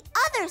legs on the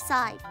other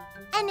side.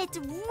 And it's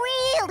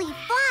really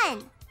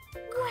fun.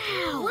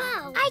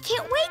 Wow. I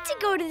can't wait to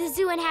go to the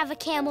zoo and have a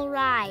camel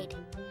ride.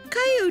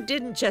 Caillou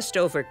didn't just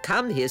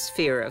overcome his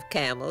fear of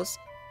camels.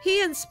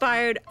 He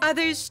inspired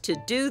others to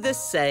do the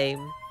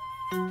same.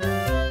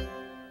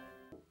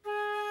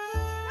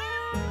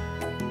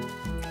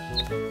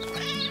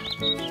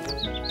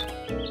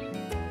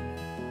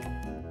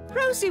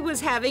 Rosie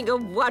was having a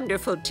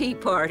wonderful tea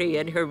party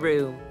in her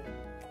room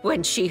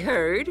when she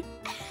heard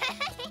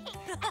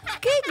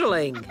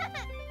giggling.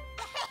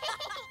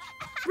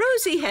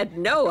 Rosie had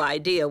no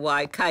idea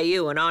why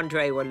Caillou and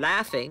Andre were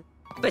laughing,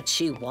 but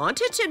she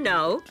wanted to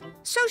know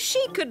so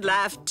she could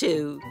laugh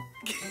too.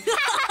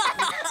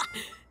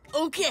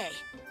 Okay,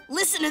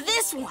 listen to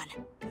this one.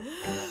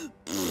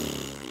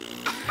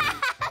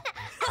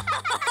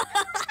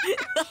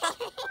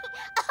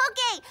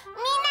 Okay,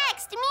 me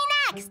next, me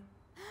next.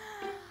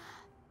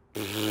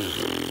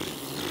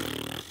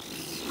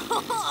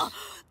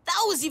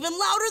 That was even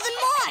louder than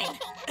mine.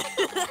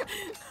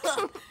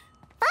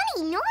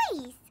 Funny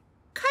noise.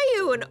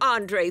 Caillou and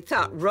Andre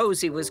thought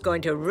Rosie was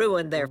going to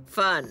ruin their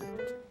fun.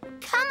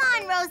 Come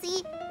on,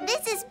 Rosie.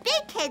 This is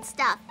big kid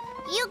stuff.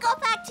 You go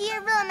back to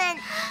your room and...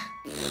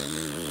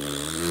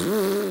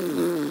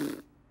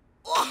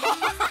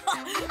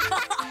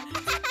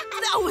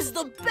 That was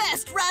the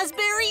best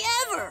raspberry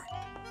ever.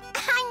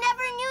 I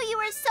never knew you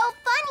were so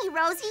funny,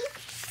 Rosie.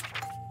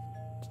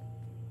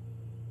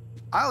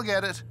 I'll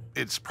get it.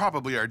 It's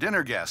probably our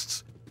dinner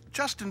guests.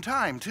 Just in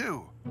time,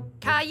 too.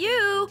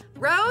 Caillou,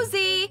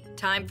 Rosie,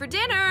 time for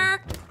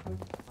dinner.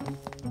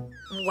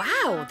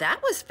 Wow,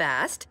 that was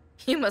fast.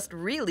 You must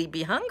really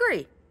be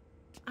hungry.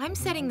 I'm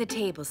setting the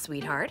table,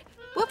 sweetheart.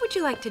 What would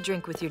you like to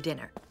drink with your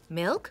dinner?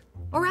 Milk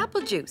or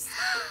apple juice?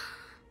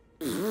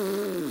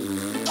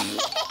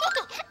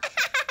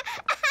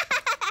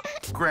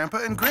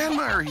 Grandpa and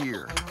Grandma are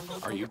here.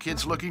 Are you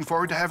kids looking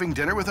forward to having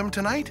dinner with them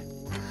tonight?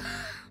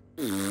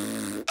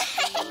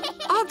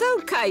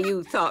 Although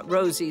Caillou thought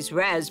Rosie's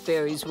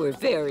raspberries were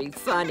very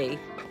funny,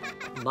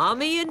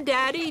 Mommy and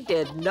Daddy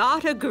did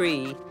not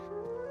agree.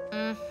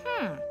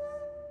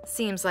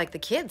 Seems like the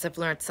kids have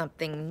learned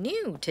something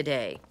new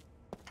today.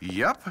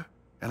 Yep,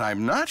 and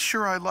I'm not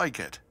sure I like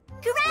it.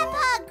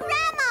 Grandpa,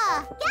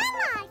 Grandma!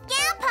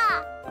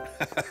 Grandpa!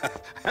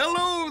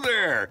 Hello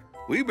there!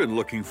 We've been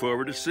looking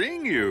forward to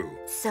seeing you.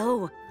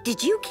 So,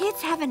 did you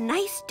kids have a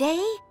nice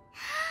day?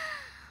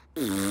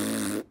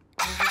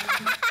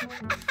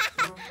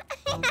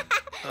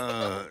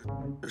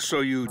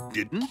 So you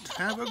didn't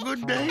have a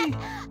good day?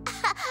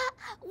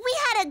 We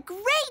had a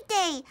great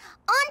day.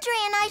 Andre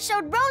and I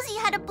showed Rosie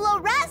how to blow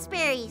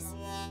raspberries.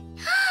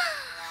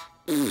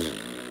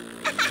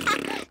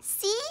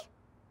 See?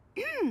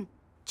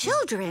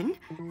 Children,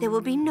 there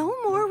will be no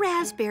more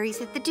raspberries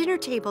at the dinner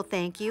table,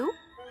 thank you.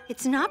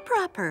 It's not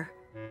proper.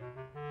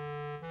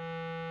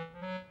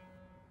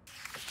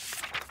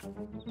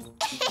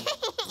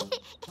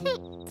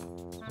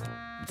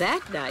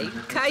 That night,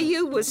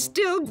 Caillou was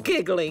still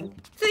giggling,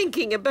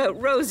 thinking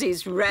about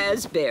Rosie's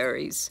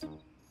raspberries.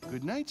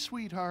 Good night,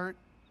 sweetheart.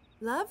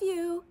 Love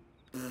you.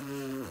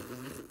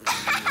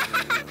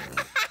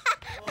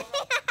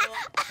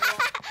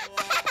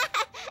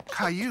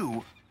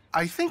 Caillou,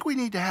 I think we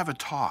need to have a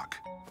talk.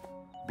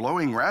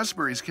 Blowing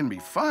raspberries can be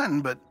fun,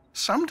 but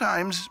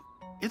sometimes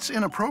it's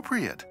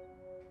inappropriate.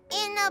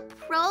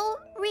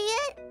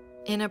 Inappropriate?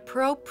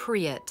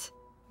 Inappropriate.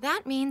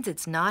 That means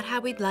it's not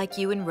how we'd like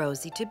you and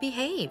Rosie to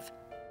behave.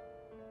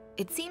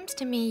 It seems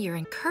to me you're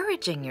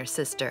encouraging your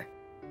sister.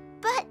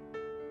 But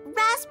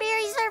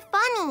raspberries are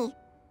funny.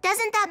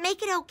 Doesn't that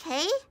make it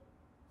okay?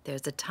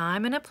 There's a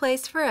time and a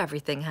place for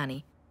everything,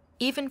 honey.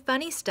 Even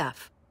funny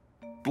stuff.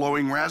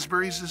 Blowing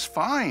raspberries is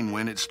fine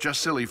when it's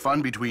just silly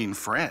fun between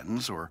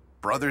friends or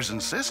brothers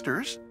and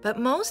sisters. But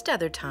most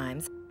other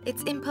times,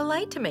 it's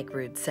impolite to make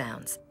rude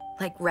sounds,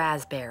 like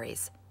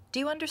raspberries. Do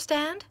you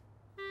understand?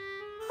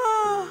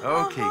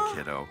 Okay,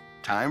 kiddo.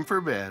 Time for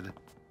bed.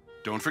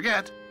 Don't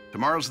forget,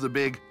 tomorrow's the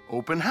big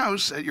open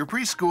house at your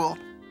preschool.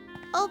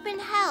 Open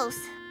house.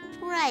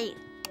 Right.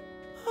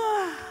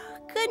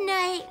 Good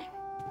night.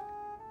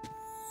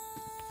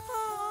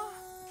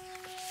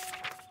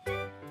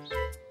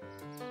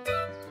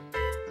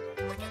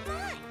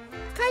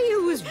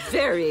 Caillou was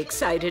very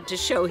excited to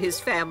show his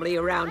family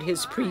around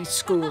his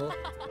preschool.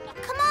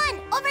 Come on,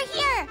 over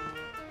here.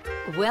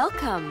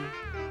 Welcome.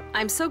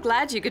 I'm so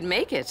glad you could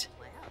make it.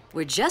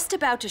 We're just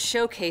about to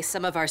showcase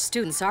some of our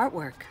students'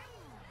 artwork.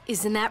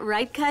 Isn't that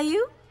right,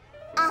 Caillou?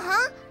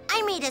 Uh-huh.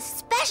 I made a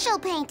special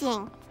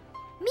painting.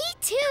 Me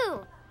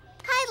too.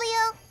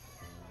 Hi,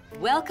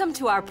 Leo. Welcome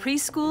to our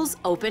preschool's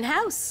open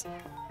house.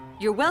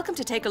 You're welcome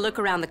to take a look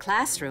around the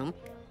classroom,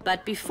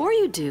 but before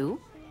you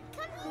do,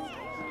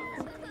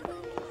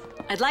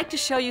 I'd like to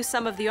show you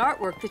some of the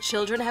artwork the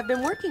children have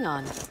been working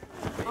on.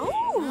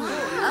 Oh,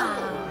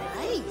 wow.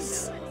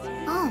 Nice.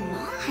 Oh,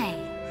 my.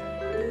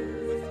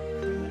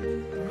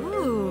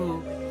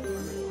 Ooh.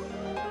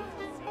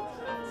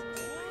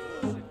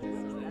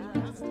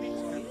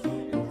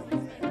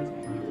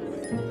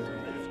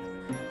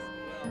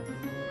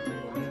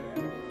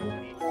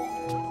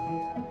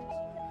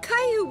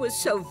 Caillou was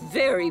so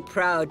very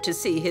proud to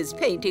see his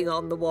painting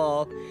on the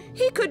wall.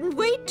 He couldn't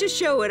wait to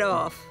show it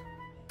off.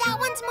 That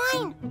one's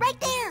mine, right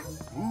there.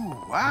 Ooh,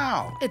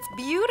 wow. It's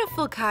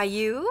beautiful,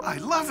 Caillou. I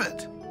love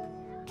it.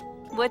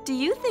 What do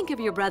you think of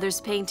your brother's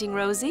painting,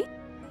 Rosie?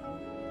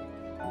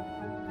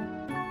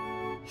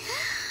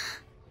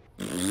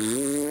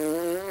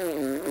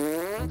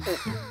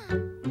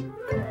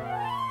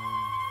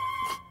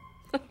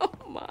 Oh,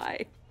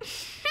 my.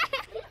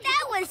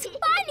 That was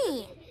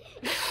funny.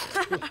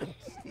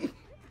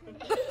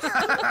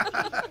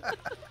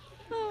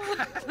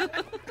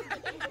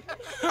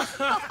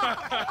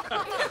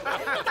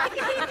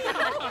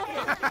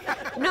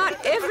 Not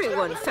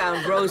everyone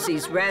found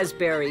Rosie's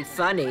raspberry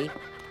funny,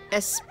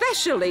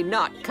 especially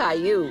not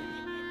Caillou.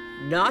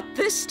 Not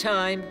this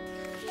time.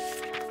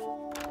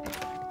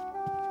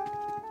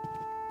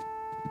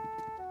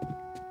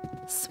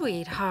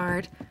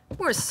 Sweetheart,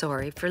 we're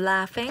sorry for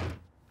laughing,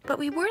 but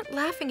we weren't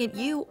laughing at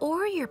you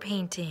or your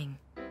painting.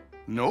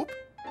 Nope,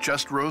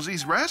 just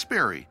Rosie's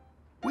raspberry.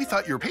 We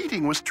thought your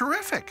painting was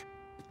terrific.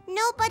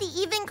 Nobody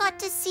even got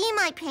to see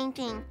my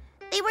painting.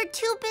 They were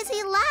too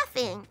busy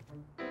laughing.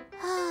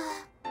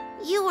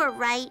 You were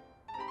right.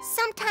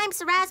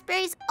 Sometimes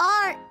raspberries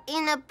are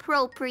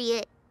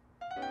inappropriate.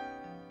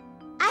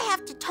 I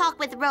have to talk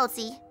with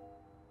Rosie.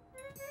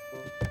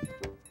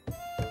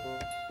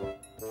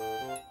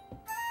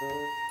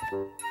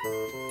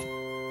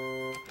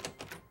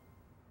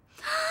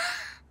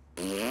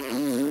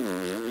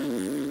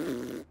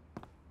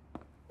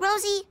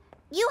 Rosie,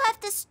 you have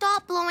to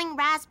stop blowing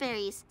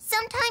raspberries.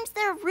 Sometimes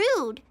they're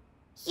rude.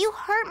 You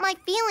hurt my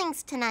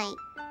feelings tonight.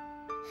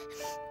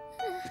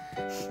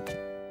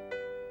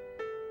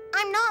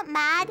 I'm not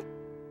mad.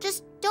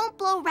 Just don't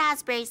blow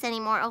raspberries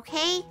anymore,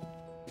 okay?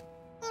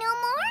 No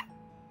more?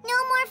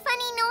 No more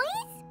funny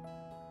noise?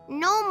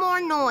 No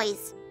more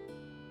noise.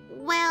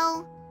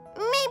 Well,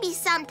 maybe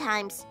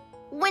sometimes.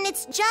 When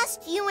it's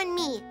just you and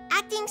me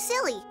acting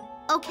silly,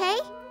 okay?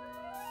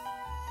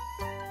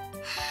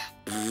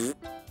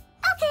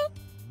 Okay.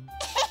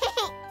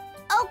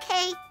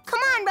 Okay, come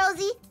on,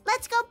 Rosie.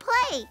 Let's go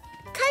play.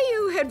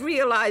 Caillou had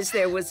realized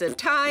there was a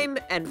time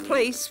and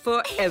place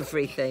for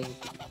everything,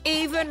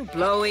 even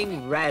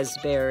blowing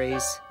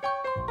raspberries.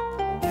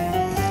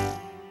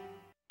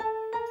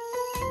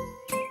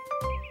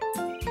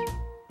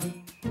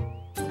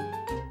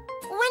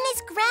 When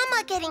is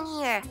Grandma getting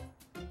here?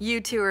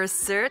 You two are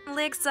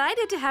certainly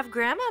excited to have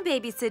Grandma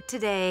babysit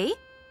today.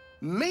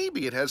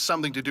 Maybe it has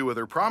something to do with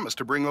her promise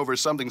to bring over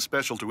something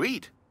special to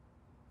eat.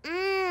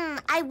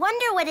 I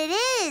wonder what it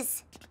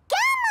is.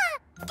 Grandma!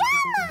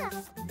 Grandma!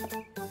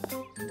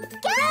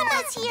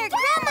 Grandma's here!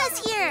 Grandma's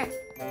here!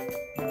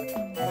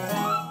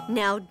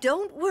 Now,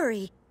 don't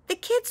worry. The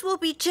kids will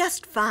be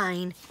just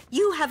fine.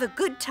 You have a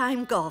good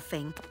time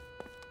golfing.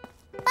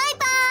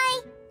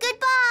 Bye-bye!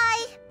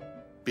 Goodbye!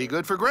 Be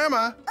good for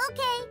Grandma.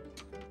 Okay.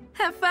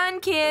 Have fun,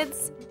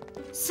 kids.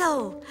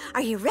 So,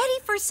 are you ready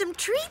for some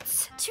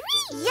treats?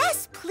 Treat?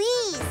 Yes,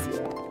 please.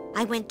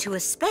 I went to a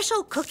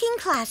special cooking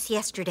class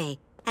yesterday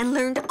and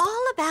learned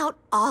all about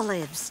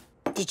olives.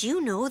 Did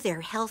you know they're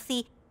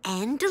healthy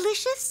and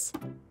delicious?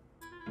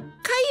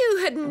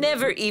 Caillou had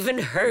never even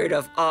heard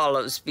of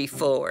olives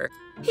before.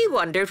 He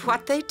wondered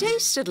what they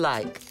tasted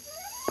like.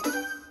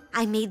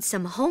 I made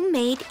some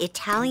homemade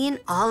Italian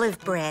olive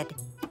bread.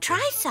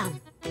 Try some.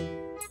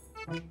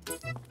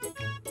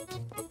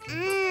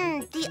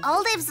 The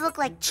olives look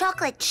like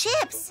chocolate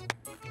chips.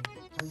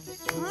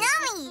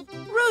 Yummy!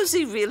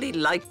 Rosie really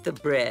liked the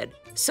bread,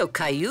 so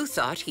Caillou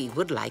thought he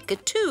would like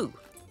it too.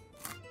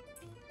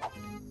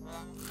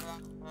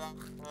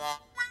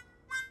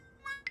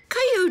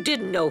 Caillou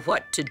didn't know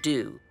what to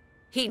do.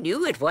 He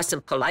knew it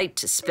wasn't polite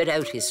to spit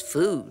out his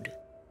food.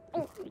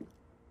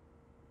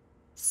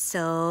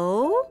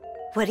 So,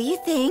 what do you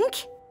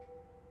think?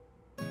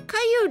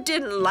 Caillou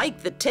didn't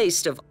like the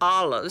taste of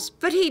olives,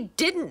 but he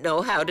didn't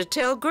know how to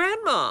tell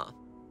Grandma.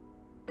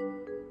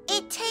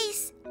 It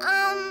tastes,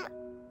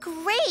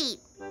 great.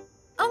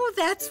 Oh,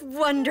 that's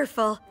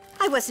wonderful.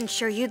 I wasn't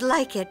sure you'd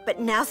like it, but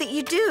now that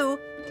you do,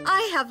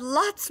 I have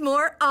lots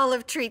more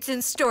olive treats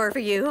in store for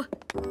you.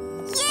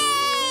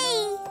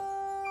 Yay!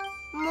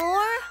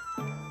 More?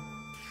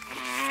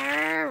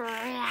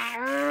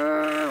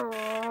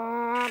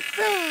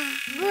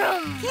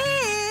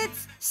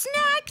 Kids,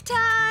 snack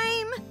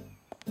time!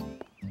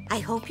 I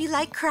hope you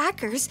like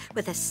crackers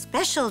with a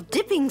special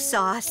dipping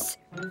sauce.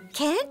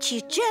 Can't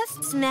you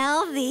just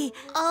smell the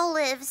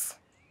Olives.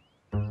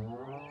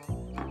 Olives!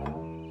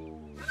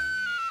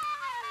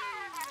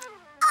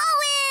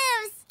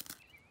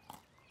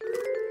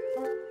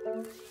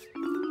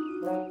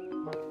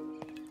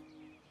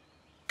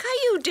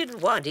 Caillou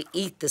didn't want to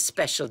eat the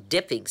special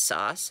dipping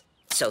sauce,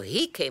 so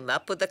he came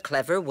up with a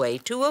clever way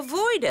to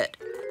avoid it.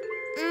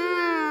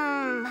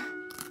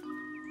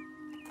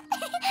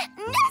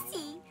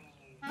 Messy!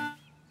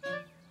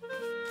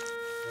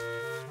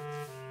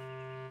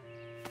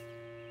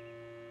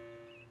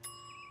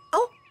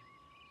 Oh,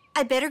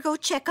 I better go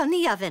check on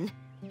the oven.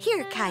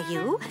 Here,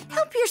 Caillou,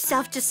 help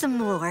yourself to some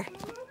more.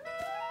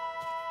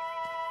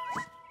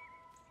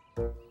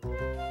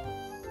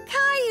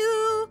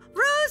 Caillou!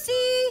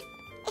 Rosie!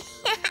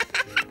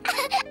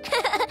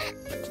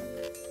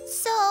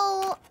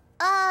 So,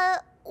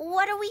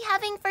 what are we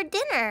having for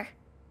dinner?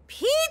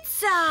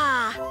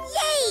 Pizza!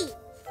 Yay!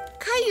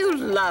 Caillou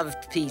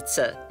loved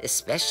pizza,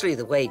 especially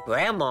the way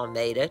Grandma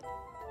made it.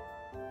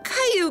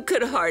 Caillou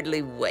could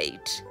hardly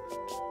wait.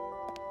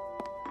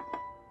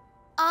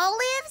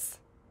 Olives?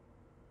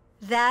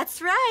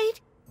 That's right.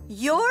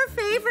 Your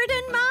favorite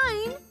and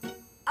mine.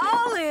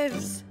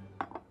 Olives.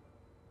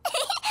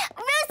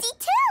 Rosie,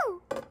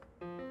 too!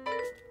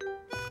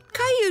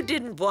 Caillou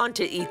didn't want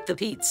to eat the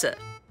pizza,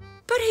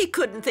 but he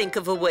couldn't think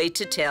of a way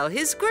to tell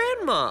his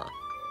grandma.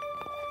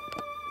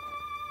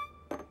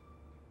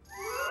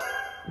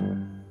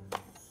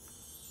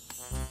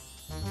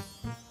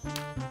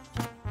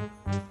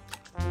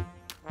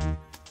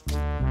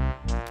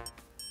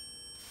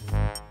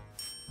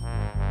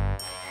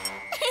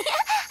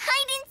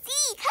 Hide and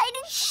seek! Hide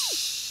and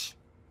shh!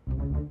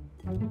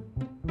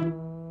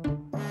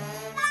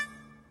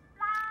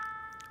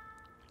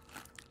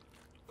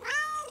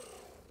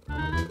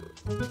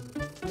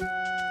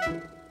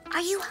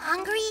 Are you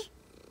hungry?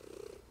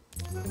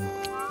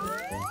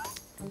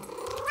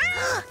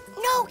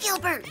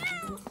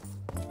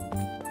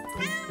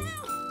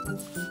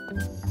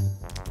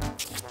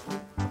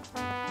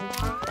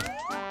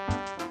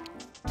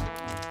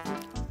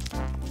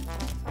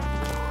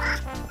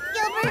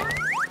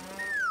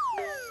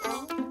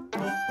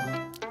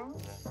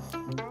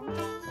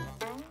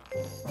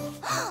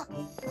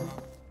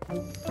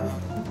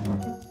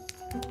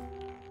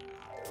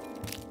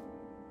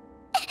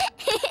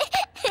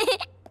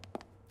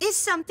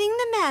 something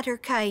the matter,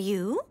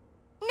 Caillou?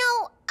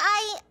 No,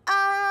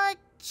 I,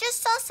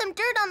 just saw some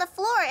dirt on the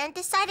floor and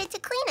decided to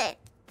clean it.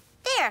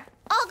 There,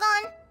 all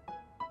gone.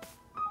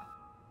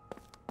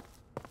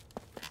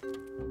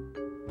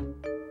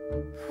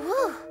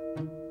 Whew.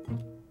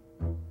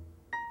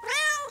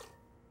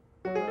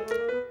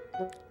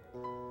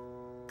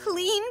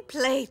 Clean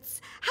plates.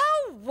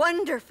 How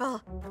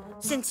wonderful.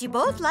 Since you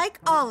both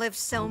like olives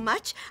so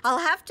much, I'll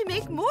have to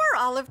make more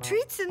olive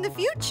treats in the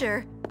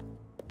future.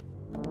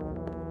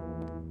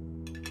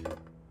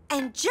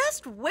 And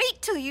just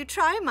wait till you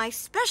try my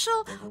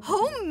special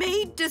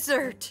homemade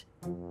dessert.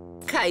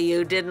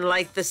 Caillou didn't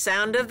like the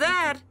sound of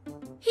that.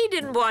 He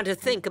didn't want to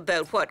think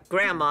about what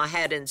Grandma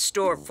had in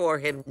store for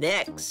him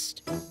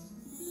next.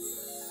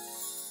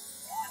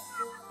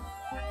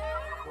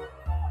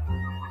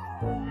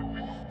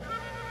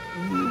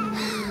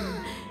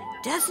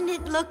 Doesn't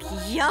it look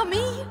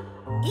yummy?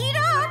 Eat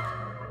up!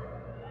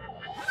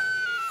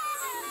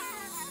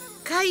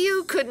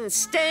 Caillou couldn't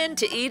stand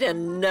to eat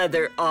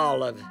another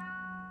olive.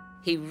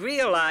 He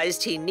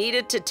realized he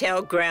needed to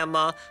tell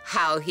Grandma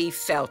how he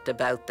felt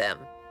about them.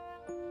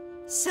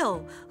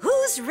 So,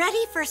 who's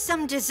ready for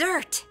some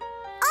dessert?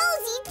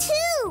 Ozzy,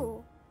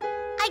 too!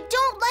 I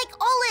don't like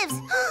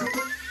olives.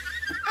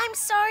 I'm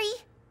sorry,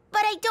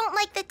 but I don't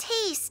like the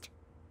taste.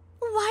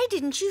 Why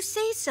didn't you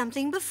say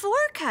something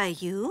before,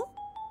 Caillou?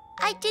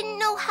 I didn't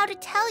know how to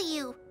tell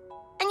you.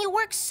 And you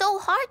worked so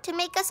hard to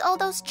make us all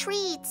those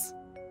treats.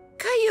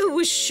 Caillou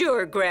was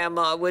sure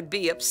Grandma would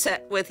be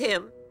upset with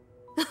him.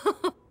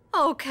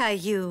 Oh,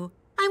 Caillou,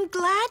 I'm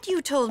glad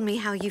you told me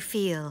how you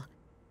feel.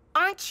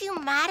 Aren't you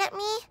mad at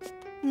me?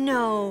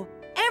 No,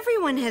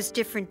 everyone has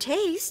different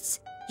tastes.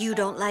 You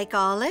don't like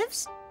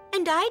olives,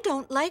 and I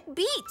don't like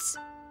beets.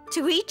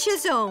 To each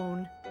his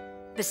own.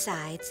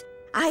 Besides,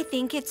 I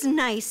think it's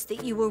nice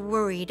that you were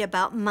worried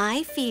about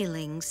my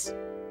feelings.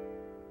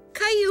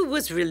 Caillou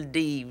was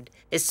relieved,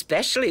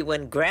 especially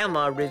when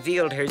Grandma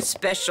revealed her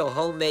special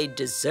homemade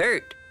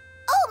dessert.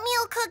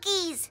 Oatmeal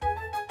cookies!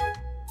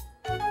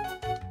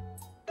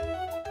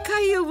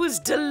 Caillou was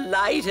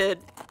delighted.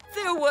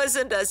 There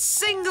wasn't a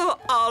single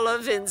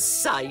olive in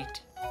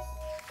sight.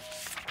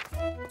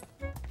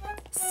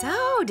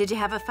 So, did you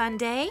have a fun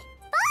day?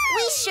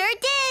 We sure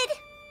did!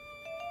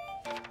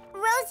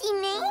 Rosie,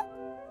 name?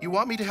 You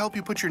want me to help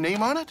you put your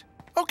name on it?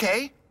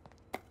 Okay.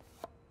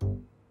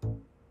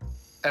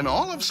 An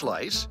olive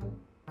slice?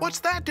 What's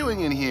that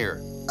doing in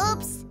here?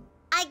 Oops.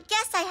 I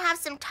guess I have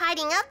some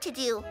tidying up to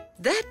do.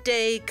 That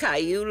day,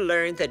 Caillou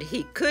learned that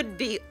he could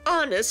be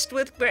honest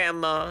with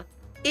Grandma,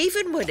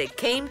 even when it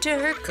came to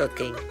her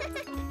cooking.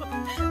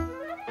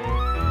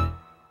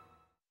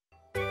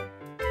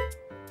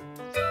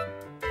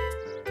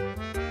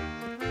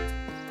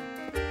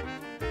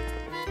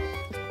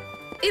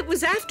 It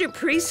was after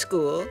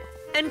preschool,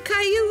 and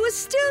Caillou was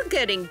still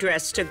getting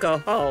dressed to go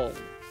home.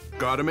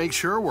 Gotta make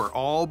sure we're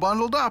all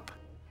bundled up.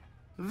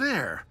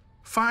 There,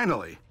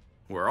 finally,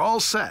 we're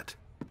all set.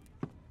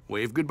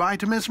 Wave goodbye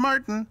to Miss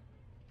Martin.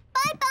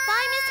 Bye-bye!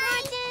 Bye, Miss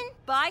Martin!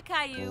 Bye,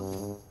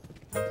 Caillou.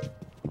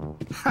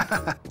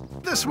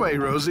 This way,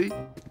 Rosie.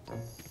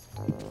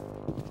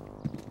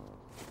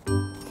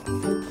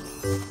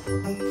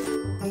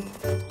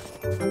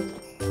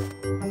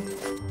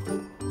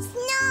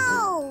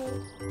 Snow!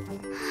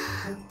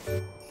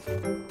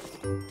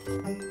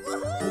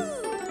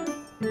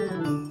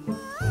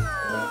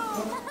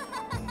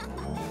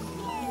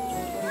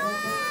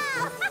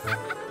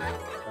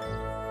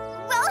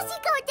 Rosie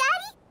go,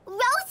 Daddy!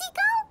 Rosie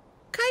go?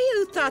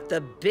 Caillou thought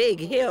the big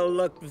hill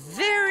looked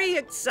very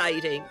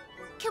exciting.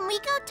 Can we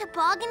go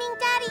tobogganing,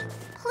 Daddy?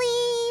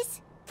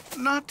 Please?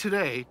 Not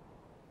today,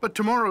 but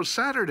tomorrow's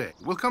Saturday.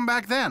 We'll come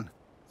back then.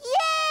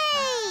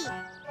 Yay!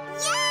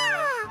 Yeah!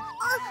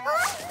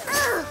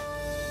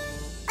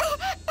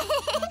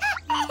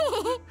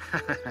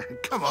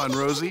 Come on,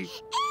 Rosie.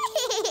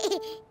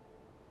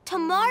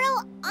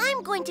 Tomorrow,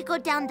 I'm going to go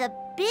down the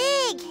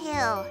big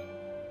hill.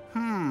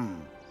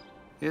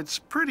 It's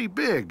pretty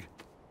big.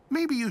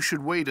 Maybe you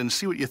should wait and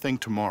see what you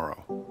think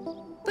tomorrow.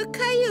 But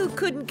Caillou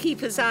couldn't keep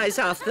his eyes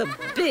off the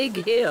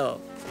big hill.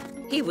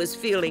 He was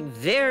feeling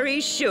very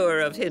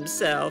sure of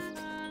himself.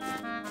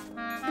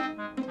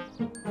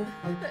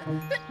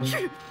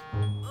 Mommy!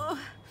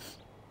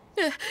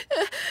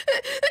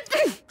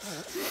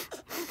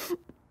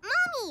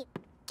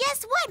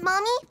 Guess what,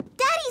 Mommy?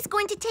 Daddy's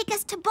going to take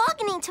us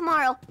tobogganing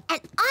tomorrow,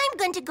 and I'm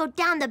going to go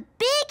down the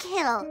big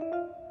hill.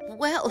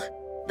 Well,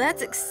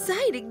 that's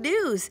exciting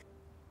news.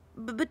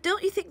 But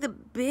don't you think the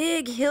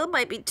big hill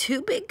might be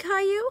too big,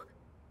 Caillou?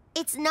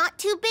 It's not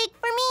too big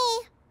for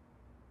me.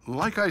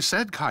 Like I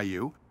said,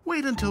 Caillou,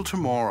 wait until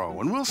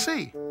tomorrow and we'll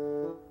see.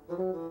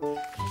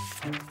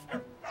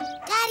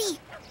 Daddy,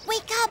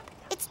 wake up.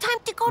 It's time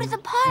to go to the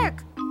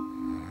park.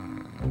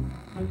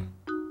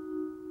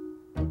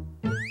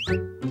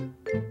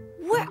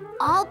 We're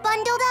all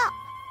bundled up.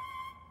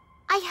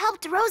 I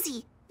helped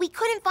Rosie. We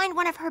couldn't find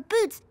one of her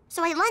boots,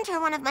 so I lent her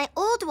one of my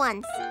old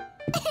ones.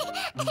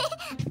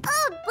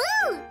 Oh,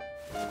 boo!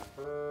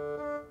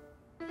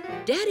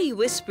 Daddy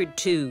whispered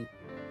too,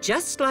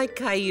 just like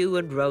Caillou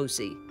and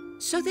Rosie,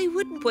 so they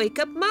wouldn't wake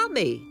up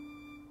Mommy.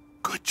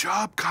 Good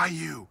job,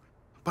 Caillou.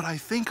 But I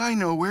think I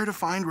know where to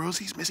find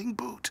Rosie's missing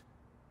boot.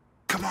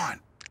 Come on,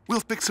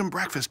 we'll fix some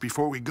breakfast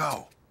before we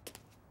go.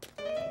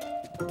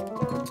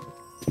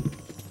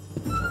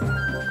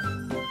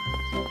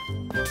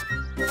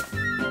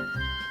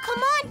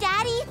 Come on,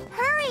 Daddy,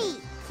 hurry!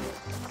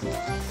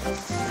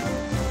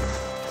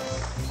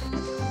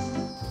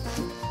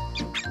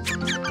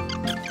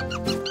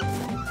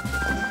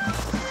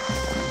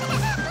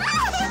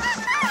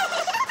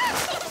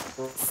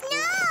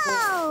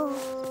 Snow!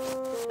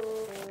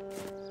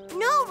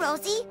 No,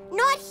 Rosie,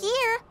 not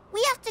here.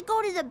 We have to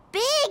go to the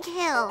big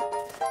hill.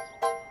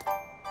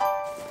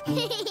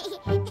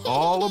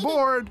 All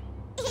aboard!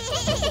 Go,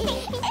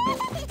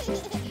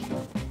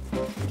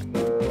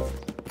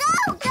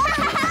 go, go!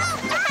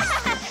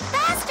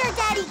 Faster,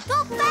 Daddy,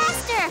 go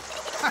faster!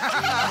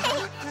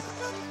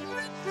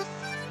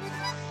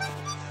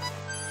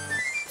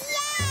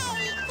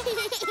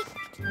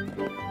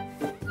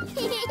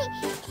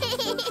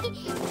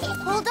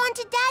 Hold on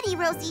to Daddy,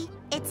 Rosie.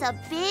 It's a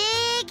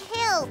big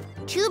hill.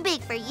 Too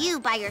big for you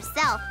by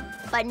yourself,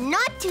 but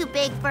not too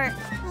big for...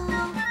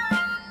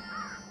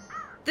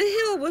 The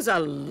hill was a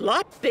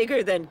lot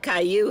bigger than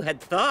Caillou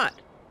had thought.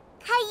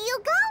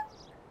 Caillou go?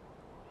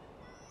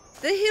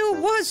 The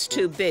hill was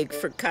too big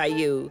for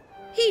Caillou.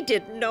 He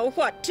didn't know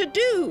what to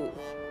do.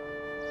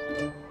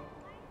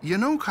 You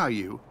know,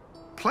 Caillou,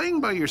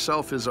 playing by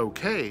yourself is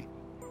okay,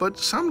 but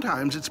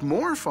sometimes it's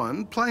more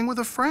fun playing with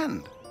a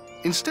friend.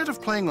 Instead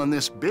of playing on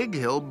this big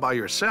hill by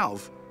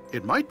yourself,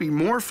 it might be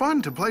more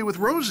fun to play with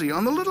Rosie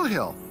on the little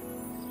hill.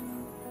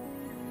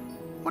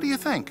 What do you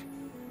think?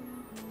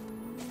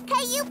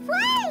 Can you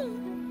play?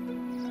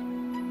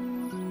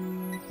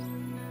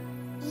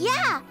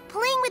 Yeah,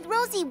 playing with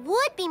Rosie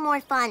would be more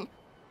fun.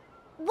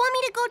 Want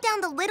me to go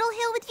down the little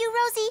hill with you,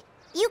 Rosie?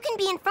 You can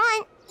be in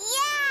front.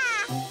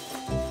 Yeah!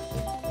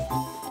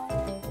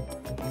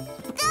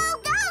 Go,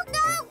 go,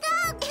 go,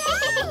 go, go!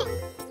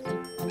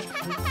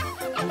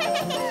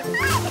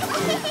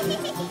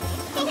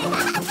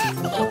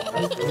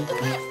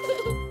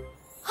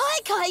 Hi,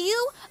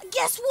 Caillou.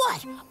 Guess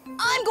what?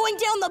 I'm going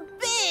down the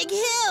big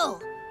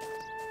hill.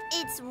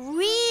 It's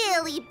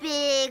really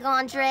big,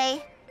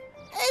 Andre.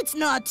 It's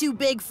not too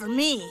big for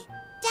me.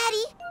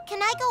 Daddy,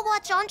 can I go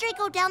watch Andre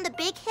go down the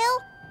big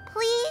hill,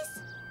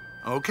 please?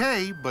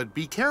 Okay, but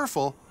be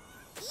careful.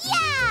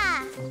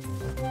 Yeah!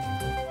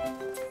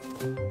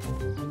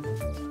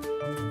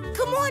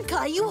 Come on,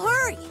 Caillou,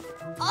 hurry.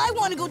 I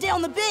want to go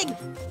down the big...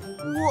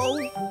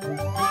 Whoa.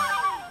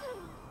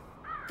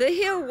 The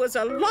hill was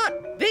a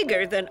lot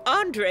bigger than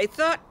Andre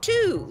thought,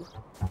 too.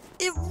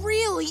 It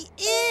really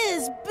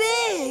is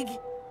big.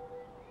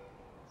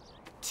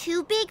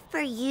 Too big for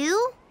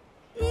you?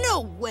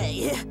 No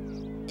way.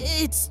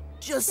 It's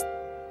just...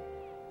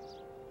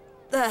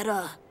 that,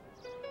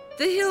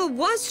 The hill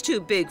was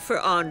too big for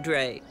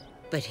Andre,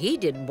 but he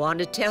didn't want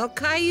to tell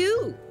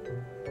Caillou.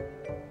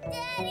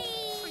 Daddy!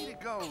 Way to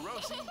go,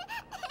 Rosie.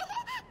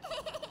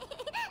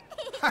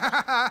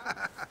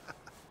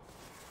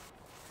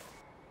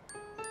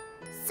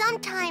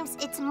 Sometimes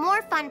it's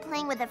more fun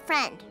playing with a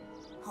friend.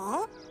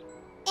 Huh?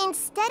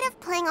 Instead of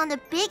playing on the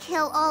big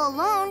hill all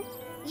alone,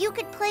 you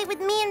could play with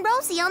me and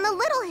Rosie on the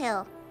little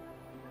hill.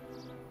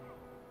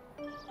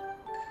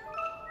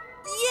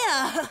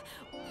 Yeah,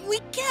 we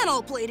can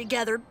all play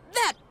together.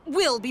 That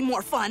will be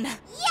more fun.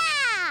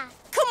 Yeah!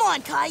 Come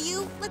on,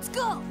 Caillou, let's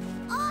go.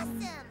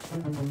 Awesome!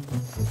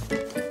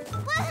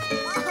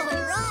 Woohoo! All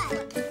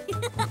right!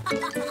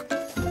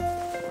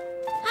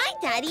 Hi,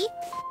 Daddy.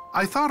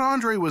 I thought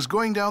Andre was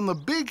going down the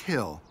big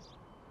hill.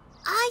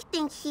 I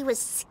think he was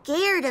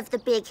scared of the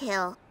big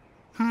hill.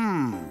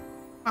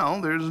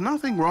 Well, there's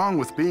nothing wrong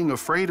with being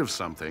afraid of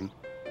something,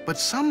 but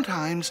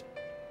sometimes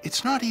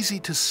it's not easy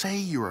to say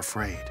you're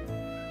afraid.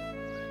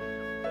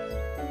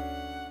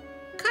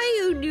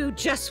 Caillou knew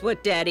just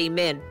what Daddy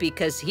meant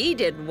because he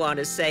didn't want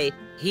to say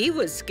he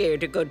was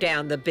scared to go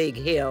down the big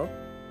hill,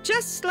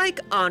 just like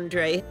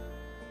Andre.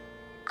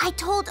 I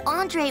told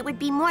Andre it would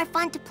be more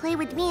fun to play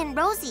with me and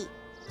Rosie,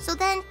 so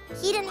then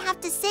he didn't have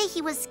to say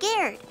he was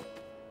scared.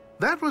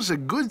 That was a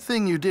good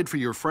thing you did for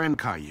your friend,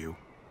 Caillou.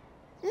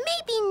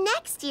 Maybe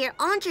next year,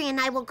 Andre and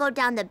I will go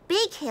down the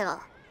big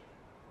hill.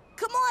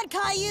 Come on,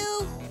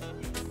 Caillou.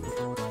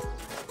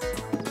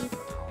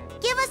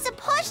 Give us a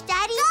push,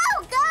 Daddy.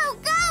 Go, go,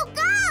 go,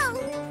 go!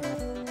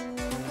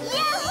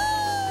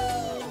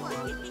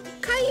 Yahoo!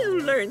 Caillou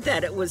learned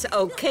that it was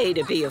okay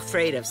to be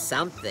afraid of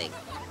something.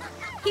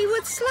 He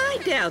would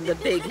slide down the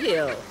big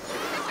hill.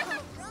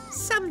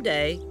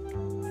 Someday,